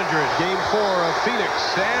 100. Game 4 of Phoenix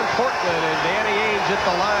and Portland, and Danny Ainge at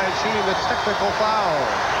the line shooting the technical foul.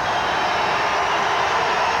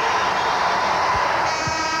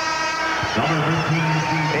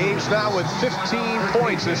 Ainge now with 15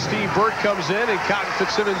 points as Steve Burt comes in, and Cotton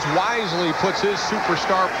Fitzsimmons wisely puts his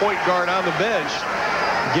superstar point guard on the bench.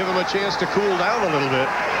 Give him a chance to cool down a little bit.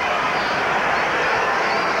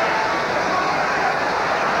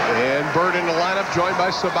 And Bird in the lineup, joined by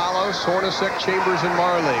Ceballos, Hornacek, Chambers, and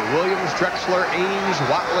Marley. Williams, Drexler, Ainge,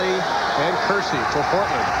 Watley, and Kersey for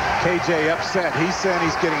Portland. KJ upset. He's saying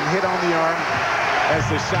he's getting hit on the arm as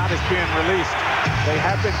the shot is being released. They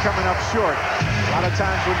have been coming up short. A lot of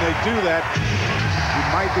times when they do that, you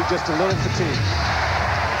might be just a little fatigued.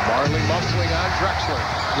 Marley muscling on Drexler.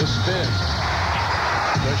 The spin.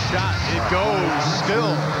 The shot. It goes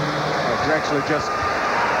still. Drexler just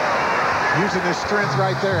using his strength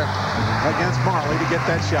right there against Marley to get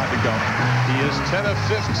that shot to go. He is 10 of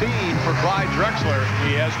 15 for Clyde Drexler.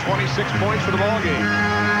 He has 26 points for the ballgame.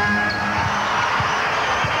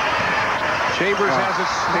 Chambers has a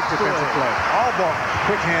big defensive play. All ball.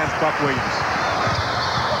 Quick hands, Buck Williams.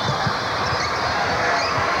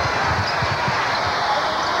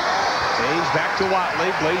 Ainge back to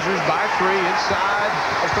Watley. Blazers by 3 inside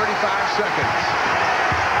of 35 seconds.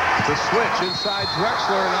 The switch inside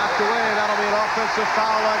Drexler, knocked away. That'll be an offensive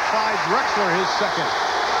foul on Clyde Drexler, his second.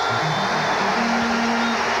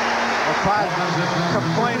 Well, Clyde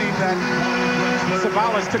complaining that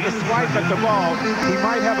Ceballos took a swipe at the ball. He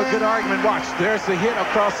might have a good argument. Watch, there's the hit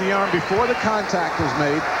across the arm before the contact was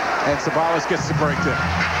made, and Ceballos gets the break there.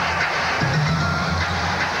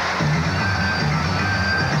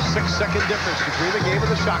 6-second difference between the game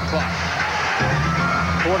and the shot clock.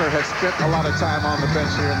 Porter has spent a lot of time on the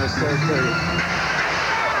bench here in this third period.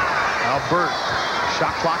 Now Burt,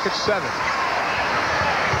 shot clock at 7.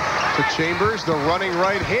 To Chambers, the running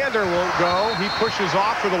right-hander won't go. He pushes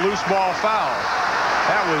off for the loose ball foul.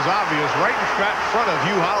 That was obvious right in front of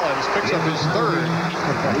Hugh Hollins. Picks up his third.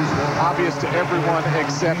 Obvious to everyone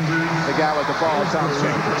except the guy with the ball, Tom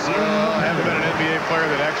Chambers. Haven't been an NBA player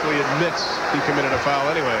that actually admits he committed a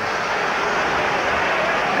foul anyway.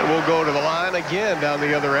 And we'll go to the line again down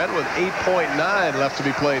the other end with 8.9 left to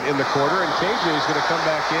be played in the quarter. And KJ is going to come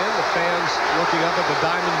back in. The fans looking up at the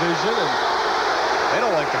Diamond Vision, and they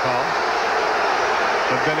don't like the call.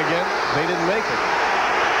 But then again, they didn't make it.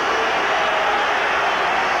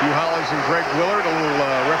 Hugh Hollins and Greg Willard, a little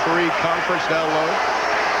referee conference down low.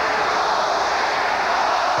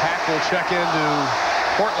 Pack will check into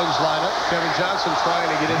Portland's lineup. Kevin Johnson trying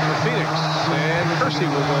to get into Phoenix. And Kersey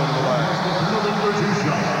will go to the line.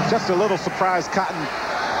 Just a little surprised Cotton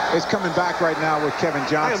is coming back right now with Kevin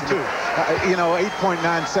Johnson. I am too. You know, 8.9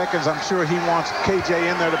 seconds. I'm sure he wants KJ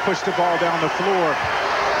in there to push the ball down the floor.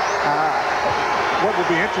 What will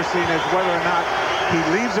be interesting is whether or not he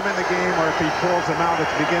leaves him in the game or if he pulls him out at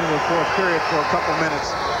the beginning of the fourth period for a couple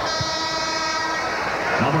minutes.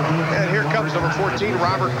 And here comes number 14,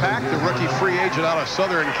 Robert Pack, the rookie free agent out of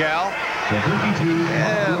Southern Cal.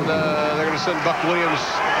 And they're going to send Buck Williams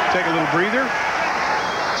take a little breather.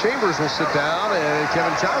 Chambers will sit down, and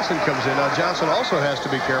Kevin Johnson comes in. Now, Johnson also has to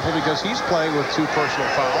be careful because he's playing with 2 personal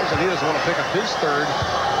fouls, and he doesn't want to pick up his third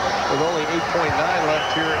with only 8.9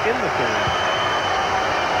 left here in the third.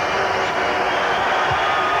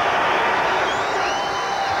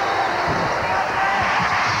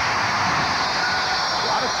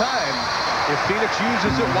 Time if Phoenix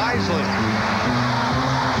uses it wisely.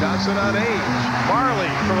 Johnson on Ainge. Marley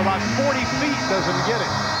from about 40 feet doesn't get it.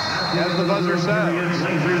 As the buzzer says.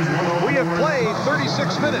 We have played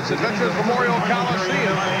 36 minutes at Veterans Memorial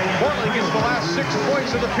Coliseum. Portland gets the last 6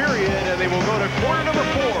 points of the period, and they will go to quarter number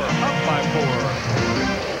 4, up by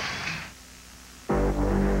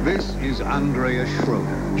 4. This is Andreas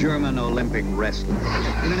Schroeder, German Olympic wrestler.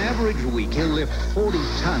 In an average week, he'll lift 40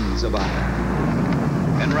 tons of iron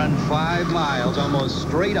and run 5 miles almost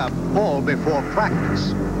straight up, all before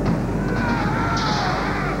practice.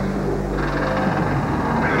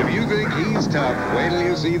 And if you think he's tough? Wait till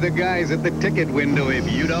you see the guys at the ticket window if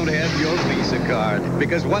you don't have your Visa card.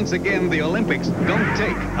 Because once again, the Olympics don't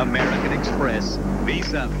take American Express.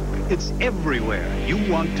 Visa, it's everywhere you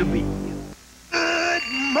want to be. Good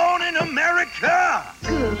morning, America!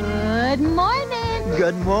 Good morning.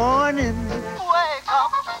 Good morning. Wake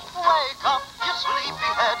up, you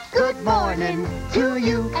sleepyhead. Good morning to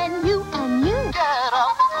you and you and you. Get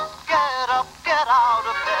up, get out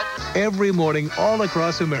of bed. Every morning all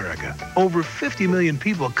across America, over 50 million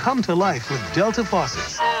people come to life with Delta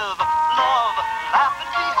faucets. Live, love, laugh, and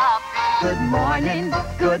be happy. Good morning.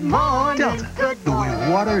 Good morning. Delta, the way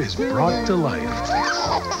water is brought to life.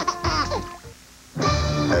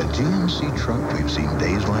 At GMC Truck, we've seen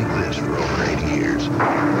days like this for over 80 years.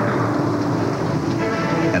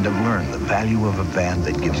 And have learned the value of a van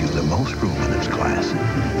that gives you the most room in its class.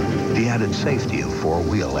 The added safety of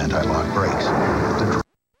four-wheel anti-lock brakes. The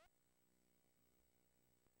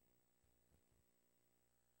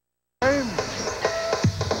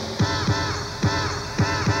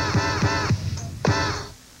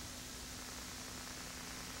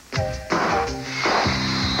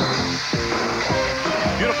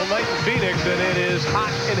Beautiful night in Phoenix, and it is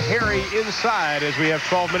hot and hairy inside as we have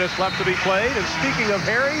 12 minutes left to be played. And speaking of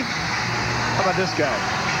hairy, how about this guy?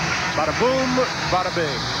 Bada boom, bada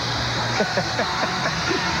bing.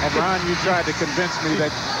 And Ron, you tried to convince me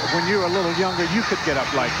that when you were a little younger, you could get up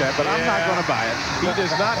like that, but I'm not going to buy it. He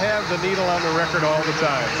does not have the needle on the record all the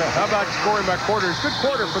time. How about scoring by quarters? Good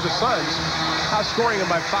quarter for the Suns. Outscoring them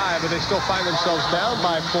by 5, but they still find themselves down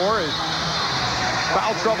by 4. As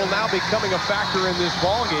foul trouble now becoming a factor in this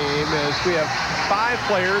ball game as we have 5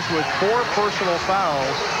 players with 4 personal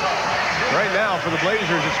fouls. Right now for the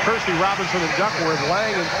Blazers, it's Kersey, Robinson, and Duckworth.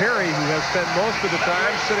 Lang and Perry, who have spent most of the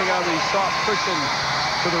time sitting on the soft cushion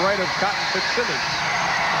to the right of Cotton Fitzsimmons.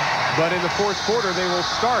 But in the fourth quarter, they will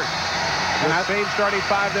start with the same starting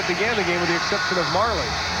 5 that began the game, with the exception of Marley.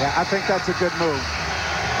 Yeah, I think that's a good move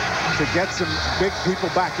to get some big people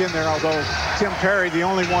back in there, although Tim Perry, the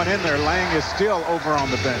only one in there. Lang is still over on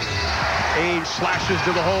the bench. Ainge slashes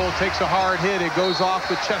to the hole, takes a hard hit. It goes off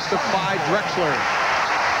the chest of Clyde Drexler.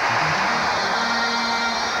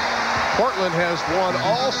 Portland has won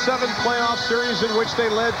all 7 playoff series in which they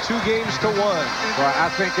led 2 games to 1. Well, I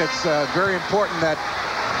think it's very important that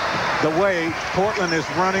the way Portland is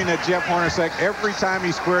running at Jeff Hornacek every time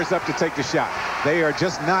he squares up to take the shot. They are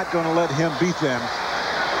just not going to let him beat them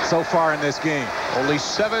so far in this game. Only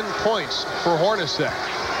 7 points for Hornacek.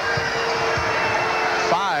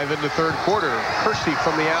 5 in the third quarter. Kersey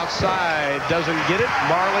from the outside doesn't get it.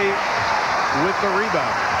 Marley with the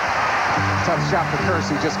rebound. Tough shot for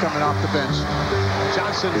Kersey just coming off the bench.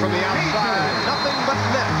 Johnson from the outside. Nothing but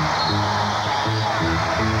net.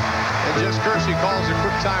 And Jess Kersey calls a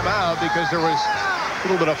quick timeout because there was a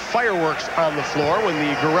little bit of fireworks on the floor when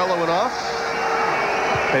the gorilla went off.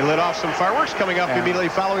 They lit off some fireworks coming up immediately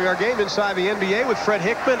following our game inside the NBA with Fred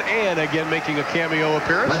Hickman and again making a cameo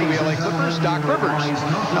appearance from the LA Clippers, Doc Rivers.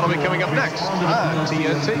 That'll be coming up next on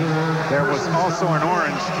TNT. There was also an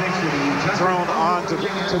orange thrown onto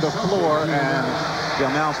the floor, and the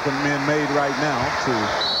announcement being made right now to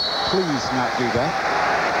please not do that.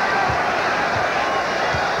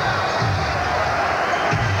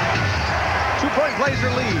 Two-point Blazer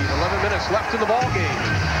lead. 11 minutes left in the ball game.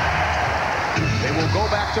 They will go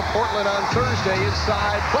back to Portland on Thursday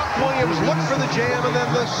inside. Buck Williams looked for the jam and then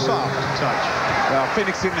the soft touch. Well,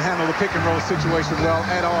 Phoenix didn't handle the pick and roll situation well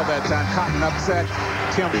at all that time. Cotton upset.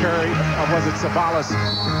 Tim Perry, or was it Sabalas,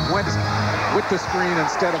 went with the screen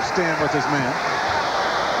instead of staying with his man.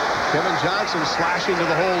 Kevin Johnson slashing to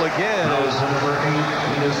the hole again.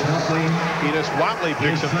 Enos Watley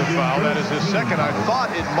picks up the foul. That is his second. I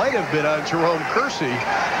thought it might have been on Jerome Kersey,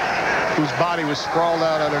 whose body was sprawled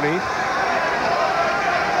out underneath.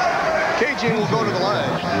 KJ will go to the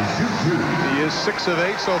line. He is 6 of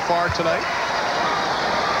 8 so far tonight.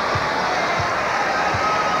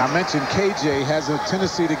 I mentioned KJ has a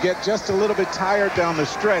tendency to get just a little bit tired down the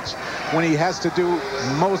stretch when he has to do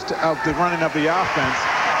most of the running of the offense.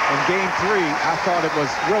 In Game 3, I thought it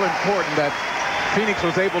was real important that Phoenix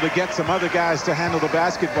was able to get some other guys to handle the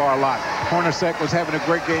basketball a lot. Hornacek was having a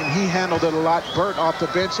great game. He handled it a lot. Burt off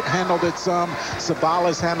the bench handled it some.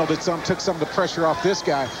 Sabalas handled it some. Took some of the pressure off this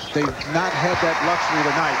guy. They've not had that luxury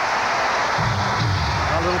tonight.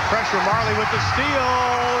 A little pressure. Marley with the steal.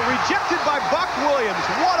 Rejected by Buck Williams.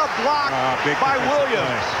 What a block by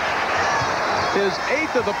Williams. His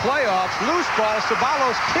 8th of the playoffs. Loose ball.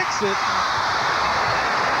 Sabalos kicks it.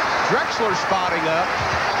 Drexler spotting up.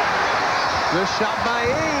 The shot by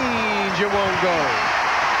Ainge, it won't go.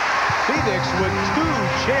 Phoenix, with 2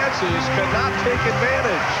 chances, cannot take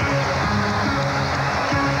advantage.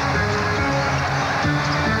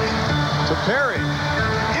 To Perry,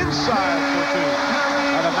 inside for 2.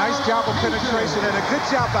 And a nice job of penetration and a good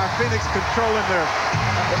job by Phoenix controlling their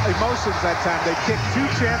emotions that time. They kicked 2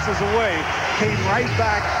 chances away, came right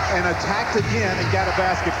back and attacked again and got a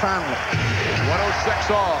basket finally.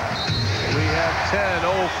 106 all. We have 10:04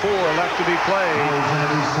 left to be played.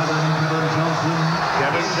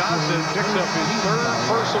 Kevin Johnson picks up his 3rd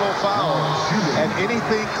personal foul. And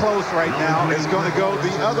anything close right now is going to go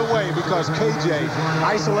the other way because KJ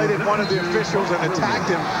isolated one of the officials and attacked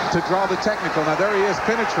him to draw the technical. Now there he is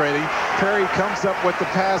penetrating. Perry comes up with the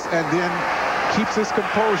pass and then keeps his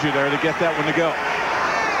composure there to get that one to go.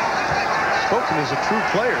 Spoken is a true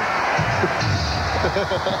player.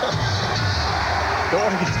 Don't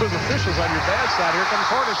want to get those officials on your bad side. Here comes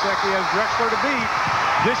Hornacek. He has Drexler to beat.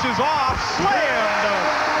 This is off. Slammed.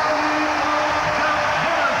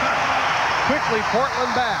 Quickly,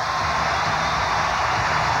 Portland back.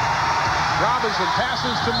 Robinson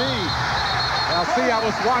passes to me. Now, see, I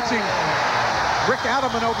was watching Rick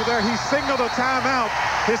Adelman over there. He signaled a timeout.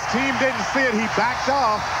 His team didn't see it. He backed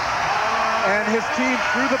off, and his team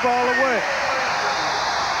threw the ball away.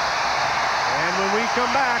 And when we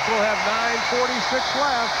come back, we'll have 9:46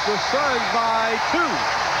 left. The Suns by 2.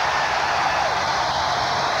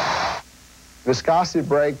 Viscosity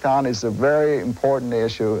breakdown is a very important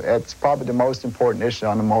issue. It's probably the most important issue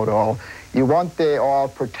on the motor oil. You want the oil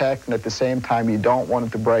protected, and at the same time you don't want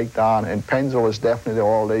it to break down, and Pennzoil is definitely the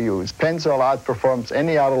oil they use. Pennzoil outperforms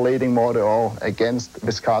any other leading motor oil against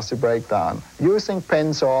viscosity breakdown. Using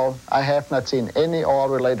Pennzoil, I have not seen any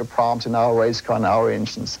oil-related problems in our race car and our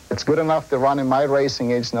engines. It's good enough to run in my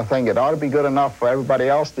racing engine. I think it ought to be good enough for everybody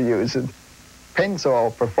else to use it.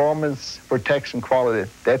 Pennzoil, performance, protection, quality,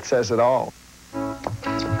 that says it all.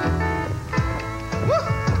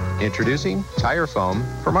 Introducing tire foam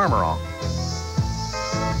from Armor All.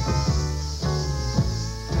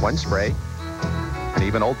 One spray, and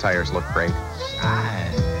even old tires look great.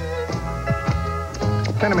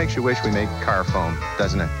 Kind of makes you wish we made car foam,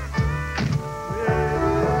 doesn't it?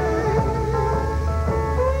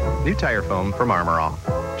 New tire foam from Armor All.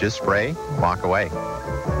 Just spray, walk away.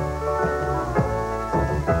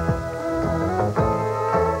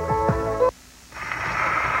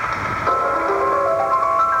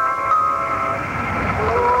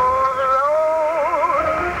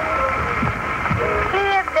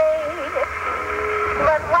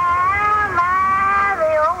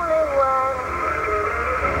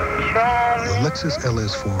 Lexus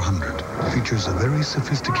LS400 features a very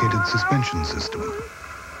sophisticated suspension system.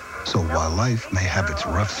 So while life may have its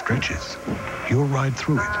rough stretches, your ride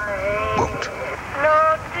through it won't.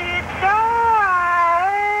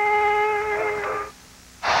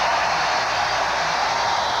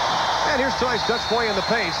 And here's tonight's Dutch play in the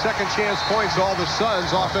paint. Second chance points, all the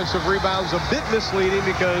Suns. Offensive rebounds a bit misleading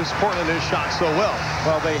because Portland has shot so well.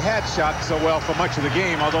 Well, they had shot so well for much of the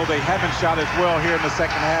game, although they haven't shot as well here in the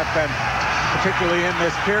second half, and particularly in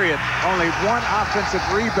this period. Only 1 offensive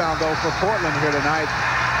rebound, though, for Portland here tonight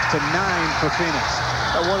to 9 for Phoenix.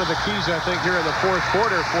 One of the keys, I think, here in the fourth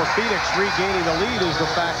quarter for Phoenix regaining the lead is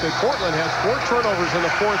the fact that Portland has 4 turnovers in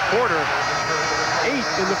the fourth quarter, 8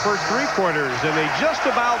 in the first 3 quarters, and they just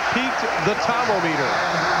about peaked the Tomometer,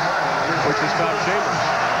 which is Tom Chambers,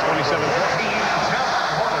 27 points.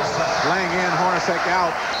 Laying in, Hornacek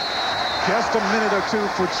out. Just a minute or 2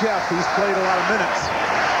 for Jeff. He's played a lot of minutes.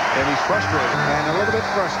 And he's frustrated. And a little bit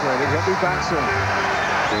frustrated. He'll be back soon.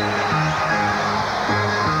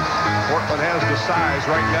 Portland has the size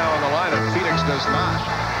right now in the lineup. Phoenix does not.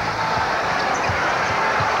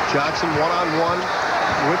 Johnson one-on-one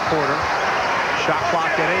with Porter. Shot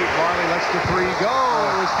clock at 8. Marley lets the 3 go.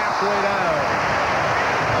 It was halfway down.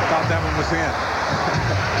 I thought that one was in.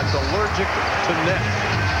 That's allergic to net.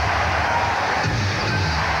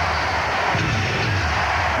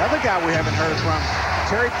 Another guy we haven't heard from,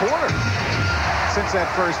 Terry Porter. Since that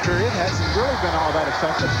first period, hasn't really been all that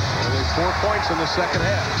effective. Only 4 points in the second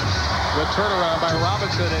half. The turnaround by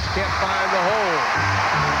Robinson and can't find the hole.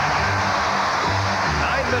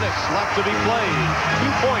 9 minutes left to be played.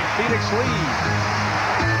 2-point Phoenix lead.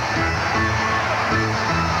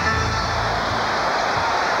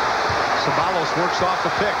 Ceballos works off the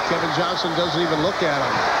pick. Kevin Johnson doesn't even look at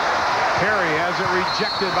him. Perry has it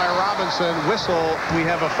rejected by Robinson. Whistle, we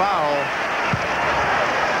have a foul.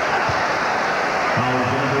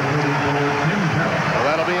 Well,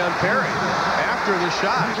 that'll be on Perry after the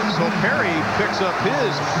shot. So Perry picks up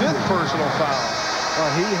his 5th personal foul.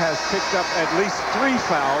 Well, he has picked up at least 3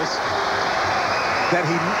 fouls that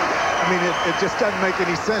he I mean, it just doesn't make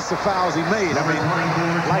any sense, the fouls he made. I mean,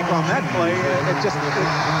 like on that play,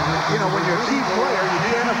 you know, when you're a team player, you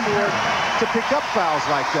can't afford to pick up fouls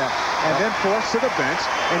like that and then force to the bench,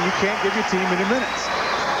 and you can't give your team any minutes.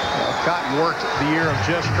 Well, Cotton worked the year of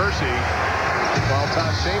Jess Kersey while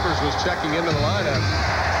Todd Chambers was checking into the lineup.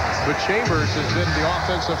 But Chambers has been the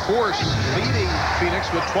offensive force leading Phoenix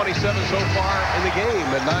with 27 so far in the game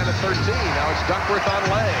at 9 of 13. Now it's Duckworth on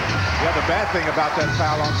Lang. Yeah, the bad thing about that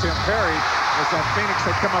foul on Tim Perry is that Phoenix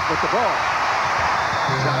had come up with the ball.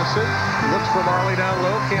 Johnson looks for Marley down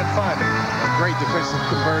low, can't find him. A great defensive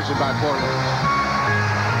conversion by Portland.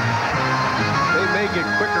 They may get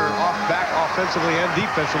quicker back offensively and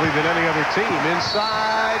defensively than any other team.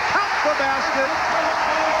 Inside, count the basket.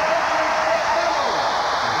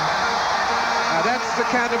 Now that's the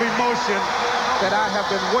kind of emotion that I have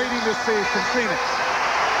been waiting to see from Phoenix.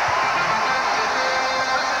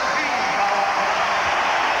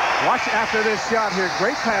 Watch after this shot here.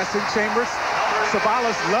 Great passing. Chambers.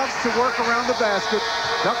 Sabalas loves to work around the basket.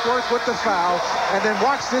 Duckworth with the foul. And then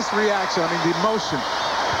watch this reaction. I mean, the emotion.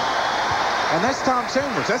 And that's Tom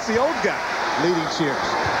Chambers. That's the old guy leading cheers.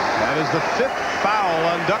 That is the 5th foul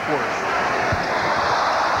on Duckworth.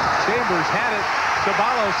 Chambers had it.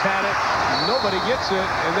 Sabalos had it. Nobody gets it.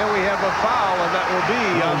 And then we have a foul, and that will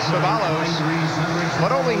be on Sabalos.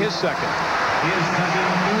 But only his second. His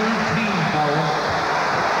second team foul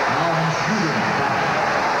on shooting foul.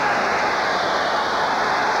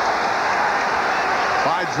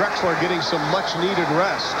 Clyde Drexler getting some much-needed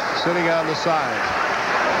rest, sitting on the side.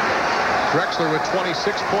 Drexler with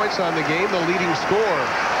 26 points on the game, the leading scorer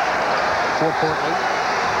for Portland.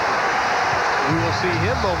 We will see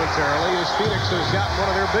him momentarily as Phoenix has got one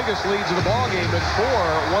of their biggest leads of the ballgame at 4,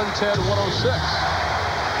 110-106.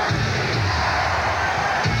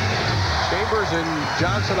 Chambers and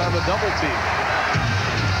Johnson on the double team.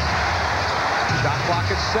 Shot clock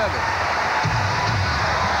at 7.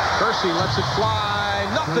 Kersey lets it fly.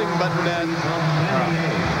 Nothing but net.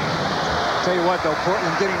 Tell you what, though,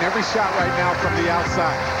 Portland getting every shot right now from the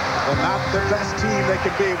outside. They're not the best team they can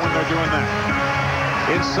be when they're doing that.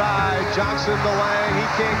 Inside, Johnson to Lang. He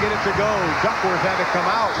can't get it to go. Duckworth had to come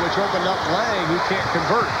out, which opened up Lang, who can't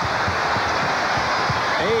convert.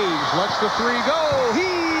 Ames lets the 3 go.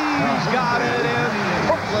 He's got it in.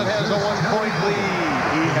 Portland has a 1-point lead.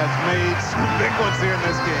 He has made some big ones here in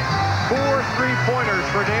this game. 4 3-pointers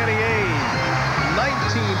for Danny Ames.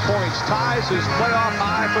 19 points, ties his playoff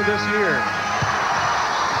high for this year.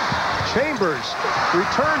 Chambers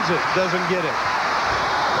returns it, doesn't get it.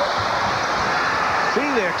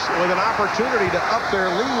 Phoenix with an opportunity to up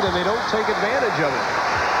their lead, and they don't take advantage of it.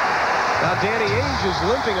 Now Danny Ainge is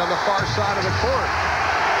limping on the far side of the court,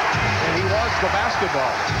 and he wants the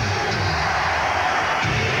basketball.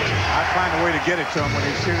 I find a way to get it to him when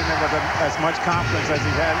he's shooting it with as much confidence as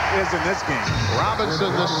he is in this game.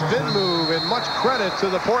 Robinson, the spin move, and much credit to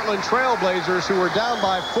the Portland Trailblazers, who were down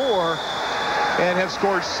by 4 and have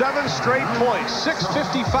scored 7 straight points.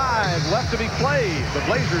 6:55 left to be played. The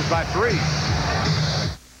Blazers by 3.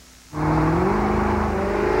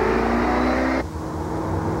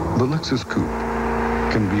 The Lexus Coupe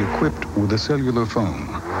can be equipped with a cellular phone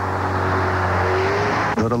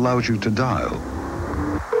that allows you to dial,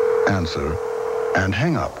 answer, and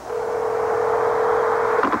hang up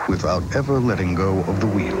without ever letting go of the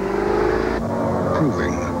wheel.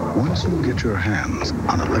 Proving once you get your hands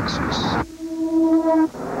on a Lexus,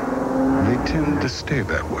 they tend to stay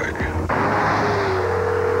that way.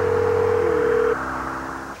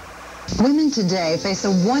 Women today face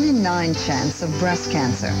a 1 in 9 chance of breast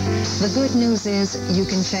cancer. The good news is you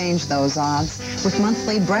can change those odds with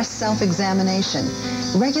monthly breast self-examination,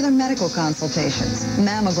 regular medical consultations,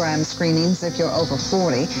 mammogram screenings if you're over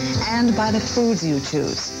 40, and by the foods you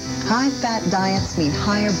choose. High-fat diets mean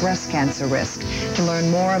higher breast cancer risk. To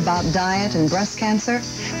learn more about diet and breast cancer,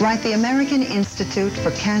 write the American Institute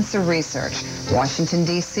for Cancer Research, Washington,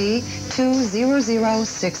 D.C.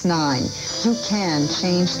 20069. You can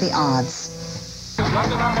change the odds.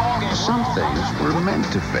 Some things were meant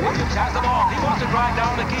to fade. Has the ball. He wants to drive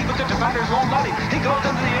down the key, but the defenders won't let him. He goes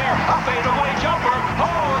into the air. A fadeaway jumper.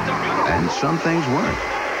 Oh, it's a beautiful. And some things weren't.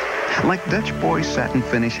 Like Dutch Boy satin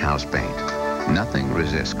finish house paint. Nothing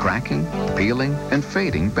resists cracking, peeling, and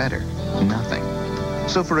fading better. Nothing.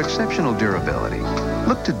 So for exceptional durability,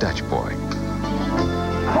 look to Dutch Boy.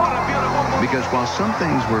 What a beautiful. Because while some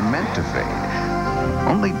things were meant to fade,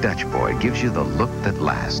 only Dutch Boy gives you the look that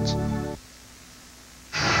lasts.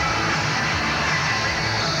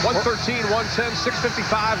 113, 110,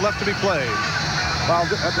 6:55 left to be played. Well,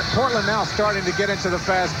 Portland now starting to get into the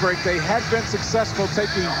fast break. They had been successful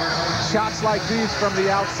taking shots like these from the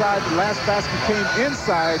outside. The last basket came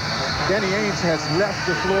inside. Danny Ainge has left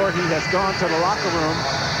the floor. He has gone to the locker room.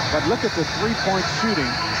 But look at the three-point shooting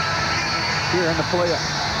here in the playoff.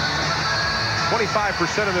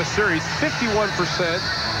 25% of this series, 51%.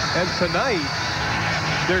 And tonight,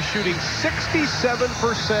 they're shooting 67%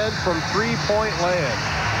 from three-point land.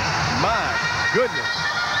 My goodness.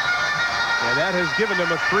 And that has given them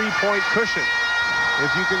a three-point cushion, if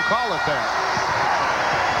you can call it that.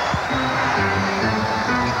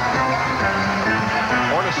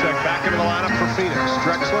 Hornacek back into the lineup for Phoenix.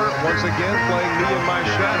 Drexler once again playing me in my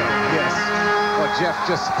shadow. Yes. Well, Jeff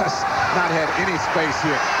just has not had any space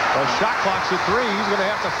here. Well, shot clock's at 3. He's going to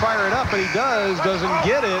have to fire it up, and he doesn't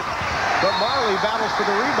get it. But Marley battles for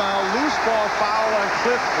the rebound. Loose ball foul on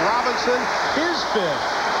Cliff Robinson, his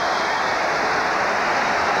 5th.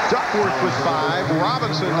 Duckworth with 5.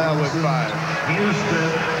 Robinson now with 5.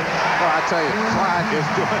 Well, I tell you, Clyde is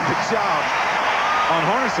doing the job on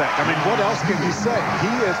Hornacek. I mean, what else can you say?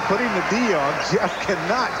 He is putting the D on. Jeff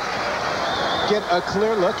cannot get a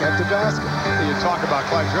clear look at the basket. You talk about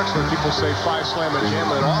Clyde Drexler, people say 5-slam and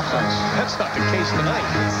jam in offense. That's not the case tonight.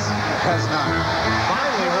 It has not.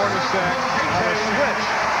 Finally, Hornacek on a switch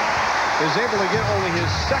is able to get only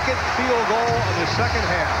his 2nd field goal of the 2nd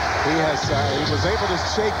half. He was able to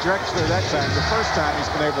shake Drexler that time. The first time he's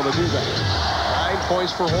been able to do that. 9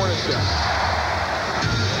 points for Hornacek.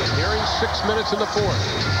 Nearing 6 minutes in the 4th.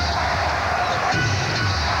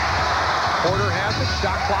 Porter has it.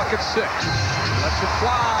 Shot clock at 6. Lets it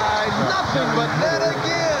fly. Nothing but net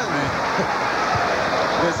again.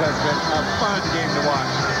 This has been a fun game to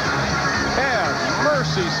watch. Have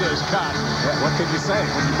mercy, says Cotton. Yeah, what can you say?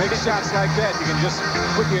 When you make shots like that, you can just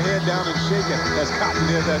put your head down and shake it, as Cotton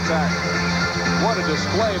did that time. What a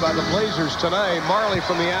display by the Blazers tonight. Marley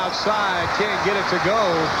from the outside can't get it to go.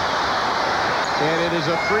 And it is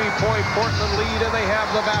a 3-point Portland lead, and they have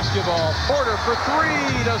the basketball. Porter for 3,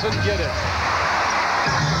 doesn't get it.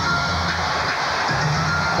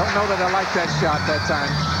 Don't know that I like that shot that time.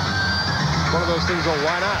 One of those things, oh,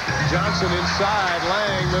 why not? Johnson inside,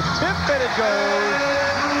 Lang, the tip, and it goes.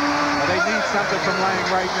 Well, they need something from Lang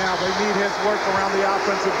right now. They need his work around the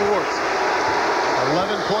offensive boards.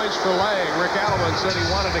 11 points for Lang. Rick Allen said he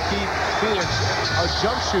wanted to keep Phoenix a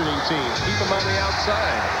jump shooting team. Keep them on the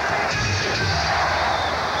outside.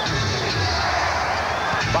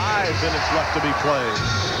 5 minutes left to be played.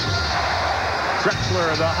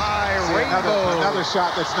 Drexler, the high rainbow. Another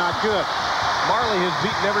shot that's not good. Marley has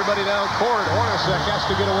beaten everybody down court. Hornacek has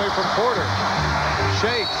to get away from Porter.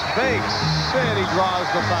 Shakes, fakes, and he draws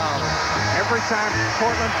the foul. Every time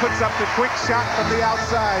Portland puts up the quick shot from the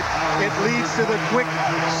outside, it leads to the quick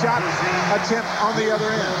shot attempt on the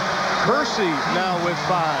other end. Kersey now with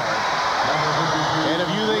 5. And if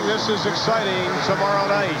you think this is exciting, tomorrow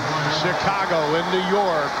night, Chicago and New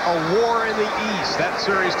York, a war in the East. That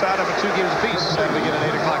series tied up at 2 games apiece. That'll begin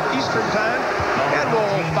at 8 o'clock Eastern time. And we'll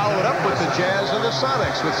follow it up with the Jazz and the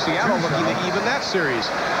Sonics, with Seattle looking to even that series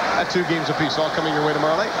at 2 games apiece. All coming your way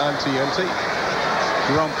tomorrow night on TNT.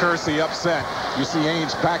 Jerome Kersey upset. You see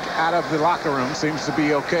Ainge back out of the locker room. Seems to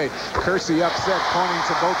be okay. Kersey upset, pointing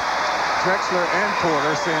to both Drexler and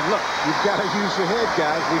Porter, saying, look, you've got to use your head,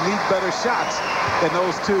 guys. We need better shots than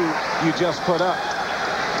those 2 you just put up.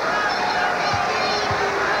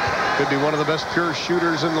 Could be one of the best pure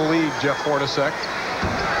shooters in the league, Jeff Hornacek.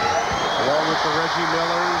 Along with the Reggie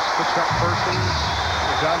Millers, the Chuck Persons,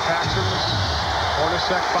 the John Paxsons.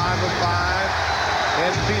 Hornacek 5 of 5.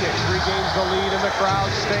 And Phoenix regains the lead, and the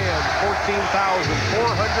crowd stands.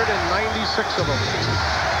 14,496 of them.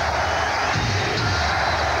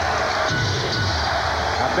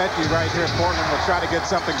 I bet you right here Portland will try to get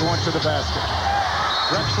something going to the basket.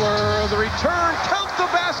 Drexler, the return, counts the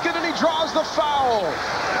basket, and he draws the foul.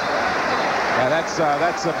 Yeah,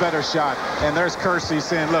 that's a better shot. And there's Kersey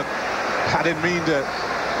saying, look, I didn't mean to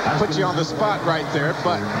put you on the spot right there,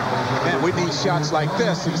 but man, we need shots like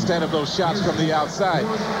this instead of those shots from the outside.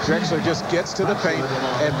 Drexler just gets to the paint,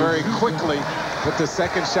 and very quickly with the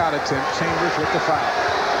second shot attempt, Chambers with the foul.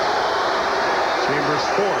 Chambers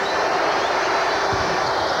 4th.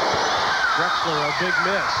 Drexler, a big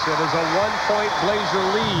miss. It is a 1-point Blazer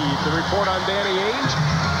lead. The report on Danny Ainge,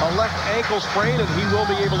 a left ankle sprain, and he will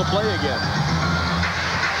be able to play again.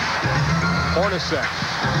 Hornacek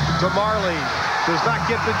to Marley. Does not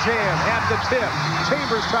get the jam. At the tip.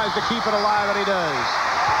 Chambers tries to keep it alive, and he does.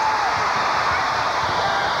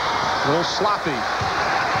 A little sloppy.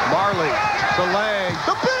 Marley to Lang.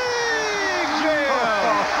 The big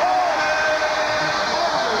jam!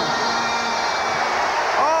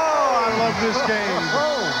 Oh, I love of this game.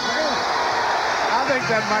 Oh, man. I think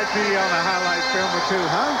that might be on a highlight film or two,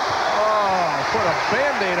 huh? Oh, put a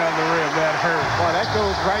Band-Aid on the rim. That hurt. Boy, that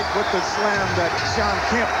goes right with the slam that Sean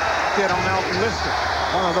Kemp did on Alton Lister.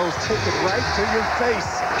 One of those take it right to your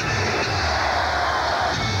face.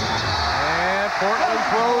 And Portland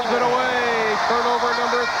throws it away. Turnover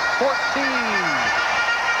number 14.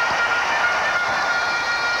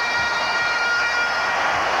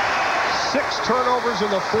 6 turnovers in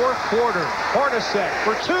the fourth quarter. Hornacek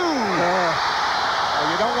for 2.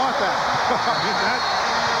 You don't want that.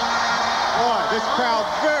 Boy, this crowd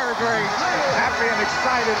very, very happy and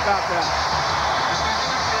excited about that.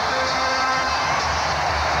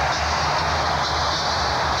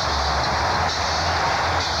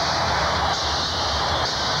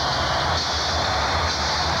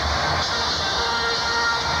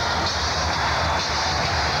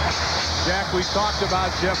 Jack, we talked about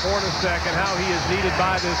Jeff Hornacek and how he is needed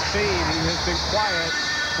by this team. He has been quiet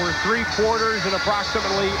for 3 quarters and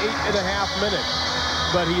approximately 8.5 minutes.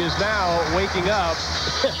 But he is now waking up.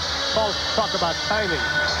 Talk about timing.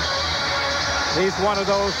 He's one of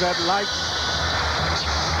those that likes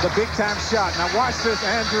the big-time shot. Now watch this,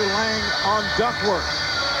 Andrew Lang on Duckworth.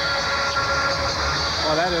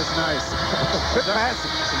 Oh, that is nice.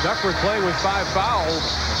 Duckworth playing with 5 fouls.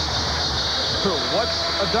 What's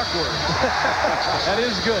a Duckworth? That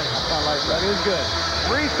is good. I like that. That is good.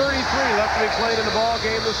 3:33 left to be played in the ball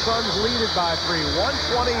game. The Suns lead it by 3.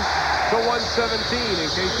 120 to 117. In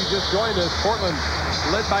case you just joined us, Portland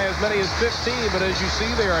led by as many as 15, but as you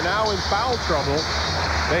see, they are now in foul trouble.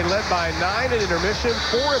 They led by 9 at intermission,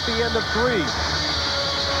 4 at the end of 3.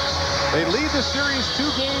 They lead the series 2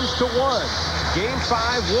 games to 1. Game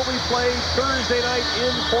 5 will be played Thursday night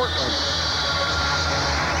in Portland.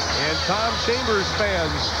 And Tom Chambers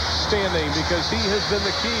fans standing because he has been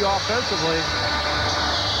the key offensively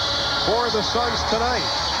for the Suns tonight.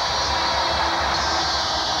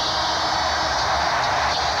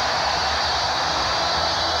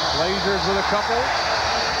 Blazers with a couple.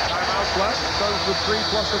 Timeouts left. Suns with 3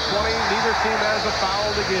 plus a 20. Neither team has a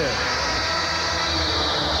foul to give.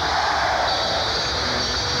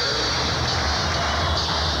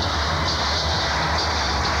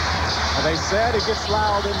 They said it gets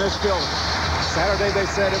loud in this building. Saturday they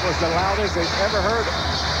said it was the loudest they've ever heard it.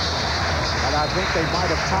 But I think they might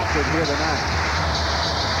have topped it here tonight.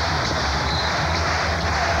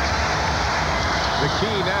 The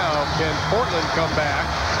key now, can Portland come back?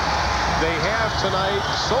 They have tonight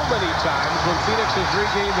so many times when Phoenix has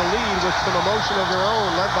regained the lead with some emotion of their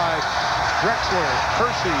own, led by Drexler,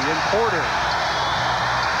 Percy, and Porter.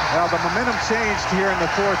 Well, the momentum changed here in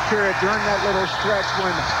the fourth period during that little stretch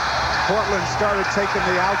when Portland started taking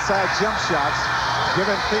the outside jump shots,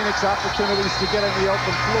 giving Phoenix opportunities to get in the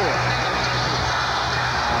open floor.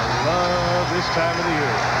 I love this time of the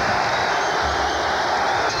year.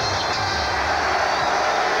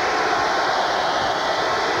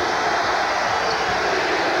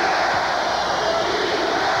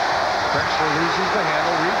 Drexler loses the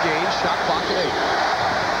handle, regains, shot clock at 8.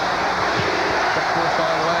 Duckworth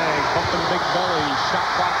on Lang, pumping big belly, shot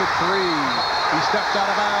clock at 3. He stepped out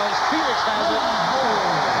of bounds. Phoenix has it.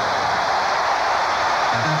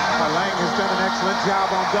 Lang has done an excellent job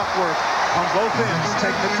on Duckworth on both ends,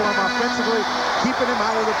 taking it to him offensively, keeping him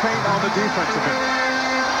out of the paint on the defensive end.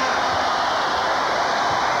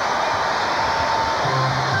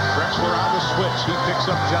 Drexler on the switch. He picks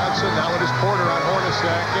up Johnson. Now it is Porter on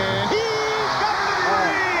Hornacek, and he's got the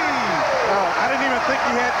three! Oh, I didn't even think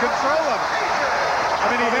he had control of it. I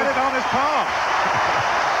mean, he hit it on his palm.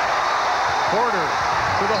 Porter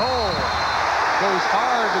to the hole. Goes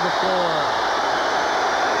hard to the floor.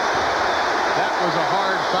 That was a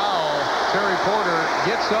hard foul. Terry Porter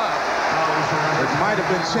gets up. It might have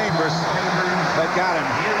been Chambers that got him.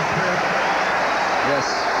 Yes.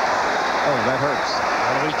 Oh, that hurts.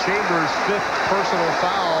 That'll be Chambers' 5th personal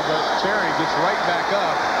foul, but Terry gets right back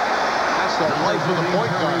up. That's the life of the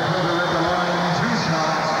point guard.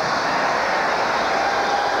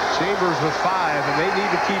 Chambers with 5, and they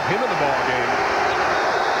need to keep him in the ball game.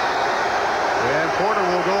 And Porter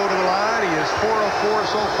will go to the line. He is 4 of 4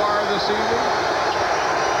 so far this evening.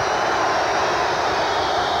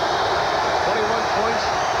 21 points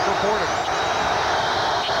for Porter.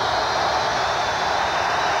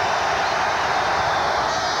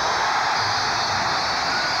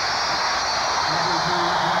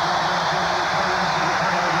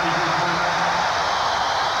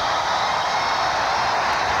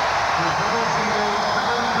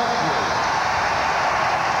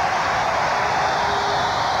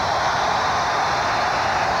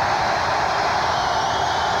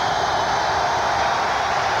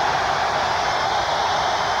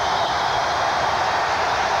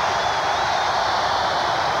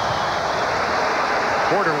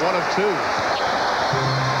 Porter, 1 of 2.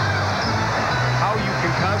 How you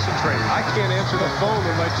can concentrate. I can't answer the phone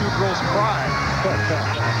when my 2 girls cry.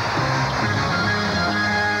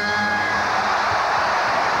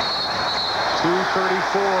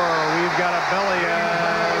 2:34. We've got a belly,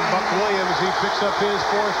 and Buck Williams, he picks up his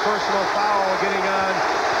 4th personal foul, getting on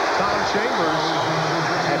Tom Chambers.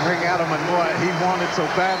 And Ring Adelman, boy, he wanted so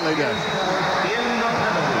badly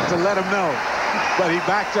to let him know. But he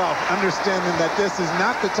backed off, understanding that this is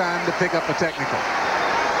not the time to pick up a technical.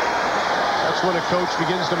 That's when a coach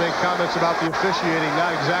begins to make comments about the officiating,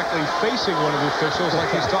 not exactly facing one of the officials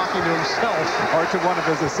like he's talking to himself. Or to one of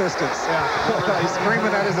his assistants. Yeah. He's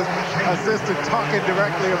screaming at his assistant, talking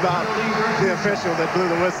directly about the official that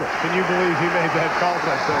blew the whistle. Can you believe he made that call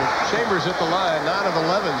that day? Chambers at the line, 9 of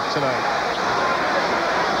 11 tonight.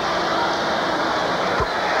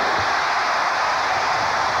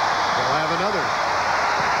 They'll have another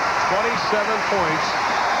 27 points.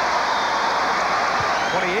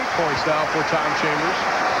 28 points now for Tom Chambers.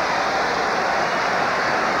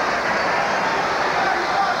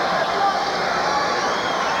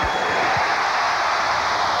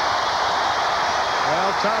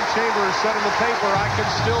 Well, Tom Chambers said in the paper, I can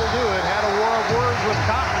still do it. Had a war of words with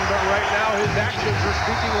Cotton, but right now his actions are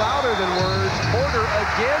speaking louder than words. Porter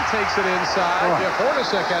again takes it inside. Jeff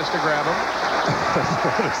Hornacek has to grab him.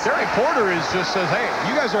 Terry Porter just says, hey,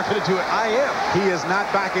 you guys aren't going to do it. I am. He is not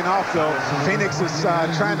backing off, though. Phoenix is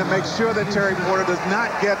trying to make sure that Terry Porter does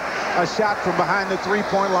not get a shot from behind the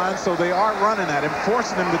three-point line, so they are running at him,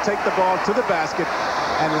 forcing him to take the ball to the basket,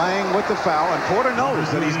 and Lang with the foul. And Porter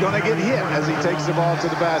knows that he's going to get hit as he takes the ball to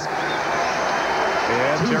the basket.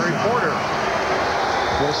 And Terry Porter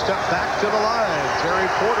will step back to the line. Terry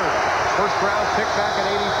Porter, first-round pick back in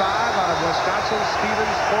 '85 out of Wisconsin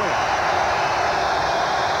Stevens Point.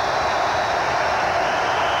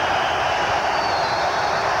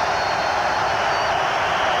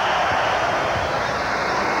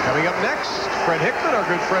 Coming up next, Fred Hickman, our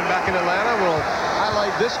good friend back in Atlanta, will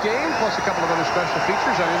highlight this game, plus a couple of other special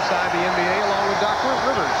features on Inside the NBA, along with Dr.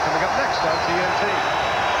 Rivers. Coming up next on TNT.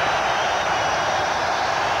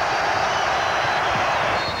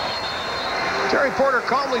 Terry Porter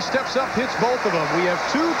calmly steps up, hits both of them. We have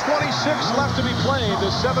 2:26 left to be played.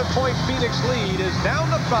 The 7-point Phoenix lead is down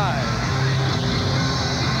to 5.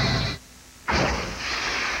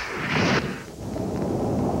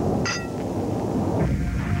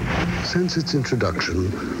 Since its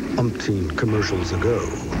introduction, umpteen commercials ago,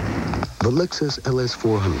 the Lexus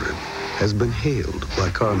LS400 has been hailed by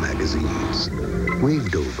car magazines,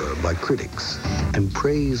 raved over by critics, and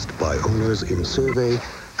praised by owners in survey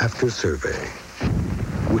after survey.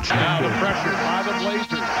 Which now the pressure by the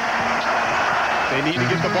Blazers. They need to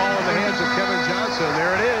get the ball in the hands of Kevin Johnson.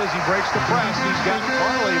 There it is. He breaks the press. He's got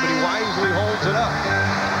Marley, but he wisely holds it up.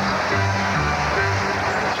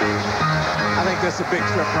 I think that's a big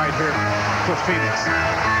trip right here for Phoenix.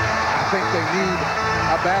 I think they need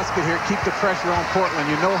a basket here. Keep the pressure on Portland.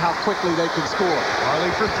 You know how quickly they can score.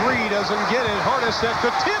 Marley for 3, doesn't get it. Hornacek,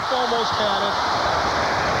 the tip, almost had it.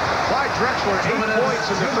 Clyde Drexler, 8 points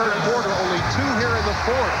in the third quarter, only 2 here in the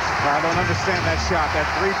fourth. I don't understand that shot, that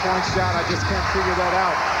three-point shot. I just can't figure that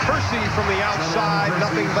out. Percy from the outside,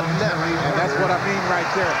 nothing but net. And that's what I mean right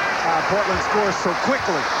there. Portland scores so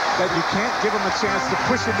quickly that you can't give them a chance to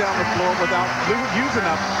push it down the floor without using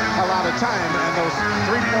up a lot of time. And those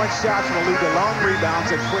three-point shots will lead to long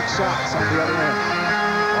rebounds and quick shots on the other end.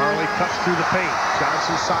 Marley cuts through the paint.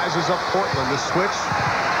 Johnson sizes up Portland. The switch.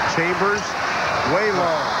 Chambers way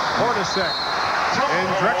long. Hornacek and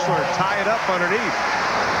Drexler tie it up underneath.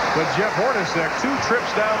 But Jeff Hornacek, 2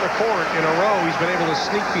 trips down the court in a row. He's been able to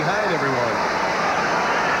sneak behind everyone.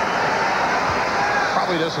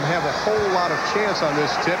 Probably doesn't have a whole lot of chance on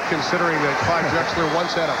this tip, considering that Clyde Drexler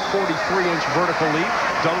once had a 43-inch vertical leap,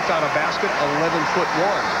 dunked on a basket,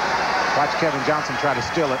 11'1". Watch Kevin Johnson try to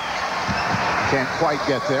steal it. Can't quite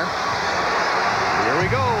get there. Here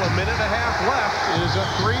we go. A minute and a half left. It is a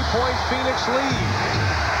 3-point Phoenix lead.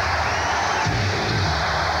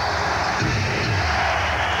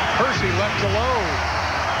 Percy left alone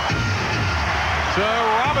to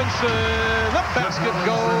Robinson. The basket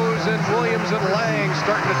goes, and Williams and Lang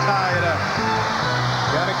starting to tie it up.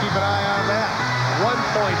 Got to keep an eye on that.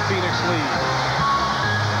 1-point Phoenix lead.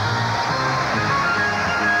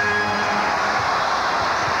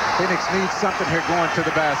 Phoenix needs something here going to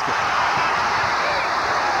the basket.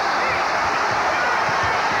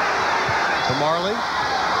 To Marley.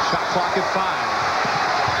 Shot clock at 5.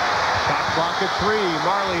 Shot clock at 3.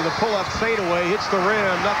 Marley, the pull-up fadeaway, hits the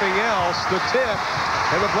rim. Nothing else. The tip.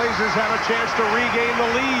 And the Blazers have a chance to regain the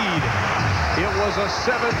lead. It was a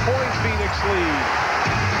 7-point Phoenix lead.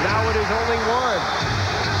 Now it is only 1.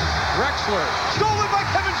 Drexler, stolen by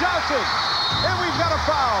Kevin Johnson. And we've got a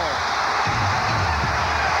foul.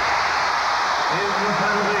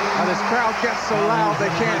 Now this crowd gets so loud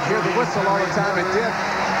they can't hear the whistle all the time. It did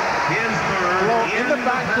blow in the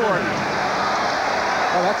backcourt.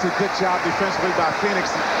 Oh, that's a good job defensively by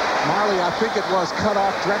Phoenix. Marley, I think it was, cut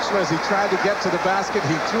off Drexler as he tried to get to the basket.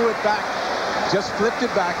 He threw it back, just flipped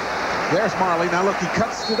it back. There's Marley. Now look, he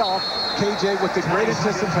cuts it off. KJ with the great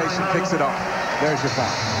anticipation picks it off. There's your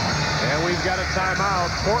foul. And we've got a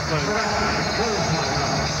timeout. Portland.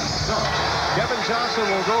 Kevin Johnson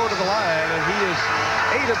will go to the line, and he is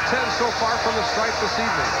 8 of 10 so far from the stripe this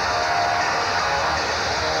evening.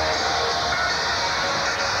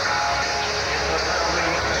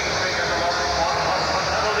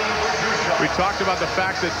 We talked about the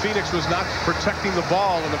fact that Phoenix was not protecting the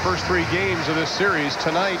ball in the first 3 games of this series.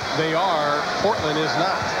 Tonight, they are. Portland is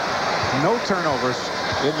not. No turnovers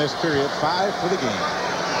in this period. 5 for the game.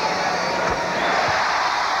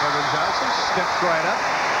 Kevin Johnson steps right up.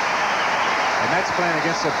 And that's playing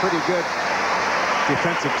against a pretty good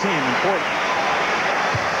defensive team in Portland.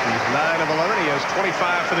 He's 9 of 11. He has 25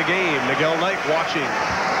 for the game. Miguel Knight watching,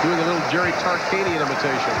 doing a little Jerry Tarkanian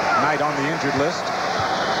imitation. Knight on the injured list.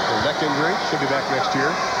 Neck injury, should be back next year.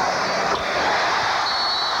 And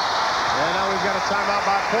now we've got a timeout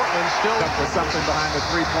by Portland. Still up with something behind the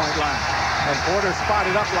three-point line. And Porter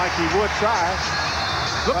spotted up like he would try.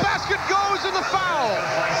 The basket goes and the foul.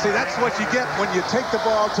 See, that's what you get when you take the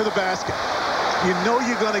ball to the basket. You know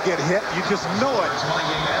you're going to get hit. You just know it.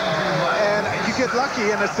 And you get lucky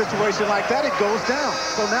in a situation like that, it goes down.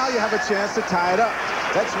 So now you have a chance to tie it up.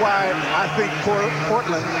 That's why I think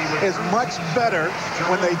Portland is much better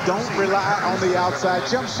when they don't rely on the outside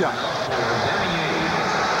jump shot.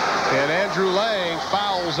 And Andrew Lang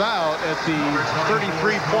fouls out at the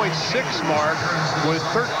 33.6 mark with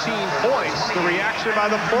 13 points. The reaction by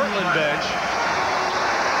the Portland bench.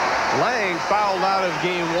 Lang fouled out of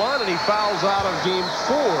game 1, and he fouls out of game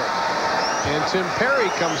 4. And Tim Perry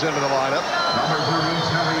comes into the lineup.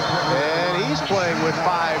 And he's playing with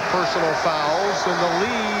 5 personal fouls, and the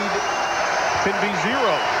lead can be 0.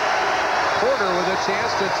 Porter with a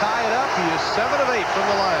chance to tie it up. He is 7 of 8 from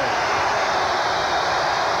the line.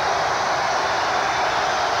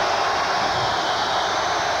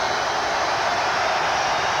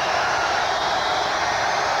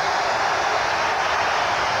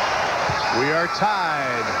 We are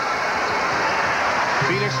tied.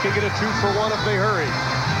 Phoenix can get a 2-for-1 if they hurry.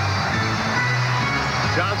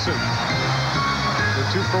 Johnson. The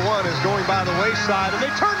 2-for-1 is going by the wayside, and they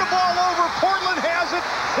turn the ball over. Portland has it.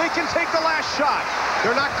 They can take the last shot.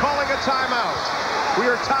 They're not calling a timeout. We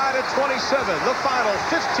are tied at 27. The final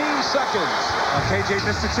 15 seconds. KJ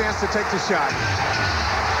missed a chance to take the shot.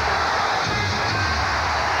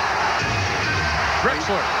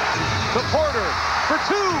 Drexler to Porter for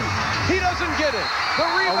 2. He doesn't get it. The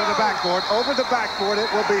rebound. Over the backboard. It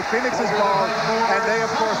will be Phoenix's ball, and they, of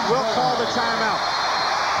course, will call the timeout.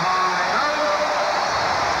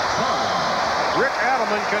 Rick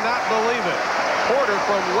Adelman cannot believe it. Porter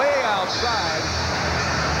from way outside.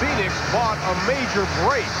 Phoenix bought a major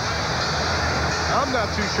break. I'm not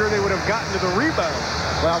too sure they would have gotten to the rebound.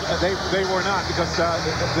 Well, they were not, because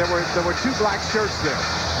there were 2 black shirts there,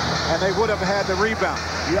 and they would have had the rebound.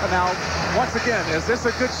 Yeah, now, once again, is this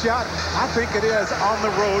a good shot? I think it is. On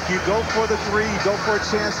the road, you go for the 3, you go for a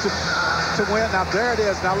chance to win. Now, there it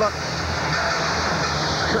is. Now, look.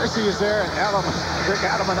 Kersey is there, and Rick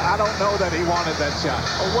Adelman, I don't know that he wanted that shot.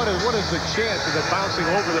 Oh, what is the chance of it bouncing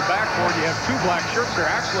over the backboard? You have 2 black shirts there.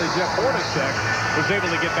 Actually, Jeff Hornacek was able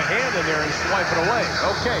to get the hand in there and swipe it away.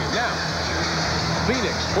 Okay, now,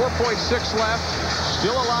 Phoenix, 4.6 left.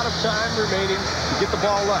 Still a lot of time remaining to get the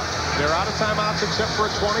ball up. They're out of timeouts except for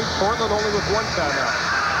a 20. Portland only with 1 timeout.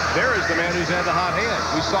 There is the man who's had the hot hand.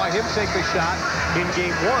 We saw him take the shot in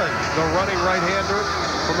game 1. The running right-hander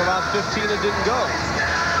from about 15 and didn't go.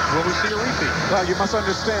 Will we see a repeat? Well, you must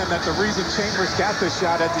understand that the reason Chambers got the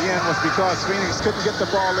shot at the end was because Phoenix couldn't get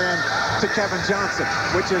the ball in to Kevin Johnson,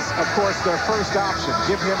 which is, of course, their first option.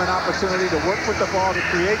 Give him an opportunity to work with the ball to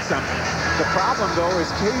create something. The problem, though,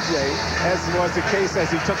 is KJ, as was the case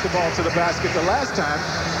as he took the ball to the basket the last time,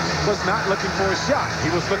 was not looking for a shot.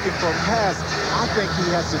 He was looking for a pass. I think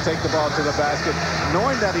he has to take the ball to the basket,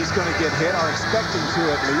 knowing that he's going to get hit, or expecting to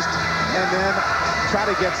at least, and then try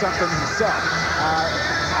to get something himself.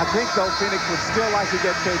 I think, though, Phoenix would still like to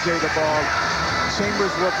get KJ the ball. Chambers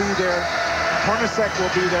will be there. Hornacek will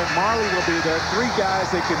be there. Marley will be there. 3 guys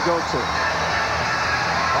they can go to.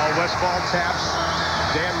 Westfall taps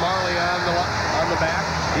Dan Marley on the back.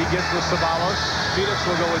 He gets with Ceballos. Phoenix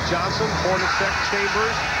will go with Johnson, Hornacek,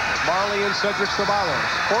 Chambers, Marley, and Cedric Ceballos.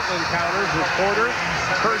 Portland counters with Porter,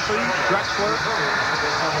 Kersey, Drexler,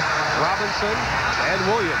 Robinson, and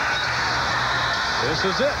Williams. This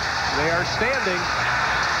is it. They are standing.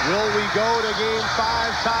 Will we go to game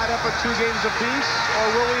 5 tied up at 2 games apiece, or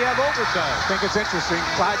will we have overtime? I think it's interesting.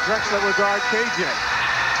 Clyde Drexler will guard KJ.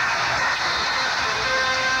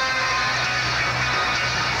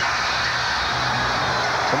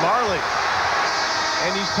 To Marley.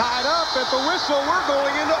 And he's tied up at the whistle. We're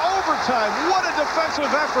going into overtime. What a defensive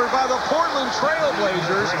effort by the Portland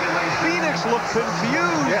Trailblazers. Phoenix looked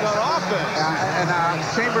confused on offense. And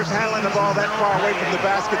Chambers handling the ball that far away from the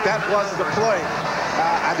basket, that was the play.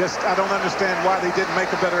 I don't understand why they didn't make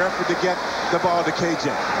a better effort to get the ball to KJ.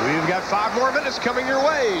 We've got 5 more minutes coming your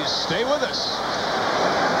way. Stay with us.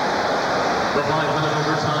 The 5-minute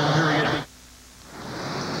overtime period.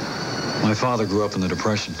 My father grew up in the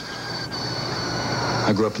Depression.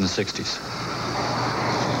 I grew up in the 60s.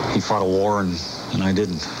 He fought a war and I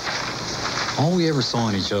didn't. All we ever saw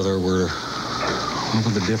in each other were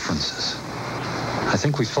the differences. I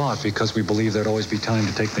think we fought because we believed there'd always be time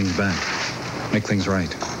to take things back, make things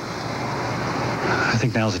right. I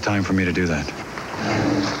think now's the time for me to do that.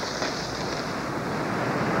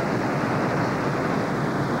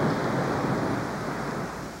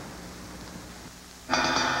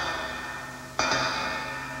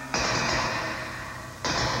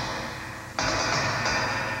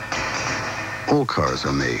 All cars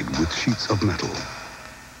are made with sheets of metal.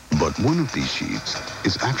 But one of these sheets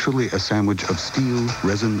is actually a sandwich of steel,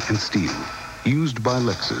 resin, and steel used by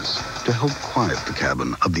Lexus to help quiet the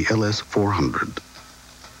cabin of the LS400.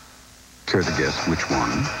 Care to guess which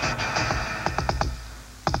one?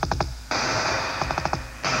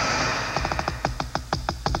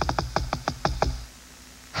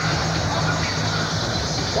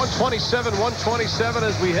 .127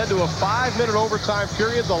 as we head to a 5-minute overtime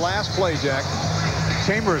period. The last play, Jack.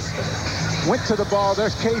 Chambers went to the ball.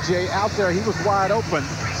 There's KJ out there. He was wide open.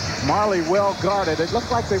 Marley well guarded. It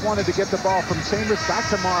looked like they wanted to get the ball from Chambers back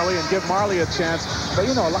to Marley and give Marley a chance. But,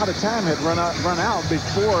 you know, a lot of time had run out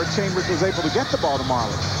before Chambers was able to get the ball to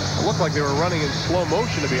Marley. It looked like they were running in slow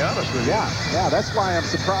motion, to be honest with you. Yeah, that's why I'm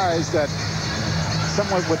surprised that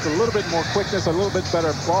someone with a little bit more quickness, a little bit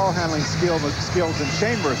better ball handling skills than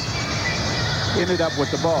Chambers ended up with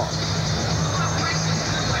the ball.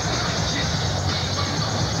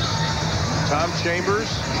 Tom Chambers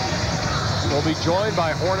will be joined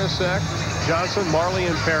by Hornacek, Johnson, Marley,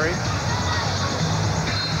 and Perry.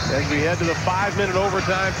 As we head to the 5-minute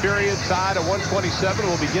overtime period, tied at 127,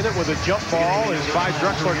 we'll begin it with a jump ball as Clyde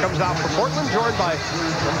Drexler comes out for Portland, joined by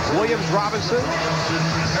Williams, Robinson,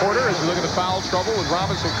 Porter as we look at the foul trouble with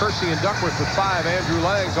Robinson, Kersey, and Duckworth with 5. Andrew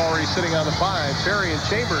Lang's already sitting on the 5. Perry and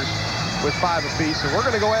Chambers with 5 apiece, and we're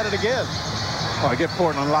going to go at it again. Well, I give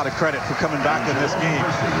Portland a lot of credit for coming back in this game.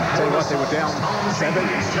 I'll tell you what, they were down 7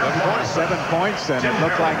 points, and it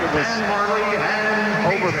looked like it was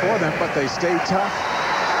over for them, but they stayed tough.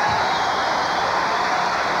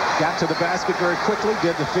 Got to the basket very quickly,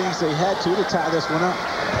 did the things they had to tie this one up.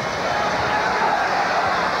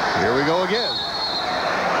 Here we go again.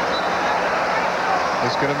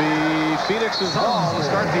 It's going to be Phoenix's ball to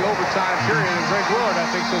start the overtime period, and Greg Willard, I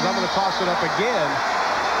think, says, I'm going to toss it up again.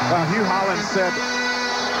 Well, Hugh Holland said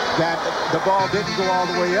that the ball didn't go all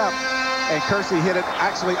the way up, and Kersey hit it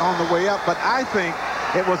actually on the way up, but I think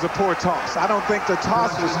it was a poor toss. I don't think the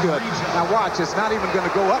toss was good. Now watch, it's not even going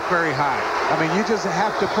to go up very high. I mean, you just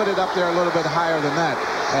have to put it up there a little bit higher than that.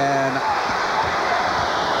 And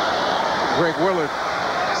Greg Willard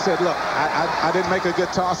said, look, I didn't make a good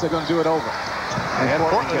toss. They're going to do it over. And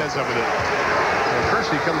Portland ends up with it. And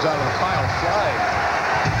Kersey comes out of the pile flying.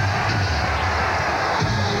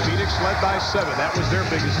 Phoenix led by 7. That was their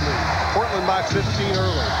biggest lead. Portland by 15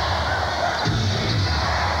 early.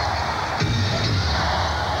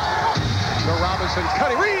 So Robinson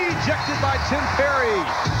cutting, rejected by Tim Perry.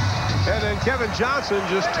 And then Kevin Johnson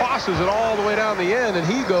just tosses it all the way down the end, and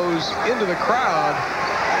he goes into the crowd.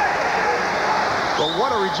 But what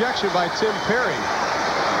a rejection by Tim Perry.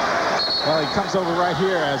 Well, he comes over right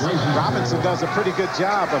here as Robinson does a pretty good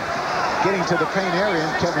job of getting to the paint area,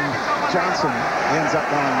 and Kevin Johnson ends up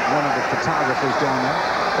on one of the photographers down there.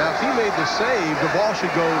 Now, if he made the save, the ball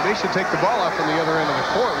should go, they should take the ball out from the other end of the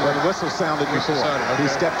court. Well, the whistle sounded before. He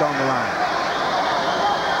stepped on the line.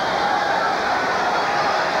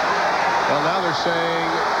 Well, now they're saying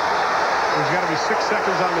there's got to be 6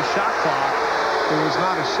 seconds on the shot clock. It was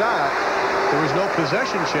not a shot. There was no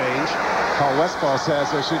possession change. Paul Westphal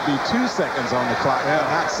says there should be 2 seconds on the clock,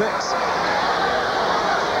 not 6.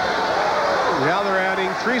 Now they're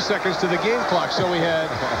adding 3 seconds to the game clock. So we had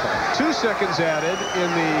 2 seconds added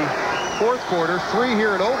in the fourth quarter, 3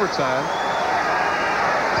 here in overtime.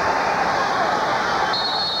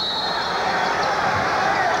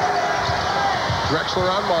 Drexler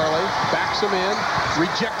on Marley, backs him in,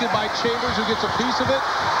 rejected by Chambers, who gets a piece of it.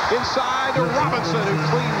 Inside to Robinson, who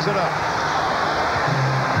cleans it up.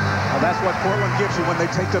 Well, that's what Portland gives you when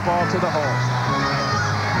they take the ball to the hole.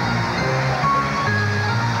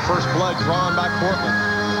 First blood drawn by Portland.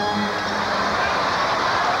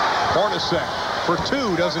 Hornacek for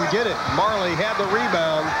 2, doesn't get it. Marley had the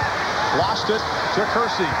rebound, lost it to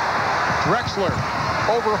Kersey. Drexler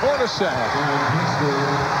over Hornacek.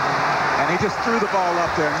 And he just threw the ball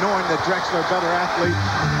up there, knowing that Drexler, a better athlete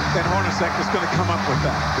than Hornacek, was going to come up with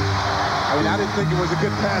that. I mean, I didn't think it was a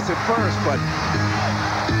good pass at first, but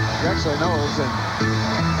Drexler knows and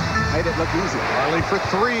made it look easy. Marley for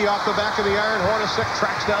 3 off the back of the iron. Hornacek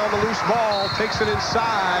tracks down the loose ball, takes it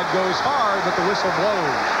inside, goes hard, but the whistle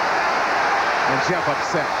blows. And Jeff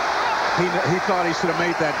upset. He thought he should have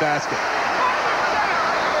made that basket.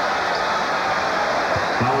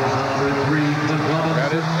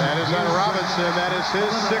 That is on Robinson. That is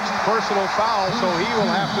his 6th personal foul, so he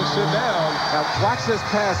will have to sit down. Now watch this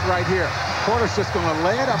pass right here. Porter's just going to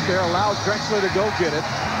lay it up there, allow Drexler to go get it.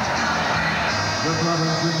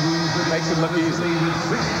 Makes it look easy.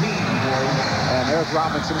 And there's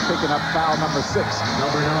Robinson picking up foul number 6.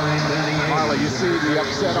 Marley, you see the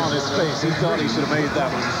upset on his face. He thought he should have made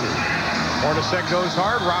that one. Hornacek goes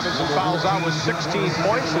hard. Robinson fouls out with 16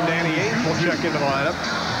 points, and Danny Ainge will check into the lineup.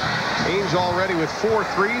 Ainge already with 4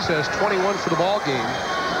 threes, has 21 for the ball game.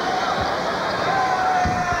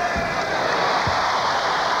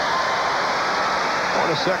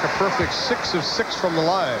 Hornacek a perfect 6 of 6 from the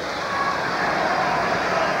line.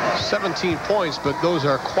 17 points, but those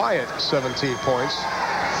are quiet 17 points.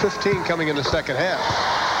 15 coming in the second half.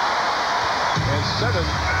 And 7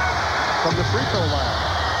 from the free throw line.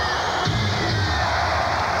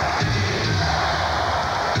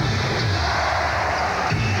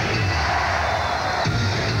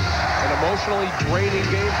 Emotionally draining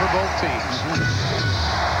game for both teams.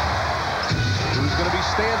 Who's going to be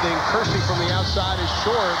standing? Kersey from the outside is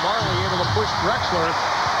short. Marley able to push Drexler.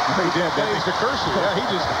 He did. Plays to Kersey. Yeah, he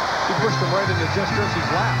pushed him right into just Kersey's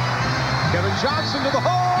lap. Kevin Johnson to the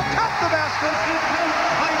hole. Cut the basket.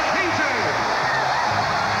 By KJ.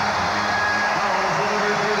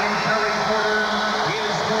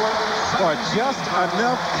 Boy, just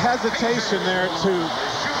enough hesitation there to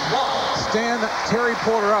stand Terry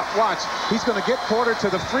Porter up. Watch, he's going to get Porter to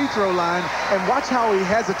the free throw line, and watch how he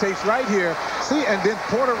hesitates right here. See, and then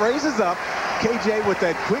Porter raises up. KJ with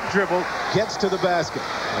that quick dribble gets to the basket.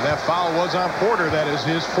 And that foul was on Porter. That is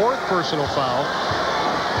his 4th personal foul.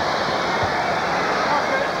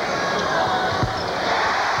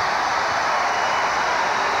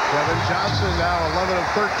 Kevin Johnson now 11 of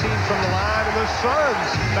 13 from the line, and the Suns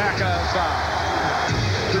back outside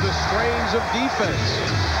to the strains of defense.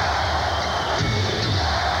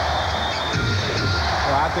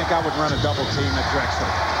 Well, I think I would run a double team at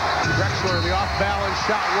Drexler. Drexler, the off-balance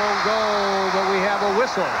shot won't go, but we have a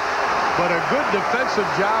whistle. But a good defensive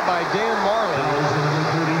job by Dan Marley.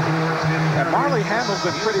 And Marley handles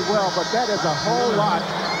it pretty well, but that is a whole lot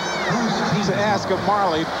to ask of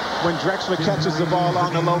Marley when Drexler catches the ball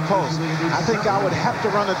on the low post. I think I would have to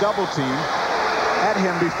run a double team at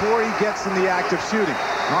him before he gets in the act of shooting.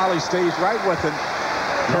 Marley stays right with him.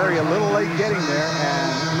 Perry a little late getting there,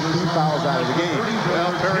 and he fouls out of the game.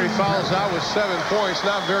 Well, Perry fouls out with 7 points.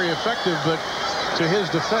 Not very effective, but to his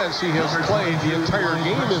defense, he has played the entire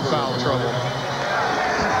game in foul trouble.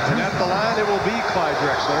 And at the line, it will be Clyde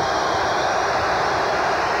Drexler.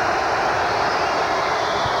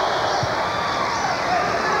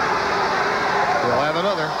 We'll have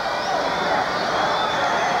another.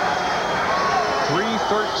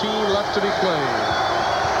 3:13 left to be played.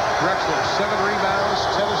 Drexler, 7 rebounds,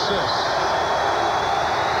 10 assists.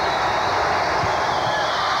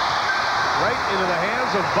 Right into the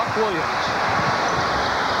hands of Buck Williams.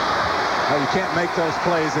 Well, you can't make those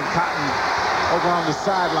plays, and Cotton over on the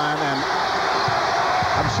sideline, and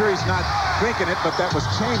I'm sure he's not thinking it, but that was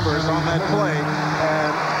Chambers on that play,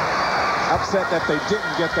 and upset that they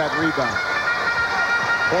didn't get that rebound.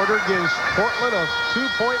 Porter gives Portland a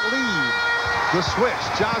 2-point lead. The switch,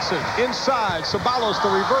 Johnson inside, Ceballos the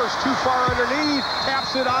reverse, too far underneath,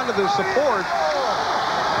 taps it onto the support.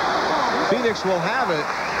 Phoenix will have it.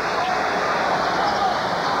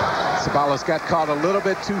 Ceballos got caught a little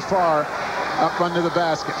bit too far up under the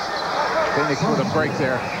basket. Phoenix with a break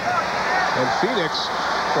there. And Phoenix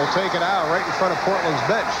will take it out right in front of Portland's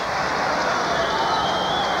bench.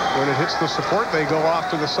 When it hits the support, they go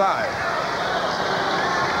off to the side.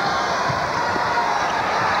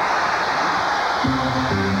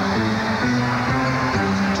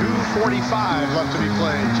 2:45 left to be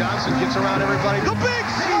played. Johnson gets around everybody. The big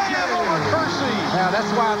slam over Kersey. Now,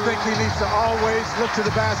 that's why I think he needs to always look to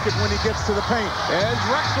the basket when he gets to the paint. And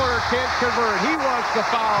Drexler can't convert. He wants the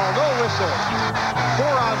foul. No whistle.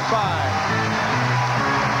 4 on 5.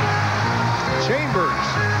 Chambers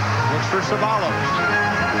looks for Ceballos.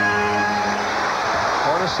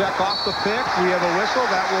 Hornacek off the pick. We have a whistle.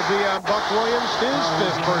 That will be on Buck Williams, his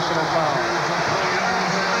 5th personal foul.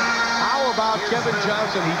 How about Kevin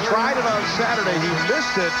Johnson? He tried it on Saturday. He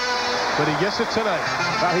missed it, but he gets it tonight.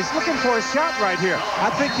 Well, he's looking for a shot right here. I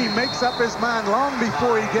think he makes up his mind long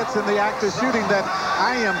before he gets in the act of shooting that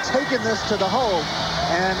I am taking this to the hole,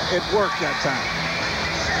 and it worked that time.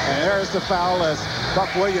 And there's the foul as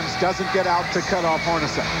Buck Williams doesn't get out to cut off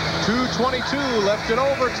Hornacek. 2:22 left in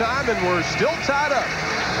overtime, and we're still tied up.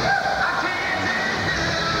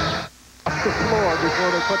 Off the floor before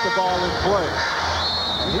they put the ball in play.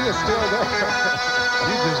 And he is still there.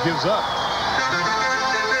 He just gives up.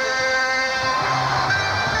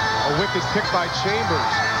 A wicked kick by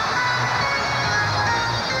Chambers.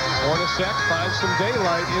 Hornacek finds some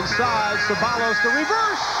daylight inside. Ceballos, the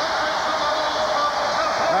reverse.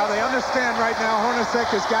 Well, they understand right now Hornacek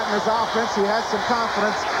has gotten his offense. He has some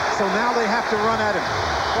confidence, so now they have to run at him.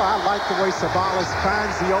 Well, I like the way Ceballos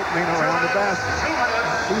finds the opening around the basket.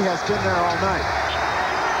 He has been there all night.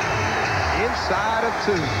 Inside of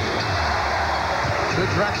 2. To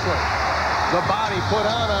Drexler. The body put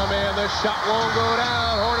on him, and the shot won't go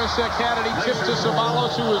down. Hornacek had it. He tipped to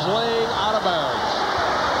Ceballos, who was laying out of bounds.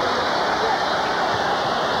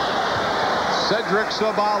 Cedric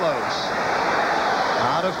Ceballos.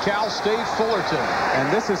 Out of Cal State Fullerton. And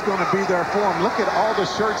this is going to be their form. Look at all the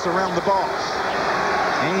shirts around the ball.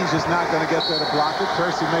 Ainge is not going to get there to block it.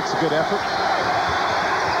 Kersey makes a good effort.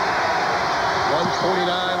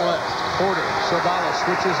 1:49 left. Porter, Ceballos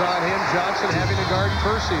switches on him. Johnson having to guard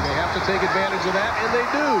Kersey. They have to take advantage of that, and they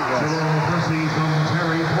do. Kersey from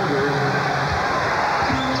Terry Porter.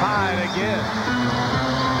 Tied again.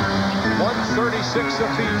 1:36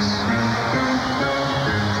 apiece.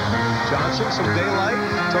 Johnson, some daylight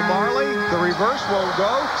to Marley. The reverse won't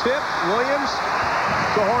go. Tip, Williams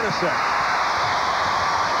to Hornacek.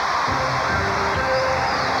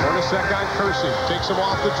 Hornacek on Kersey. Takes him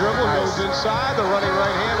off the dribble. Goes inside. The running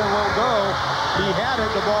right-hander won't go. He had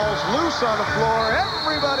it. The ball's loose on the floor.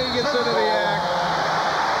 Everybody gets into the act.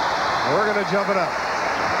 We're going to jump it up.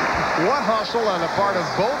 What hustle on the part of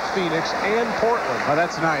both Phoenix and Portland. Oh,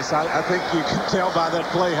 that's nice. I think you can tell by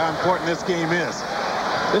that play how important this game is.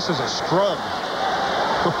 This is a scrum.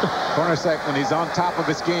 Hornacek, when he's on top of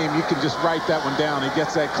his game, you can just write that one down. He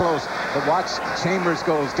gets that close. But watch, Chambers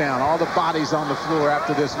goes down. All the bodies on the floor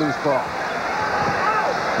after this loose ball.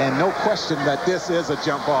 And no question that this is a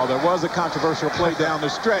jump ball. There was a controversial play down the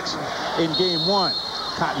stretch in game 1.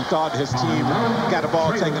 Cotton thought his team got a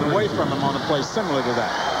ball taken away from him on a play similar to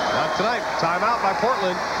that. Not tonight. Timeout by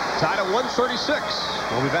Portland. Tied at 1:36.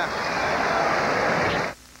 We'll be back.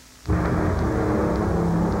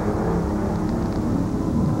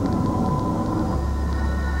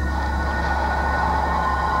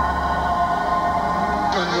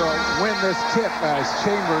 This tip as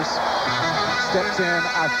Chambers steps in,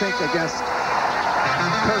 I think, against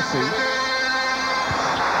Kersey.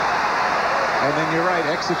 And then you're right,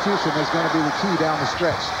 execution is going to be the key down the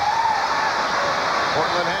stretch.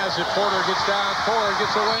 Portland has it. Porter gets down. Porter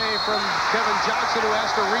gets away from Kevin Johnson, who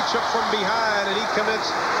has to reach up from behind, and he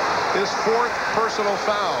commits his 4th personal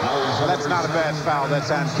foul. Well, that's not a bad foul.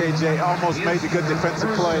 That's on KJ. Almost made the good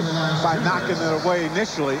defensive play by knocking it away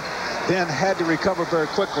initially. Then had to recover very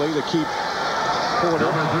quickly to keep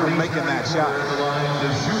Porter from making that shot.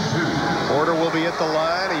 Porter will be at the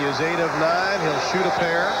line. He is 8 of 9. He'll shoot a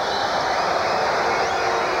pair.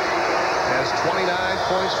 Has 29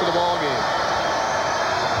 points for the ball game.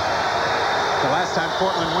 The last time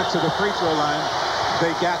Portland went to the free throw line,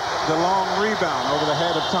 they got the long rebound over the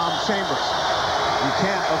head of Tom Chambers. You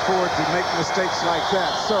can't afford to make mistakes like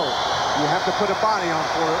that. So you have to put a body on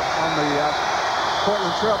the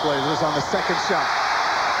Portland Trailblazers on the second shot.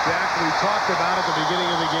 Jack, we talked about at the beginning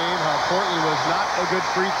of the game how Portland was not a good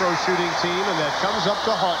free throw shooting team, and that comes up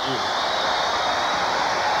to haunt you.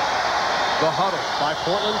 The huddle by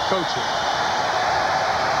Portland coaching.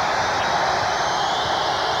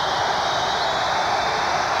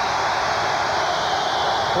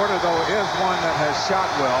 Porter, though, is one that has shot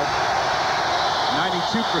well.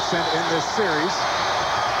 92% in this series.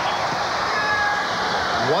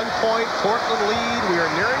 1 point Portland lead. We are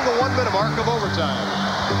nearing the 1 minute mark of overtime.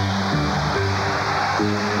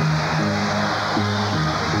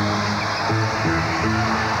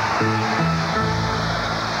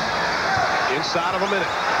 inside of a minute.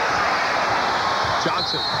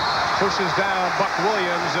 Johnson pushes down Buck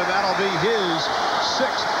Williams, and that'll be his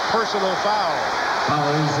 6th personal foul.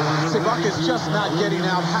 See, Buck is just not getting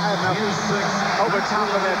out high enough over top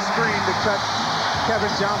of that screen to cut Kevin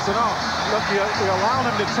Johnson off. Look, you're allowing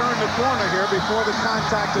him to turn the corner here before the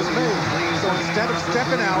contact is made. So instead of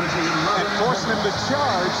stepping out and forcing him to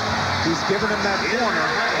charge, he's giving him that corner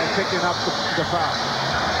and picking up the foul.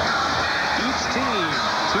 Each team,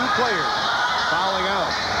 2 players fouling out.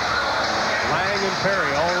 Lang and Perry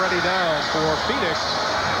already down for Phoenix.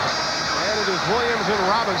 And it is Williams and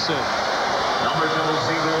Robinson.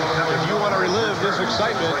 If you want to relive this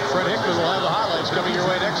excitement, Fred Hickman will have the highlights coming your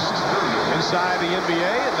way next inside the NBA.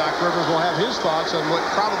 And Doc Rivers will have his thoughts on what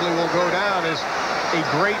probably will go down as a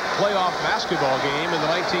great playoff basketball game in the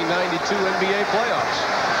 1992 NBA playoffs.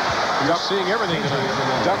 You're seeing everything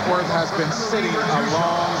tonight. Duckworth has been sitting a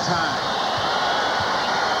long time.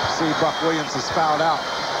 See, Buck Williams is fouled out.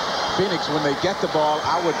 Phoenix, when they get the ball,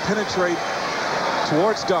 I would penetrate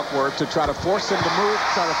towards Duckworth to try to force him to move,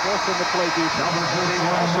 try to force him to play defense.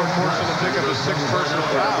 Also force him to pick up his 6th personal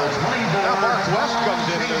foul. Now Mark West comes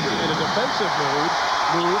in a defensive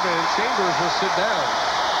move, and Chambers will sit down.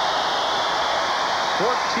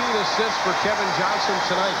 14 assists for Kevin Johnson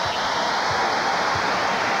tonight.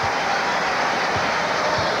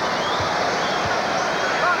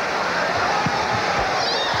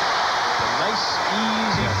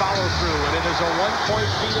 Follow through, and it is a 1-point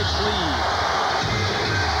Phoenix lead.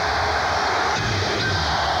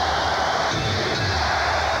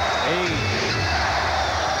 Ainge.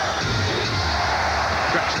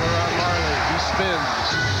 Drexler on Marley. He spins.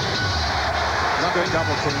 Another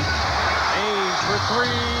double team. Ainge for 3.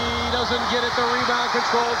 Doesn't get it. The rebound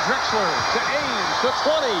control. Drexler to Ainge to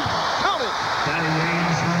 20. Count it. Danny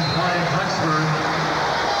Ainge from Clyde Drexler.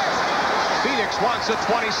 Phoenix wants a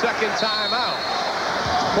 20-second timeout.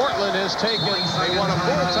 Portland has taken, they want a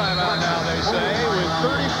full timeout now, they say, with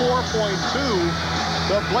 34.2.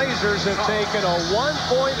 The Blazers have taken a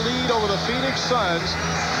 1-point lead over the Phoenix Suns.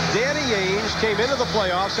 Danny Ainge came into the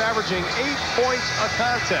playoffs averaging 8 points a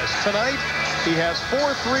contest. Tonight, he has 4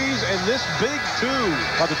 threes and this big 2.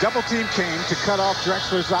 Well, the double team came to cut off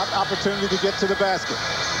Drexler's opportunity to get to the basket.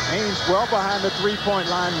 Ainge well behind the 3-point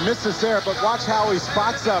line, misses there, but watch how he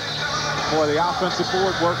spots up. Boy, the offensive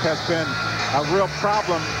board work has been a real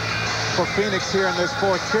problem for Phoenix here in this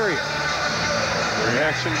 4th period.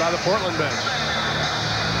 Reaction by the Portland bench.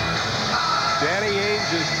 Danny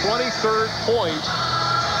Ainge's 23rd point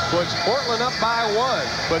puts Portland up by 1.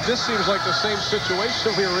 But this seems like the same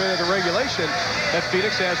situation we were in the regulation, that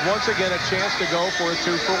Phoenix has once again a chance to go for a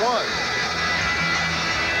 2-for-1.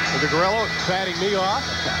 With the Gorilla batting me off.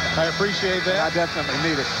 I appreciate that. I definitely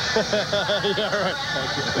need it. Yeah, right.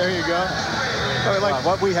 Thank you. There you go. I mean, like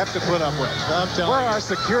what we have to put up with. I'm telling Where you. are our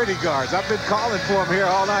security guards? I've been calling for them here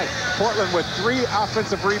all night. Portland with 3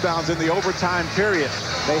 offensive rebounds in the overtime period.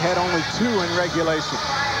 They had only 2 in regulation.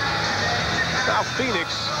 Now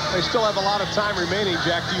Phoenix, they still have a lot of time remaining,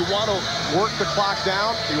 Jack. Do you want to work the clock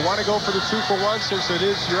down? Do you want to go for the 2-for-1 since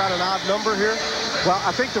you're at an odd number here? Well,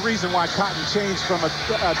 I think the reason why Cotton changed from a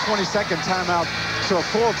 20-second timeout to a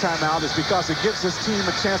full timeout is because it gives this team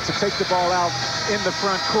a chance to take the ball out in the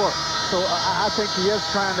front court. So I think he is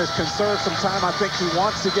trying to conserve some time. I think he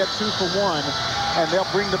wants to get 2-for-1, and they'll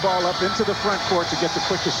bring the ball up into the front court to get the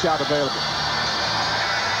quickest shot available.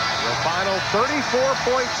 The final 34.2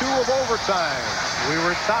 of overtime. We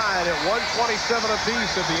were tied at 127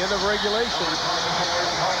 apiece at the end of regulation.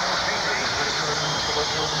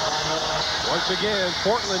 Once again,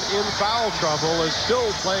 Portland in foul trouble is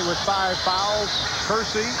still playing with 5 fouls.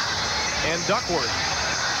 Kersey and Duckworth.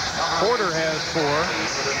 Porter has 4.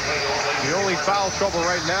 The only foul trouble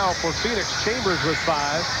right now for Phoenix, Chambers with 5,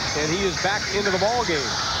 and he is back into the ball game.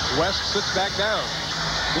 West sits back down.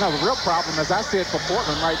 You know, the real problem, as I see it for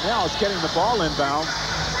Portland right now, is getting the ball inbound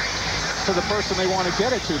to the person they want to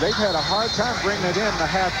get it to. They've had a hard time bringing it in the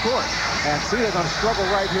half court. And see, they're going to struggle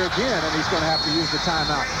right here again, and he's going to have to use the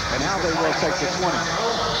timeout. And now they will take the 20.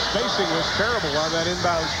 Spacing was terrible on that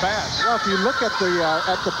inbounds pass. Well, if you look at the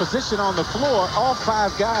position on the floor, all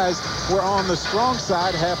 5 guys were on the strong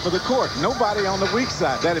side half of the court. Nobody on the weak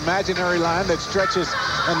side. That imaginary line that stretches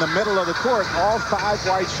in the middle of the court, all 5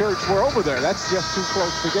 white shirts were over there. That's just too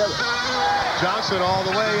close together. Johnson all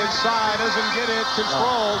the way inside, doesn't get it,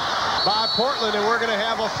 controlled by Portland, and we're going to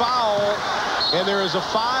have a foul. And there is a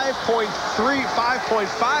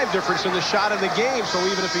 5.5 difference in the shot in the game. So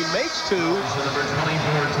even if he makes 2,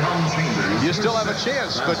 you still have a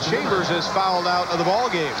chance. But Chambers is fouled out of the ball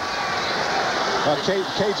game.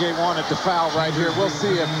 KJ wanted the foul right here. We'll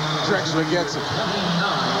see if Drexler gets it.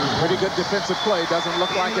 Pretty good defensive play. Doesn't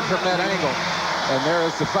look like it from that angle. And there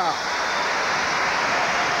is the foul.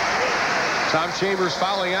 Tom Chambers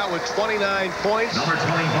fouling out with 29 points. Number 25,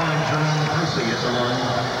 Jerome Kersey at the line.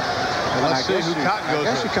 And Let's see who Cotton goes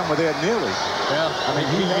I guess with. you come with Ed Neely. Yeah, I mean,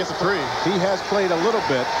 he gets a three. He has played a little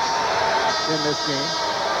bit in this game.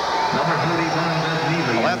 Number 35, Ed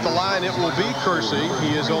Neely. Well, at the line, it will be Kersey.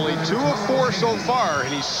 He is only 2 of 4 so far,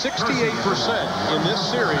 and he's 68% in this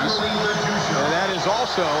series. And that is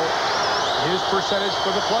also his percentage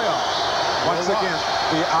for the playoffs. Once again,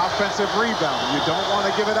 the offensive rebound. You don't want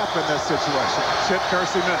to give it up in this situation. Should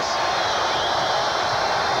Kersey miss?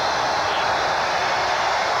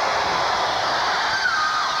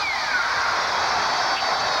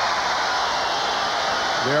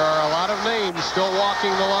 There are a lot of names still walking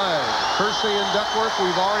the line. Kersey and Duckworth,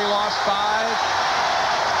 we've already lost 5.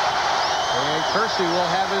 And Kersey will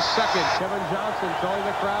have his second. Kevin Johnson telling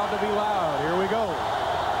the crowd to be loud. Here we go.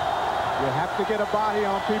 You have to get a body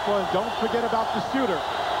on people, and don't forget about the shooter.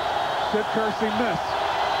 Should Kersey miss?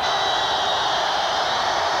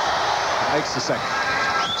 Makes the second.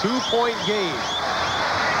 2-point game.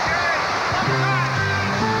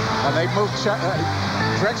 And they moved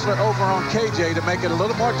Drexler over on KJ to make it a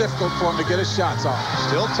little more difficult for him to get his shots off.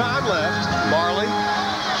 Still time left. Marley,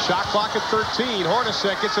 shot clock at 13.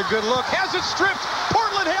 Hornacek gets a good look. Has it stripped.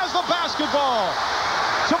 Portland has the basketball.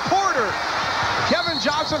 To Porter. Kevin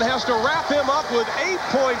Johnson has to wrap him up with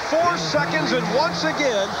 8.4 seconds, and once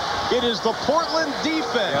again, it is the Portland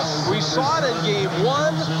defense. Yes. We saw it in game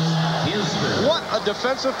 1. What a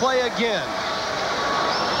defensive play again.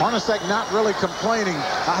 Hornacek not really complaining.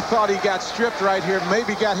 I thought he got stripped right here,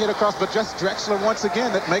 maybe got hit across, but just Drexler once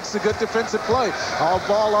again that makes a good defensive play. All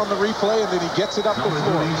ball on the replay, and then he gets it up the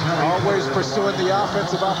floor. Always pursuing the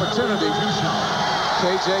offensive opportunity.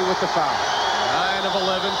 KJ with the foul. 9 of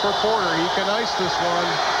 11 for Porter. He can ice this one.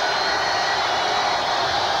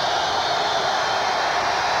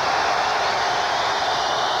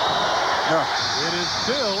 It is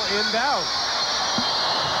still in doubt.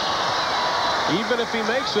 Even if he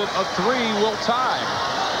makes it, a 3 will tie.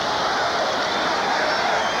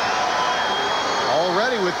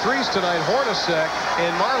 Already with 3s tonight, Hornacek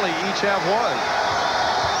and Marley each have 1.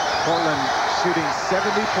 Portland shooting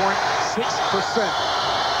 70.6%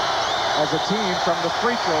 as a team from the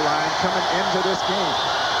free throw line coming into this game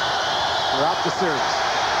throughout the series.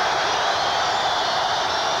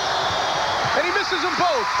 And he misses them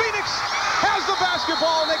both. Phoenix has the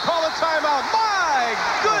basketball, and they call a timeout. My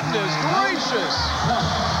goodness gracious.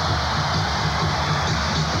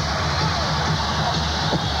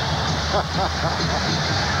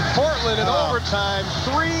 Portland in overtime,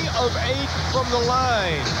 3 of 8 from the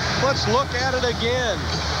line. Let's look at it again.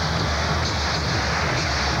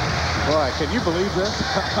 Boy, can you believe this?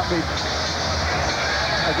 I mean,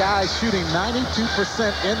 a guy shooting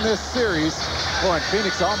 92% in this series. Boy, and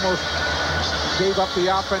Phoenix almost gave up the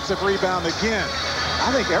offensive rebound again.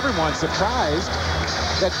 I think everyone's surprised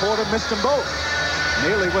that Porter missed them both.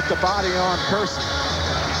 Nearly with the body on Kersey.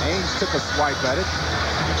 Ames took a swipe at it.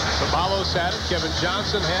 Sabalos had it, Kevin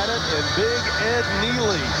Johnson had it, and big Ed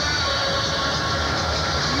Neely.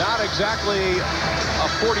 Not exactly a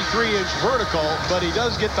 43-inch vertical, but he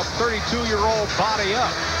does get the 32-year-old body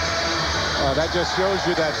up. That just shows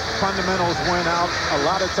you that fundamentals win out a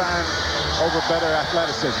lot of time over better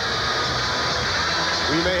athleticism.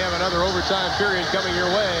 We may have another overtime period coming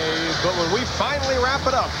your way, but when we finally wrap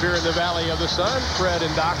it up here in the Valley of the Sun, Fred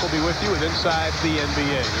and Doc will be with you with Inside the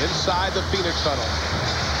NBA, inside the Phoenix Huddle.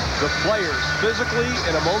 The players physically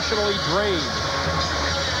and emotionally drained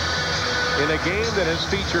in a game that has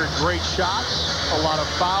featured great shots, a lot of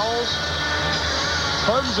fouls,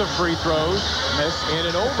 tons of free throws, and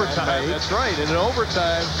in overtime, that's right, in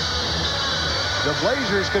overtime, the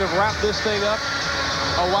Blazers could have wrapped this thing up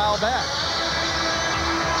a while back.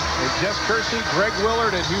 And Jeff Kersey, Greg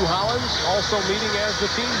Willard, and Hugh Hollins also meeting as the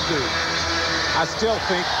teams do. I still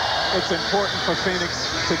think it's important for Phoenix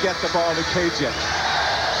to get the ball to KJ.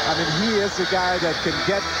 I mean, he is the guy that can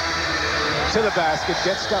get to the basket,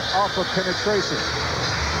 get stuff off of penetration.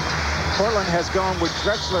 Portland has gone with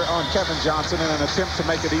Drexler on Kevin Johnson in an attempt to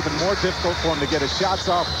make it even more difficult for him to get his shots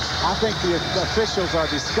off. I think the officials are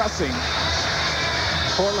discussing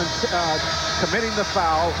Portland committing the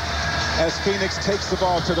foul as Phoenix takes the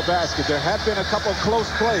ball to the basket. There have been a couple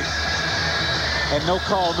close plays and no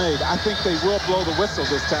call made. I think they will blow the whistle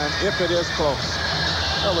this time if it is close.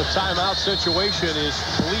 Well, the timeout situation is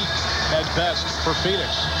bleak at best for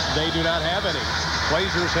Phoenix. They do not have any.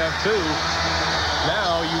 Blazers have 2.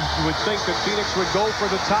 Now you would think that Phoenix would go for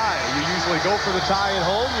the tie. You usually go for the tie at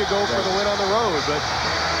home. You go for the win on the road. But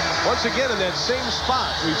Once again, in that same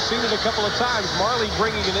spot, we've seen it a couple of times. Marley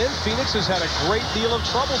bringing it in. Phoenix has had a great deal of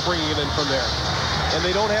trouble bringing it in from there. And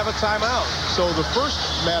they don't have a timeout. So the first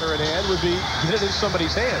matter at hand would be get it in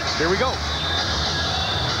somebody's hands. Here we go.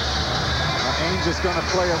 Ainge is going to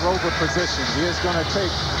play a rover position. He is going to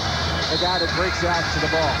take the guy that breaks out to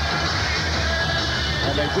the ball.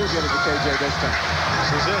 And they do get it to KJ this time.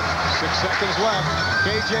 This is it. 6 seconds left.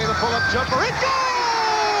 KJ, the pull-up jumper. It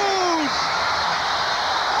goes!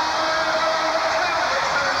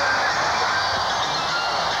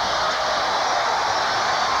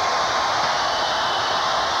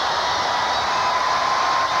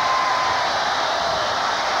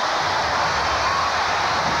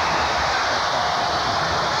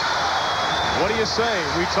 What do you say?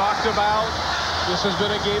 We talked about this has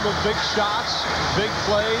been a game of big shots, big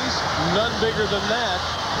plays, none bigger than that,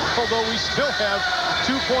 although we still have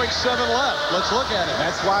 2.7 left. Let's look at it.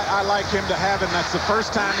 That's why I like him to have him. That's the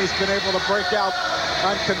first time he's been able to break out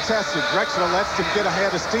uncontested. Drexler lets him get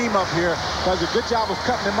ahead of steam up here, does a good job of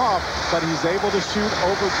cutting him off, but he's able to shoot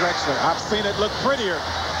over Drexler. I've seen it look prettier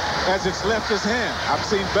as it's left his hand. I've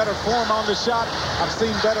seen better form on the shot. I've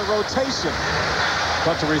seen better rotation.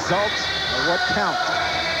 But the results are what count.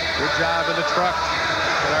 Good job in the truck.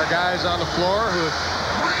 And our guys on the floor who have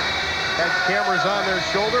had cameras on their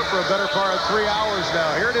shoulder for a better part of 3 hours now.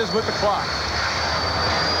 Here it is with the clock.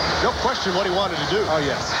 No question what he wanted to do. Oh,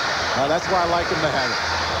 yes. That's why I like him to have it.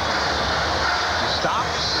 He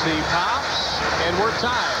stops, he pops, and we're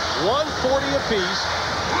tied. 140 apiece.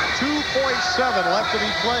 2.7 left to be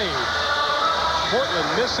played. Portland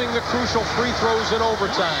missing the crucial free throws in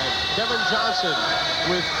overtime. Kevin Johnson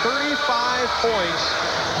with 35 points,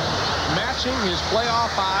 matching his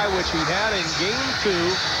playoff high, which he had in Game 2.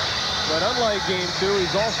 But unlike Game 2,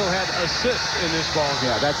 he's also had assists in this ball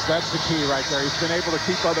game. Yeah, that's the key right there. He's been able to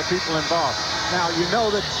keep other people involved. Now, you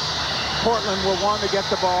know that Portland will want to get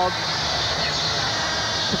the ball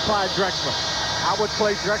to Clyde Drexler. I would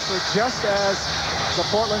play Drexler just as the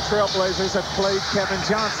Portland Trail Blazers have played Kevin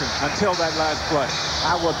Johnson until that last play.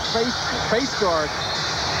 I would face guard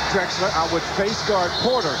Drexler. I would face guard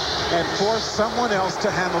Porter and force someone else to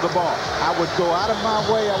handle the ball. I would go out of my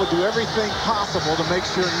way. I would do everything possible to make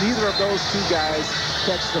sure neither of those two guys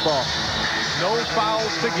catch the ball. No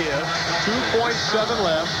fouls to give. 2.7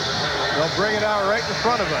 left. They'll bring it out right in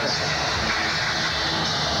front of us.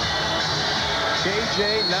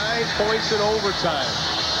 KJ, 9 points in overtime.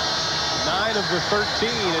 9 of the 13,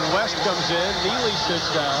 and West comes in. Neely sits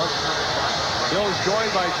down. Hill is joined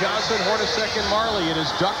by Johnson, Hornacek, and Marley. It is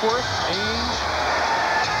Duckworth, Ainge,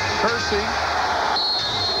 Kersey,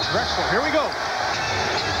 Drexler. Here we go.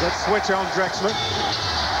 Good switch on Drexler.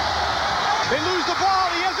 They lose the ball.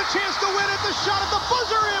 He has a chance to win it. The shot at the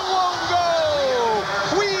buzzer. It won't go.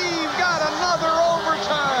 We've got another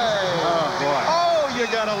overtime. Oh, boy. You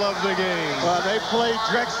gotta love the game. Well, they played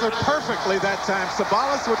Drexler perfectly that time.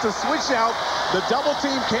 Sabalas with the switch out. The double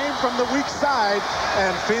team came from the weak side,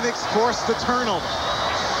 and Phoenix forced the turnover.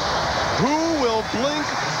 Who will blink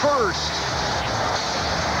first?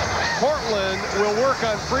 Portland will work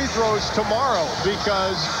on free throws tomorrow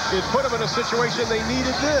because it put them in a situation they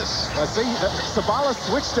needed this. See, Sabalas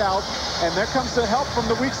switched out, and there comes the help from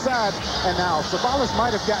the weak side. And now Sabalas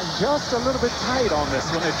might have gotten just a little bit tight on this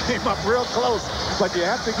when it came up real close. But you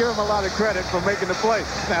have to give him a lot of credit for making the play.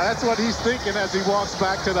 Now, that's what he's thinking as he walks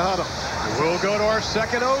back to the huddle. We'll go to our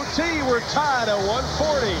second OT. We're tied at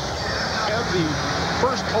 140. And the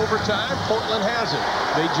first overtime, Portland has it.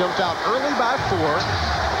 They jumped out early by 4.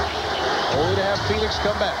 Only to have Phoenix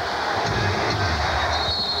come back.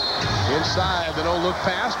 Inside, the no-look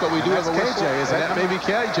pass, but we do have a whistle. KJ, is that maybe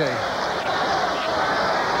KJ?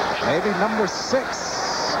 Maybe number 6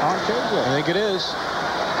 on KJ. I think it is.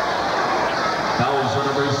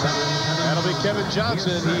 That'll be Kevin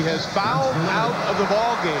Johnson. He has fouled out of the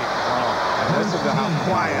ball game. Oh, listen to how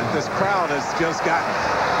quiet this crowd has just gotten.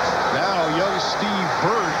 Now, young Steve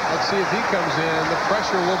Bird. Let's see if he comes in. The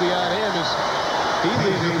pressure will be on him as he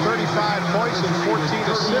leads with 35 points and 14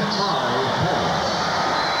 assists.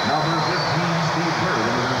 Number 15, Steve Bird.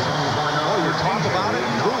 Oh, you're talking about it?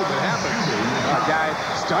 Boom, it happens. A guy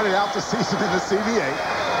started out the season in the CBA.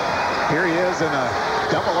 Here he is in a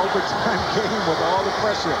double overtime game with all the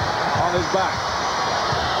pressure on his back.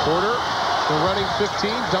 Porter, the running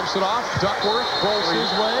 15, dumps it off. Duckworth rolls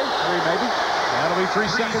his way. 3 maybe. That'll be 3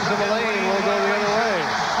 seconds in the lane. We'll go the other way.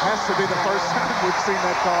 Has to be the first time we've seen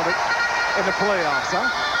that called in the playoffs, huh?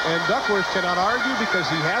 And Duckworth cannot argue because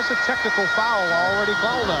he has a technical foul already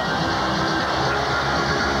called on.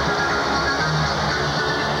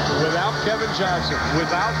 Without Kevin Johnson,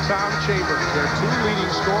 without Tom Chambers, their 2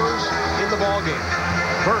 leading scorers in the ballgame.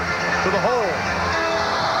 Burt to the hole.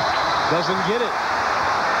 Doesn't get it.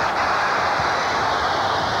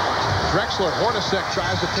 Drexler, Hornacek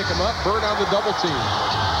tries to pick him up. Burt on the double team.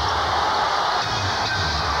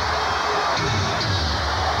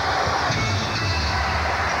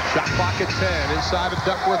 Shot clock at 10. Inside of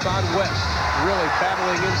Duckworth on West. Really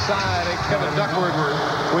battling inside. And Kevin Duckworth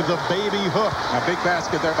with the baby hook. A big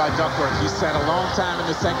basket there by Duckworth. He sat a long time in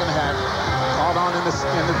the second half. Called on in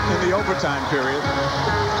the overtime period.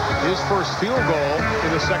 His first field goal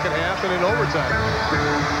in the second half and in overtime.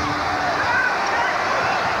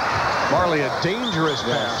 Marley, a dangerous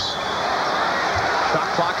pass.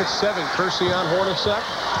 Shot clock at 7. Kersey on Hornacek.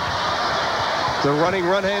 The running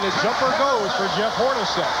run-handed jumper goes for Jeff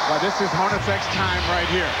Hornacek. Well, this is Hornacek's time right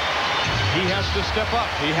here. He has to step up.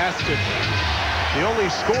 He has to. The only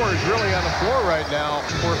scores really on the floor right now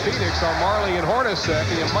for Phoenix are Marley and Hornacek,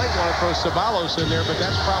 and you might want to throw Ceballos in there, but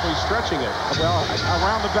that's probably stretching it. Well,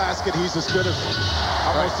 around the basket, he's as good as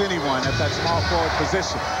almost anyone at that small forward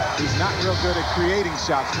position. He's not real good at creating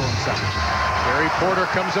shots for himself. Terry Porter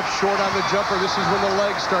comes up short on the jumper. This is when the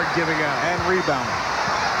legs start giving out. And rebounding.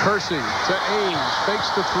 Kersey to Ames, fakes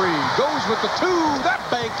the 3, goes with the 2. That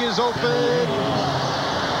bank is open.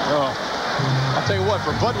 Oh, I'll tell you what, for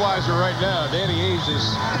Budweiser right now, Danny Ames is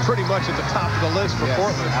pretty much at the top of the list for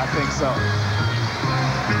Portland. I think so.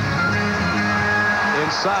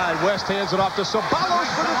 Inside, West hands it off to Ceballos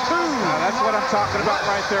for the 2. That's what I'm talking about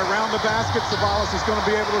right there. Around the basket, Ceballos is going to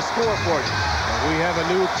be able to score for you. We have a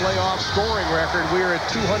new playoff scoring record. We are at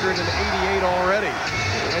 288 already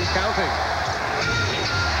and counting.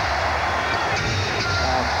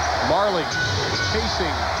 Marley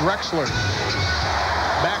chasing Drexler.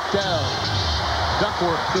 Back down.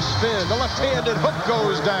 Duckworth, the spin. The left-handed hook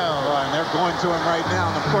goes down. And they're going to him right now.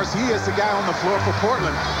 And, of course, he is the guy on the floor for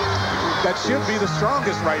Portland that should be the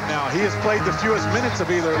strongest right now. He has played the fewest minutes of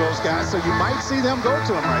either of those guys, so you might see them go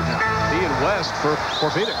to him right now. He and West for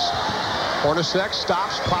Phoenix. Hornacek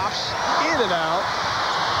stops, pops, in and out.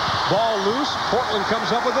 Ball loose. Portland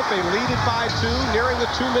comes up with it. They lead it by 2, nearing the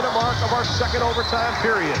 2-minute mark of our second overtime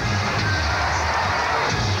period.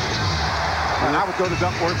 And I would go to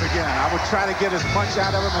Duckworth again. I would try to get as much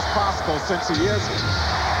out of him as possible since he is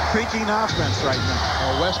thinking offense right now.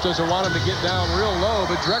 Well, West doesn't want him to get down real low,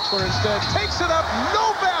 but Drexler instead takes it up.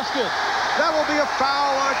 No basket. That will be a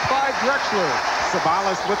foul on Clyde Drexler.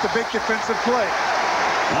 Ceballos with the big defensive play.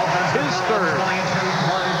 His third.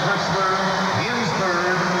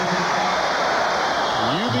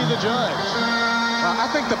 You be the judge. I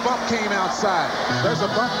think the bump came outside. There's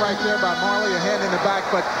a bump right there by Marley, a hand in the back,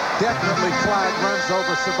 but definitely Clyde runs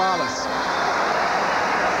over Ceballos.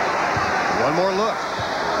 One more look.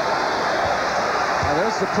 Now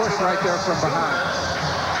there's the push right there from behind.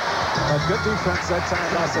 A good defense that time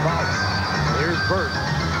by Ceballos. Here's Burt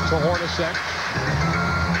to Hornacek.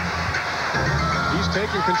 He's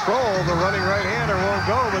taking control. The running right-hander won't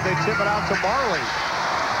go, but they tip it out to Marley.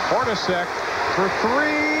 Hornacek for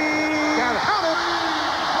 3. Got it.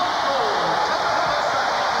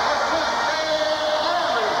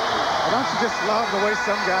 Don't you just love the way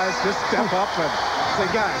some guys just step up and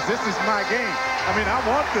say, guys, this is my game. I mean, I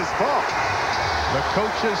want this ball. The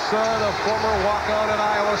coach's son, a former walk-on at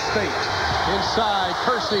Iowa State. Inside,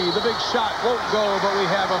 Kersey, the big shot won't go, but we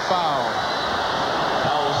have a foul.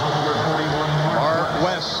 Mark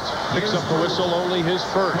West picks up the whistle, only his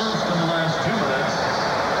first.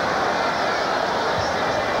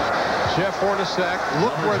 Jeff Hornacek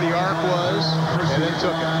looked where the arc was and then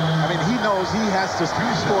took it. I mean, he knows he has to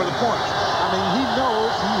score the points. I mean, he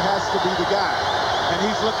knows he has to be the guy, and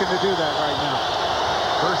he's looking to do that right now.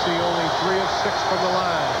 Kersey only 3 of 6 from the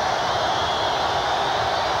line.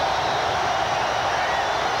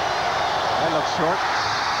 That looks short.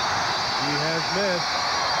 He has missed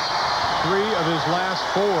 3 of his last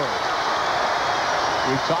 4.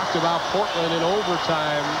 We talked about Portland in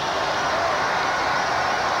overtime.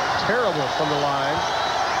 Terrible from the line.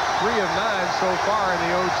 3 of 9 so far in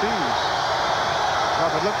the OTs. Oh,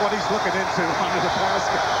 but look what he's looking into under the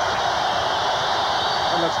basket.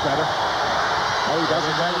 That looks better. Oh, he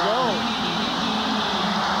doesn't let it go.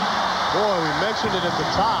 Boy, we mentioned it at the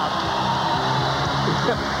top.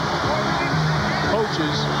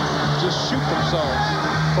 Coaches just shoot themselves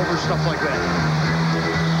over stuff like that.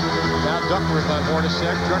 Now Duckworth on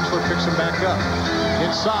Hornacek. Drexler picks him back up.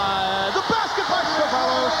 Inside. The basket by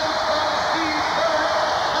Ceballos.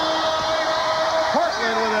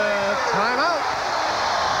 Portland with a timeout.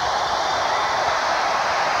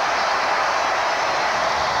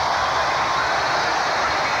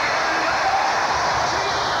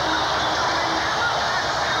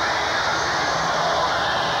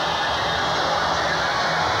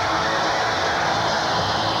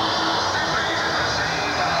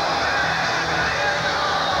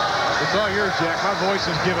 Jack. My voice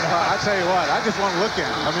is giving out. I tell you what, I just want to look at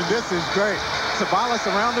it. I mean, this is great. Sabalas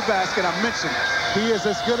around the basket. I mentioned he is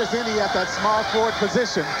as good as any at that small forward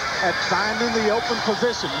position, at finding the open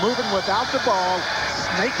position, moving without the ball,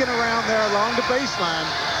 snaking around there along the baseline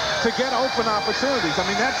to get open opportunities. I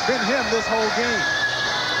mean, that's been him this whole game.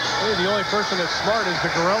 Hey, the only person that's smart is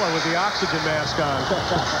the gorilla with the oxygen mask on.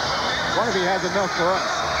 Wonder if he has enough for us.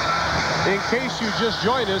 In case you just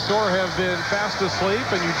joined us or have been fast asleep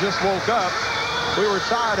and you just woke up, we were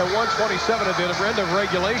tied at 127 at the end of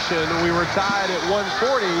regulation. We were tied at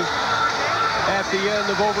 140 at the end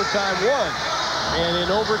of overtime 1. And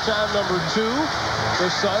in overtime number 2,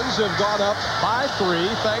 the Suns have gone up by 3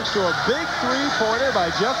 thanks to a big three-pointer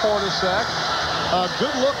by Jeff Hornacek. A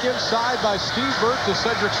good look inside by Steve Burt to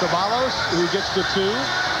Cedric Sabalos, who gets the 2.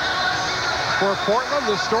 For Portland,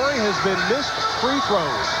 the story has been missed free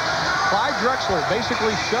throws. Clyde Drexler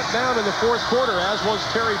basically shut down in the fourth quarter, as was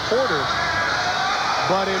Terry Porter.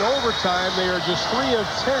 But in overtime, they are just 3 of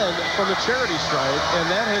 10 from the charity stripe, and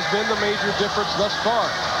that has been the major difference thus far.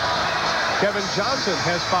 Kevin Johnson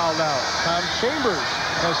has fouled out. Tom Chambers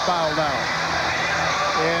has fouled out.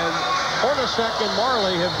 And Hornacek and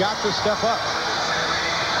Marley have got to step up.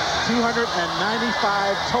 295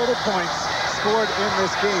 total points scored in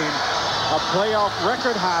this game. A playoff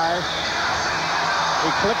record high,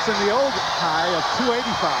 eclipsing the old high of 285.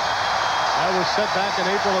 That was set back in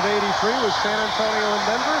April of '83 with San Antonio and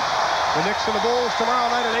Denver. The Knicks and the Bulls tomorrow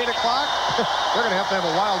night at 8 o'clock. They're going to have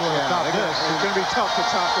a wild one to top this. It's going to be tough to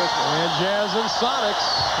top this one. And Jazz and Sonics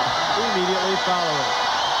immediately following.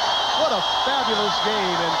 What a fabulous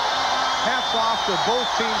game, and hats off to both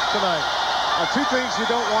teams tonight. Two things you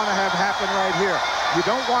don't want to have happen right here. You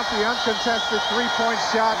don't want the uncontested three-point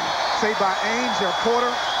shot, say by Ainge or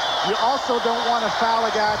Porter. You also don't want to foul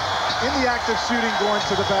a guy in the act of shooting going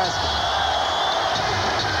to the basket.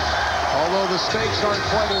 Although the stakes aren't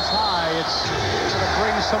quite as high, it's going to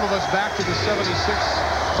bring some of us back to the '76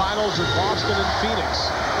 finals with Boston and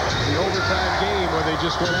Phoenix. The overtime game where they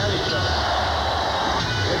just went at each other.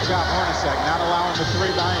 Good job, Hornacek, not allowing the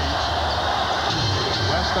 3 by Ainge.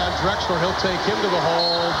 West on Drexler. He'll take him to the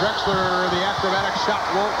hole. Drexler, the acrobatic shot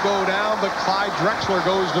won't go down, but Clyde Drexler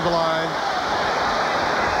goes to the line.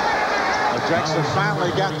 Drexler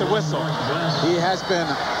finally got the whistle. He has been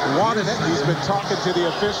wanting it. He's been talking to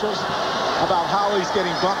the officials about how he's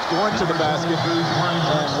getting bumped going to the basket.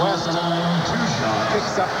 And West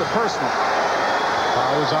picks up the personal.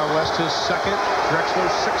 Foul is on West, his second. Drexler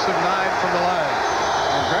 6 of 9 from the line.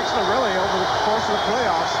 And Drexler really, over the course of the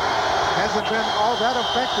playoffs, hasn't been all that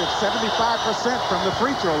effective. 75% from the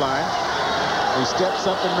free throw line. He steps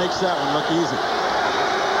up and makes that one look easy.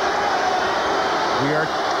 We are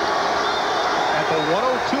at the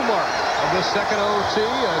 102 mark of the second OT.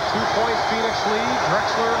 A 2-point Phoenix lead.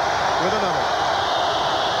 Drexler with another.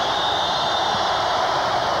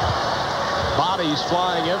 Bodies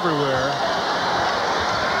flying everywhere.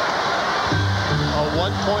 A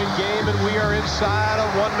 1-point game, and we are inside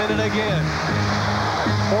of 1 minute again.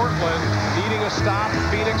 Portland needing a stop,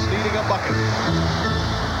 Phoenix needing a bucket.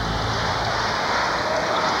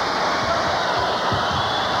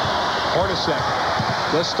 Hornacek,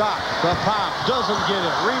 the stop, the pop, doesn't get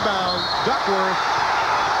it. Rebound, Duckworth.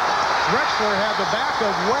 Drexler had the back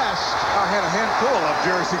of West. Had a handful of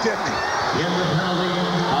jersey, didn't he? In the penalty,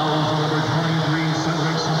 foul number 23,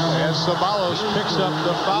 Cedric Sabalos. As Sabalos picks up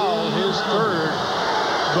the foul, his third.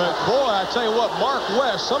 But, boy, I tell you what, Mark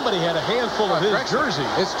West, somebody had a handful of his jersey.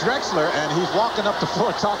 It's Drexler, and he's walking up the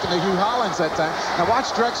floor talking to Hugh Hollins that time. Now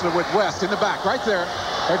watch Drexler with West in the back, right there.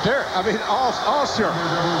 Right there. I mean, all sure.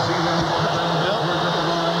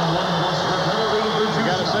 You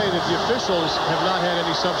got to say that the officials have not had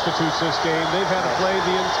any substitutes this game. They've had to play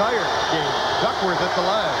the entire game. Duckworth at the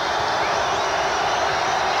line.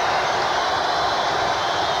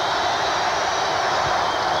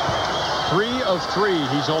 Three of 3.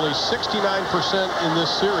 He's only 69% in this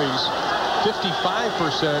series,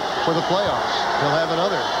 55% for the playoffs. He'll have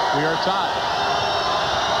another. We are tied.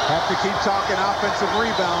 Have to keep talking offensive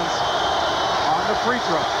rebounds on the free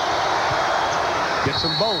throw. Gets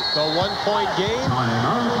them both. A 1-point game.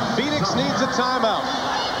 Phoenix needs a timeout.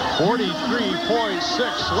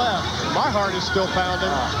 43.6 left. My heart is still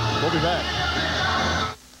pounding. We'll be back.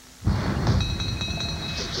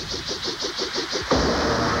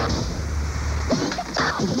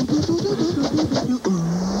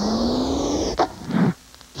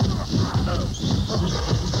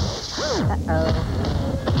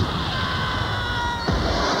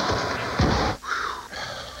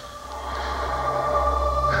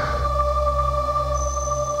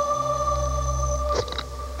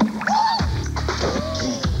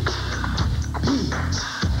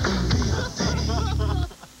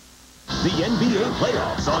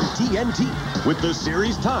 playoffs on TNT. With the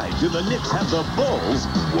series tied, do the Knicks have the Bulls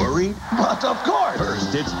worried? But of course!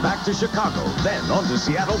 First, it's back to Chicago, then on to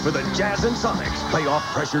Seattle for the Jazz and Sonics. Playoff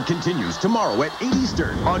pressure continues tomorrow at 8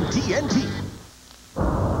 Eastern on TNT.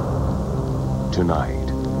 Tonight,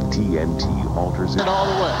 TNT alters it all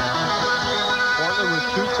the way. Portland with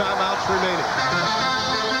 2 timeouts remaining.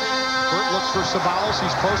 Burt looks for Ceballos.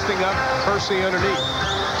 He's posting up Percy underneath.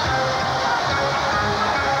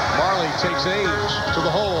 Marley takes Ainge to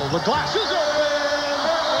the hole. The glass is open.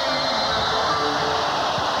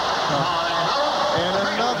 And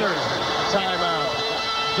another timeout.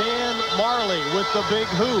 Dan Marley with the big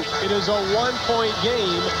hoop. It is a 1-point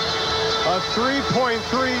game. A 3.3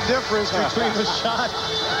 difference between the shot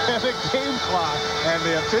and the game clock. And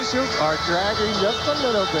the officials are dragging just a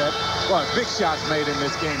little bit. Well, big shots made in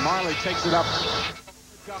this game. Marley takes it up.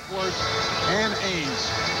 Duckworth and Ainge.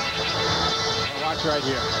 Watch right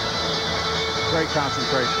here. Great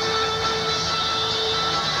concentration.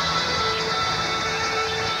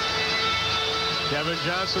 Kevin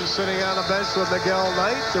Johnson sitting on the bench with Miguel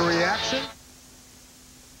Knight. The reaction.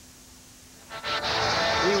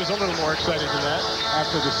 He was a little more excited than that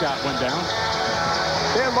after the shot went down.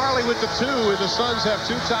 Dan Marley with the 2. The Suns have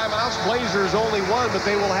 2 timeouts. Blazers only 1, but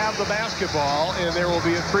they will have the basketball, and there will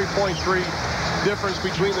be a 3.3 difference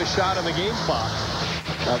between the shot and the game clock.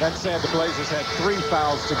 That said, the Blazers had 3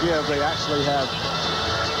 fouls to give. They actually had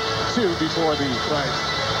 2 before the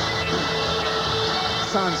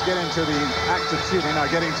Suns get into the active shooting, or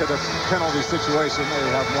getting to the penalty situation.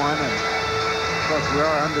 They have 1, and of course we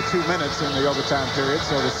are under 2 minutes in the overtime period,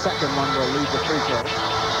 so the second one will lead the free throw.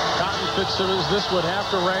 Cotton Fitzsimmons, this would have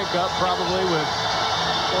to rank up probably with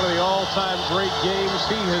one of the all-time great games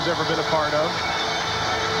he has ever been a part of.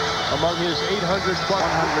 Among his 800 plus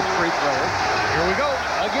 100 free throws. Here we go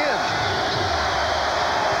again.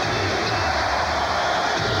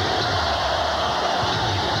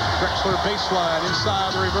 Drexler baseline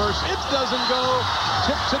inside the reverse. It doesn't go.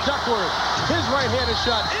 Tip to Duckworth. His right-handed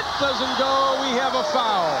shot. It doesn't go. We have a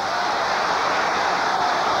foul.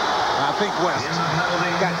 I think West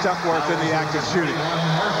got Duckworth in the active shooting.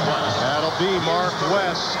 That'll be Mark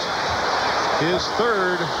West. His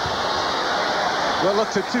 3rd. We'll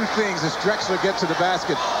look to 2 things as Drexler gets to the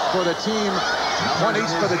basket for the team. 1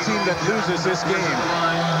 each for the team that loses this game.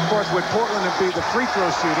 Of course, with Portland, it'd be the free throw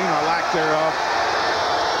shooting, or lack thereof.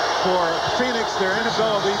 For Phoenix, their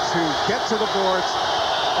inability to get to the boards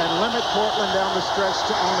and limit Portland down the stretch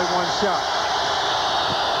to only 1 shot.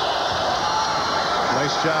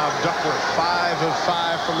 Nice job, Duckworth. 5 of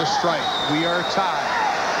 5 from the stripe. We are tied.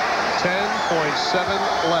 10.7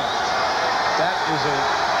 left. That is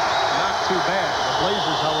not too bad. The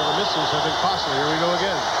Blazers, however, misses have been costly. Here we go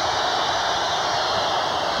again.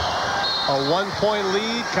 A 1-point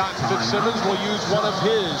lead. Cotton Fitzsimmons will use one of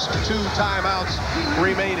his 2 timeouts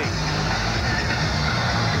remaining.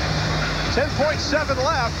 10.7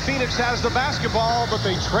 left. Phoenix has the basketball, but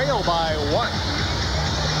they trail by 1.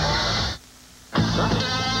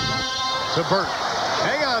 To Burt.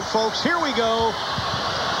 Hang on, folks. Here we go.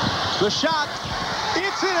 The shot.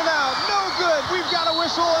 It's in and out. No good. We've got a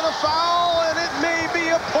whistle and a foul, and it may be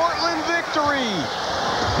a Portland victory.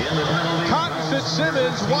 Cotton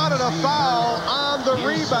Fitzsimmons wanted a foul on the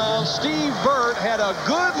rebound. Steve Burt had a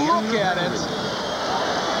good look at it.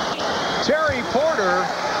 Terry Porter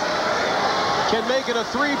can make it a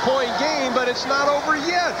 3-point game, but it's not over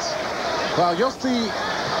yet. Well, you'll see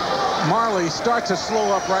Marley start to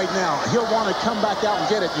slow up right now. He'll want to come back out and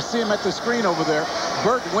get it. You see him at the screen over there.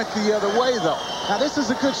 Burt went the other way, though. Now, this is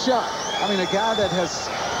a good shot. I mean, a guy that has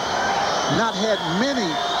not had many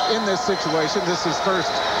in this situation. This is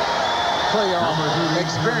first playoff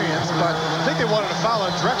experience, but I think they wanted to foul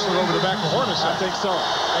on Drexler over the back of Hornacek. I think so.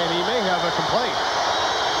 And he may have a complaint.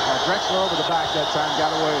 Drexler over the back that time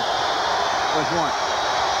got away with 1.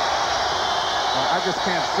 I just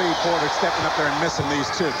can't see Porter stepping up there and missing these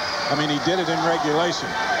 2. I mean, he did it in regulation.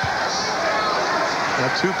 A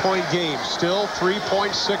 2-point game. Still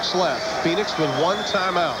 3.6 left. Phoenix with 1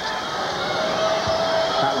 timeout.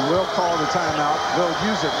 Cotton will call the timeout. They'll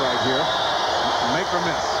use it right here. Make or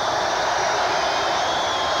miss.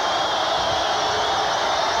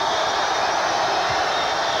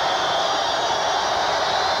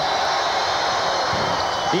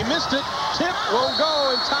 He missed it. Tip will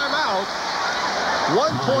go and timeout.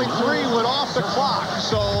 1.3 went off the clock,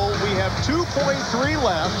 so we have 2.3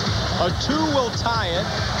 left. A 2 will tie it.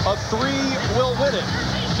 A 3 will win it.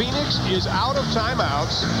 Phoenix is out of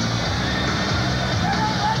timeouts.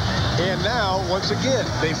 And now, once again,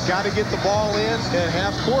 they've got to get the ball in at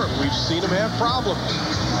half court. We've seen them have problems.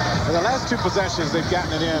 For the last 2 possessions, they've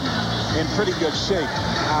gotten it in in pretty good shape.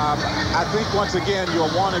 I think, once again,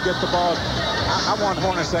 you'll want to get the ball. I want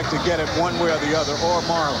Hornacek to get it one way or the other, or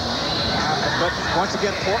Marley. But once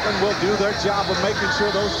again, Portland will do their job of making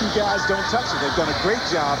sure those two guys don't touch it. They've done a great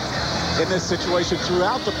job in this situation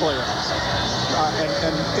throughout the playoffs.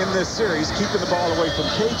 And in this series, keeping the ball away from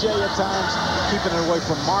KJ at times, keeping it away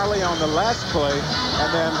from Marley on the last play, and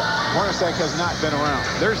then Hornacek has not been around.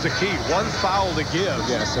 There's the key. One foul to give.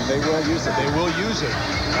 Yes, and they will use it. They will use it.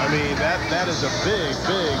 I mean, that is a big,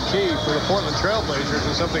 big key for the Portland Trailblazers,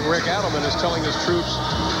 and something Rick Adelman is telling his troops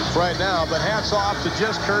right now. But hats off to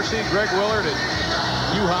Jess Kersey, Greg Willard, and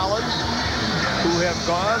Hugh Hollins, who have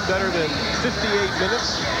gone better than 58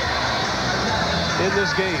 minutes in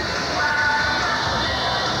this game.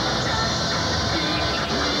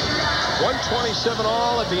 127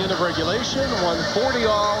 all at the end of regulation, 140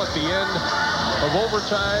 all at the end of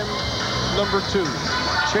overtime number 2.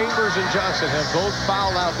 Chambers and Johnson have both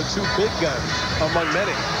fouled out the two big guns among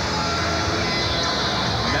many.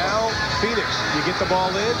 Now Phoenix, you get the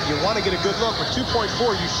ball in, you want to get a good look. With 2.4,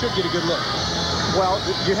 you should get a good look. Well,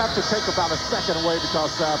 you have to take about a second away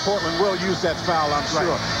because Portland will use that foul, I'm sure.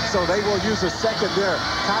 Right. So they will use a second there.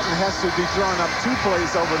 Cotton has to be throwing up 2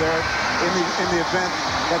 plays over there in the event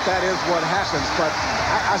that is what happens. But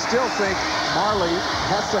I still think Marley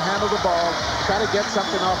has to handle the ball, try to get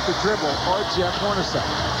something off the dribble, or Jeff Hornacek.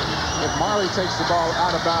 If Marley takes the ball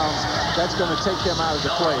out of bounds, that's going to take him out of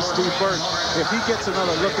the play. Steve Burton, if he gets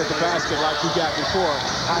another look at the basket like he got before,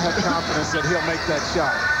 I have confidence that he'll make that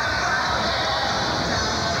shot.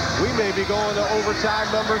 We may be going to overtime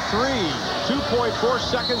number 3. 2.4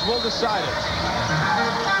 seconds will decide it.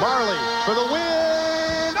 Marley for the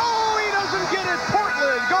win. Oh, he doesn't get it.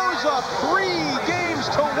 Portland goes up 3 games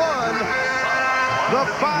to 1. The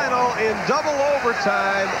final in double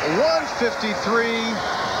overtime, 153,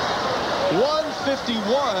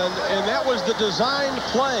 151, and that was the designed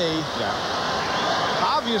play. Yeah.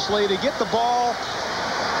 Obviously, to get the ball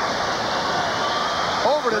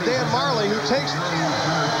over to Dan Marley, who takes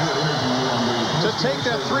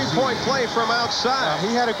that 3-point play from outside.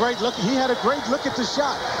 He had a great look. He had a great look at the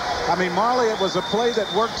shot. I mean, Marley, it was a play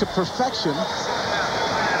that worked to perfection.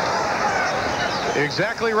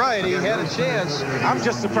 Exactly right. He had a chance. I'm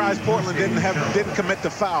just surprised Portland didn't commit the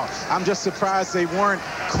foul. I'm just surprised they weren't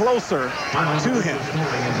closer to him.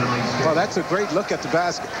 Well, that's a great look at the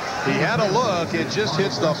basket. He had a look. It just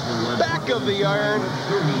hits the back of the iron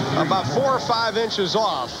about 4 or 5 inches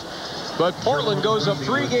off. But Portland goes up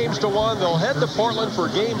 3 games to 1. They'll head to Portland for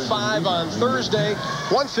Game 5 on Thursday.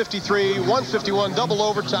 153, 151, double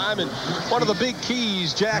overtime. And one of the big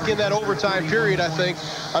keys, Jack, in that overtime period, I think,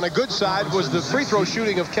 on a good side, was the free throw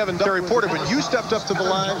shooting of Kevin Terry Porter. But you stepped up to the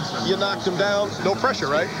line. You knocked him down. No pressure,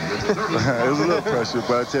 right? It was a little pressure,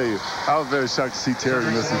 but I tell you, I was very shocked to see Terry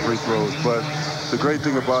missing free throws. But the great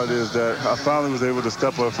thing about it is that I finally was able to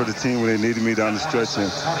step up for the team when they needed me down the stretch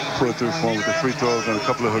and pull through for them with the free throws and a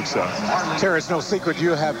couple of hook shots. Terry, it's no secret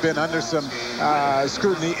you have been under some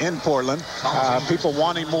scrutiny in Portland. People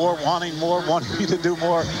wanting more, wanting you to do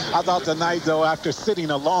more. I thought tonight, though, after sitting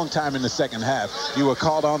a long time in the second half, you were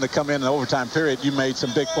called on to come in the overtime period. You made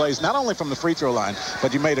some big plays, not only from the free throw line,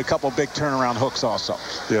 but you made a couple big turnaround hooks also.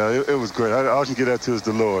 Yeah, it was great. All I can get at to is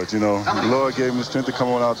the Lord, you know. The Lord gave me the strength to come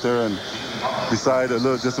on out there, and besides a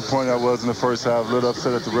little disappointed I was in the first half, a little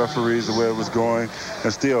upset at the referees, the way it was going,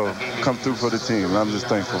 and still come through for the team. And I'm just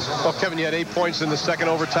thankful. Well, Kevin, you had 8 points in the second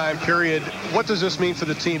overtime period. What does this mean for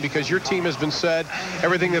the team? Because your team has been said,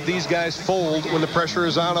 everything that these guys fold when the pressure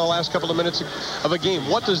is on in the last couple of minutes of a game.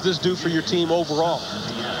 What does this do for your team overall?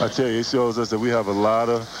 I tell you, it shows us that we have a lot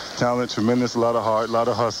of talent, a lot of heart, a lot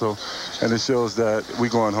of hustle, and it shows that we're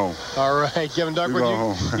going home. All right, Kevin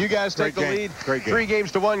Duckworth, you guys take the lead. Great game. 3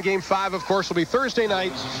 games to 1. Game 5, of course, will be Thursday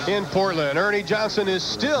night in Portland. Ernie Johnson is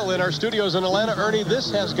still in our studios in Atlanta. Ernie, this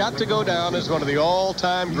has got to go down as one of the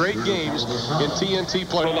all-time great games in TNT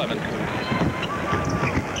Play 11.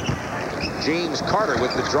 James Carter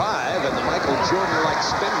with the drive and the Michael Jordan-like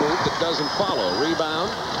spin move that doesn't follow. Rebound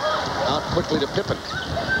out quickly to Pippen.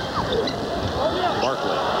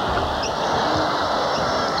 Barkley.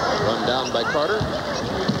 Run down by Carter.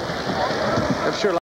 I'm sure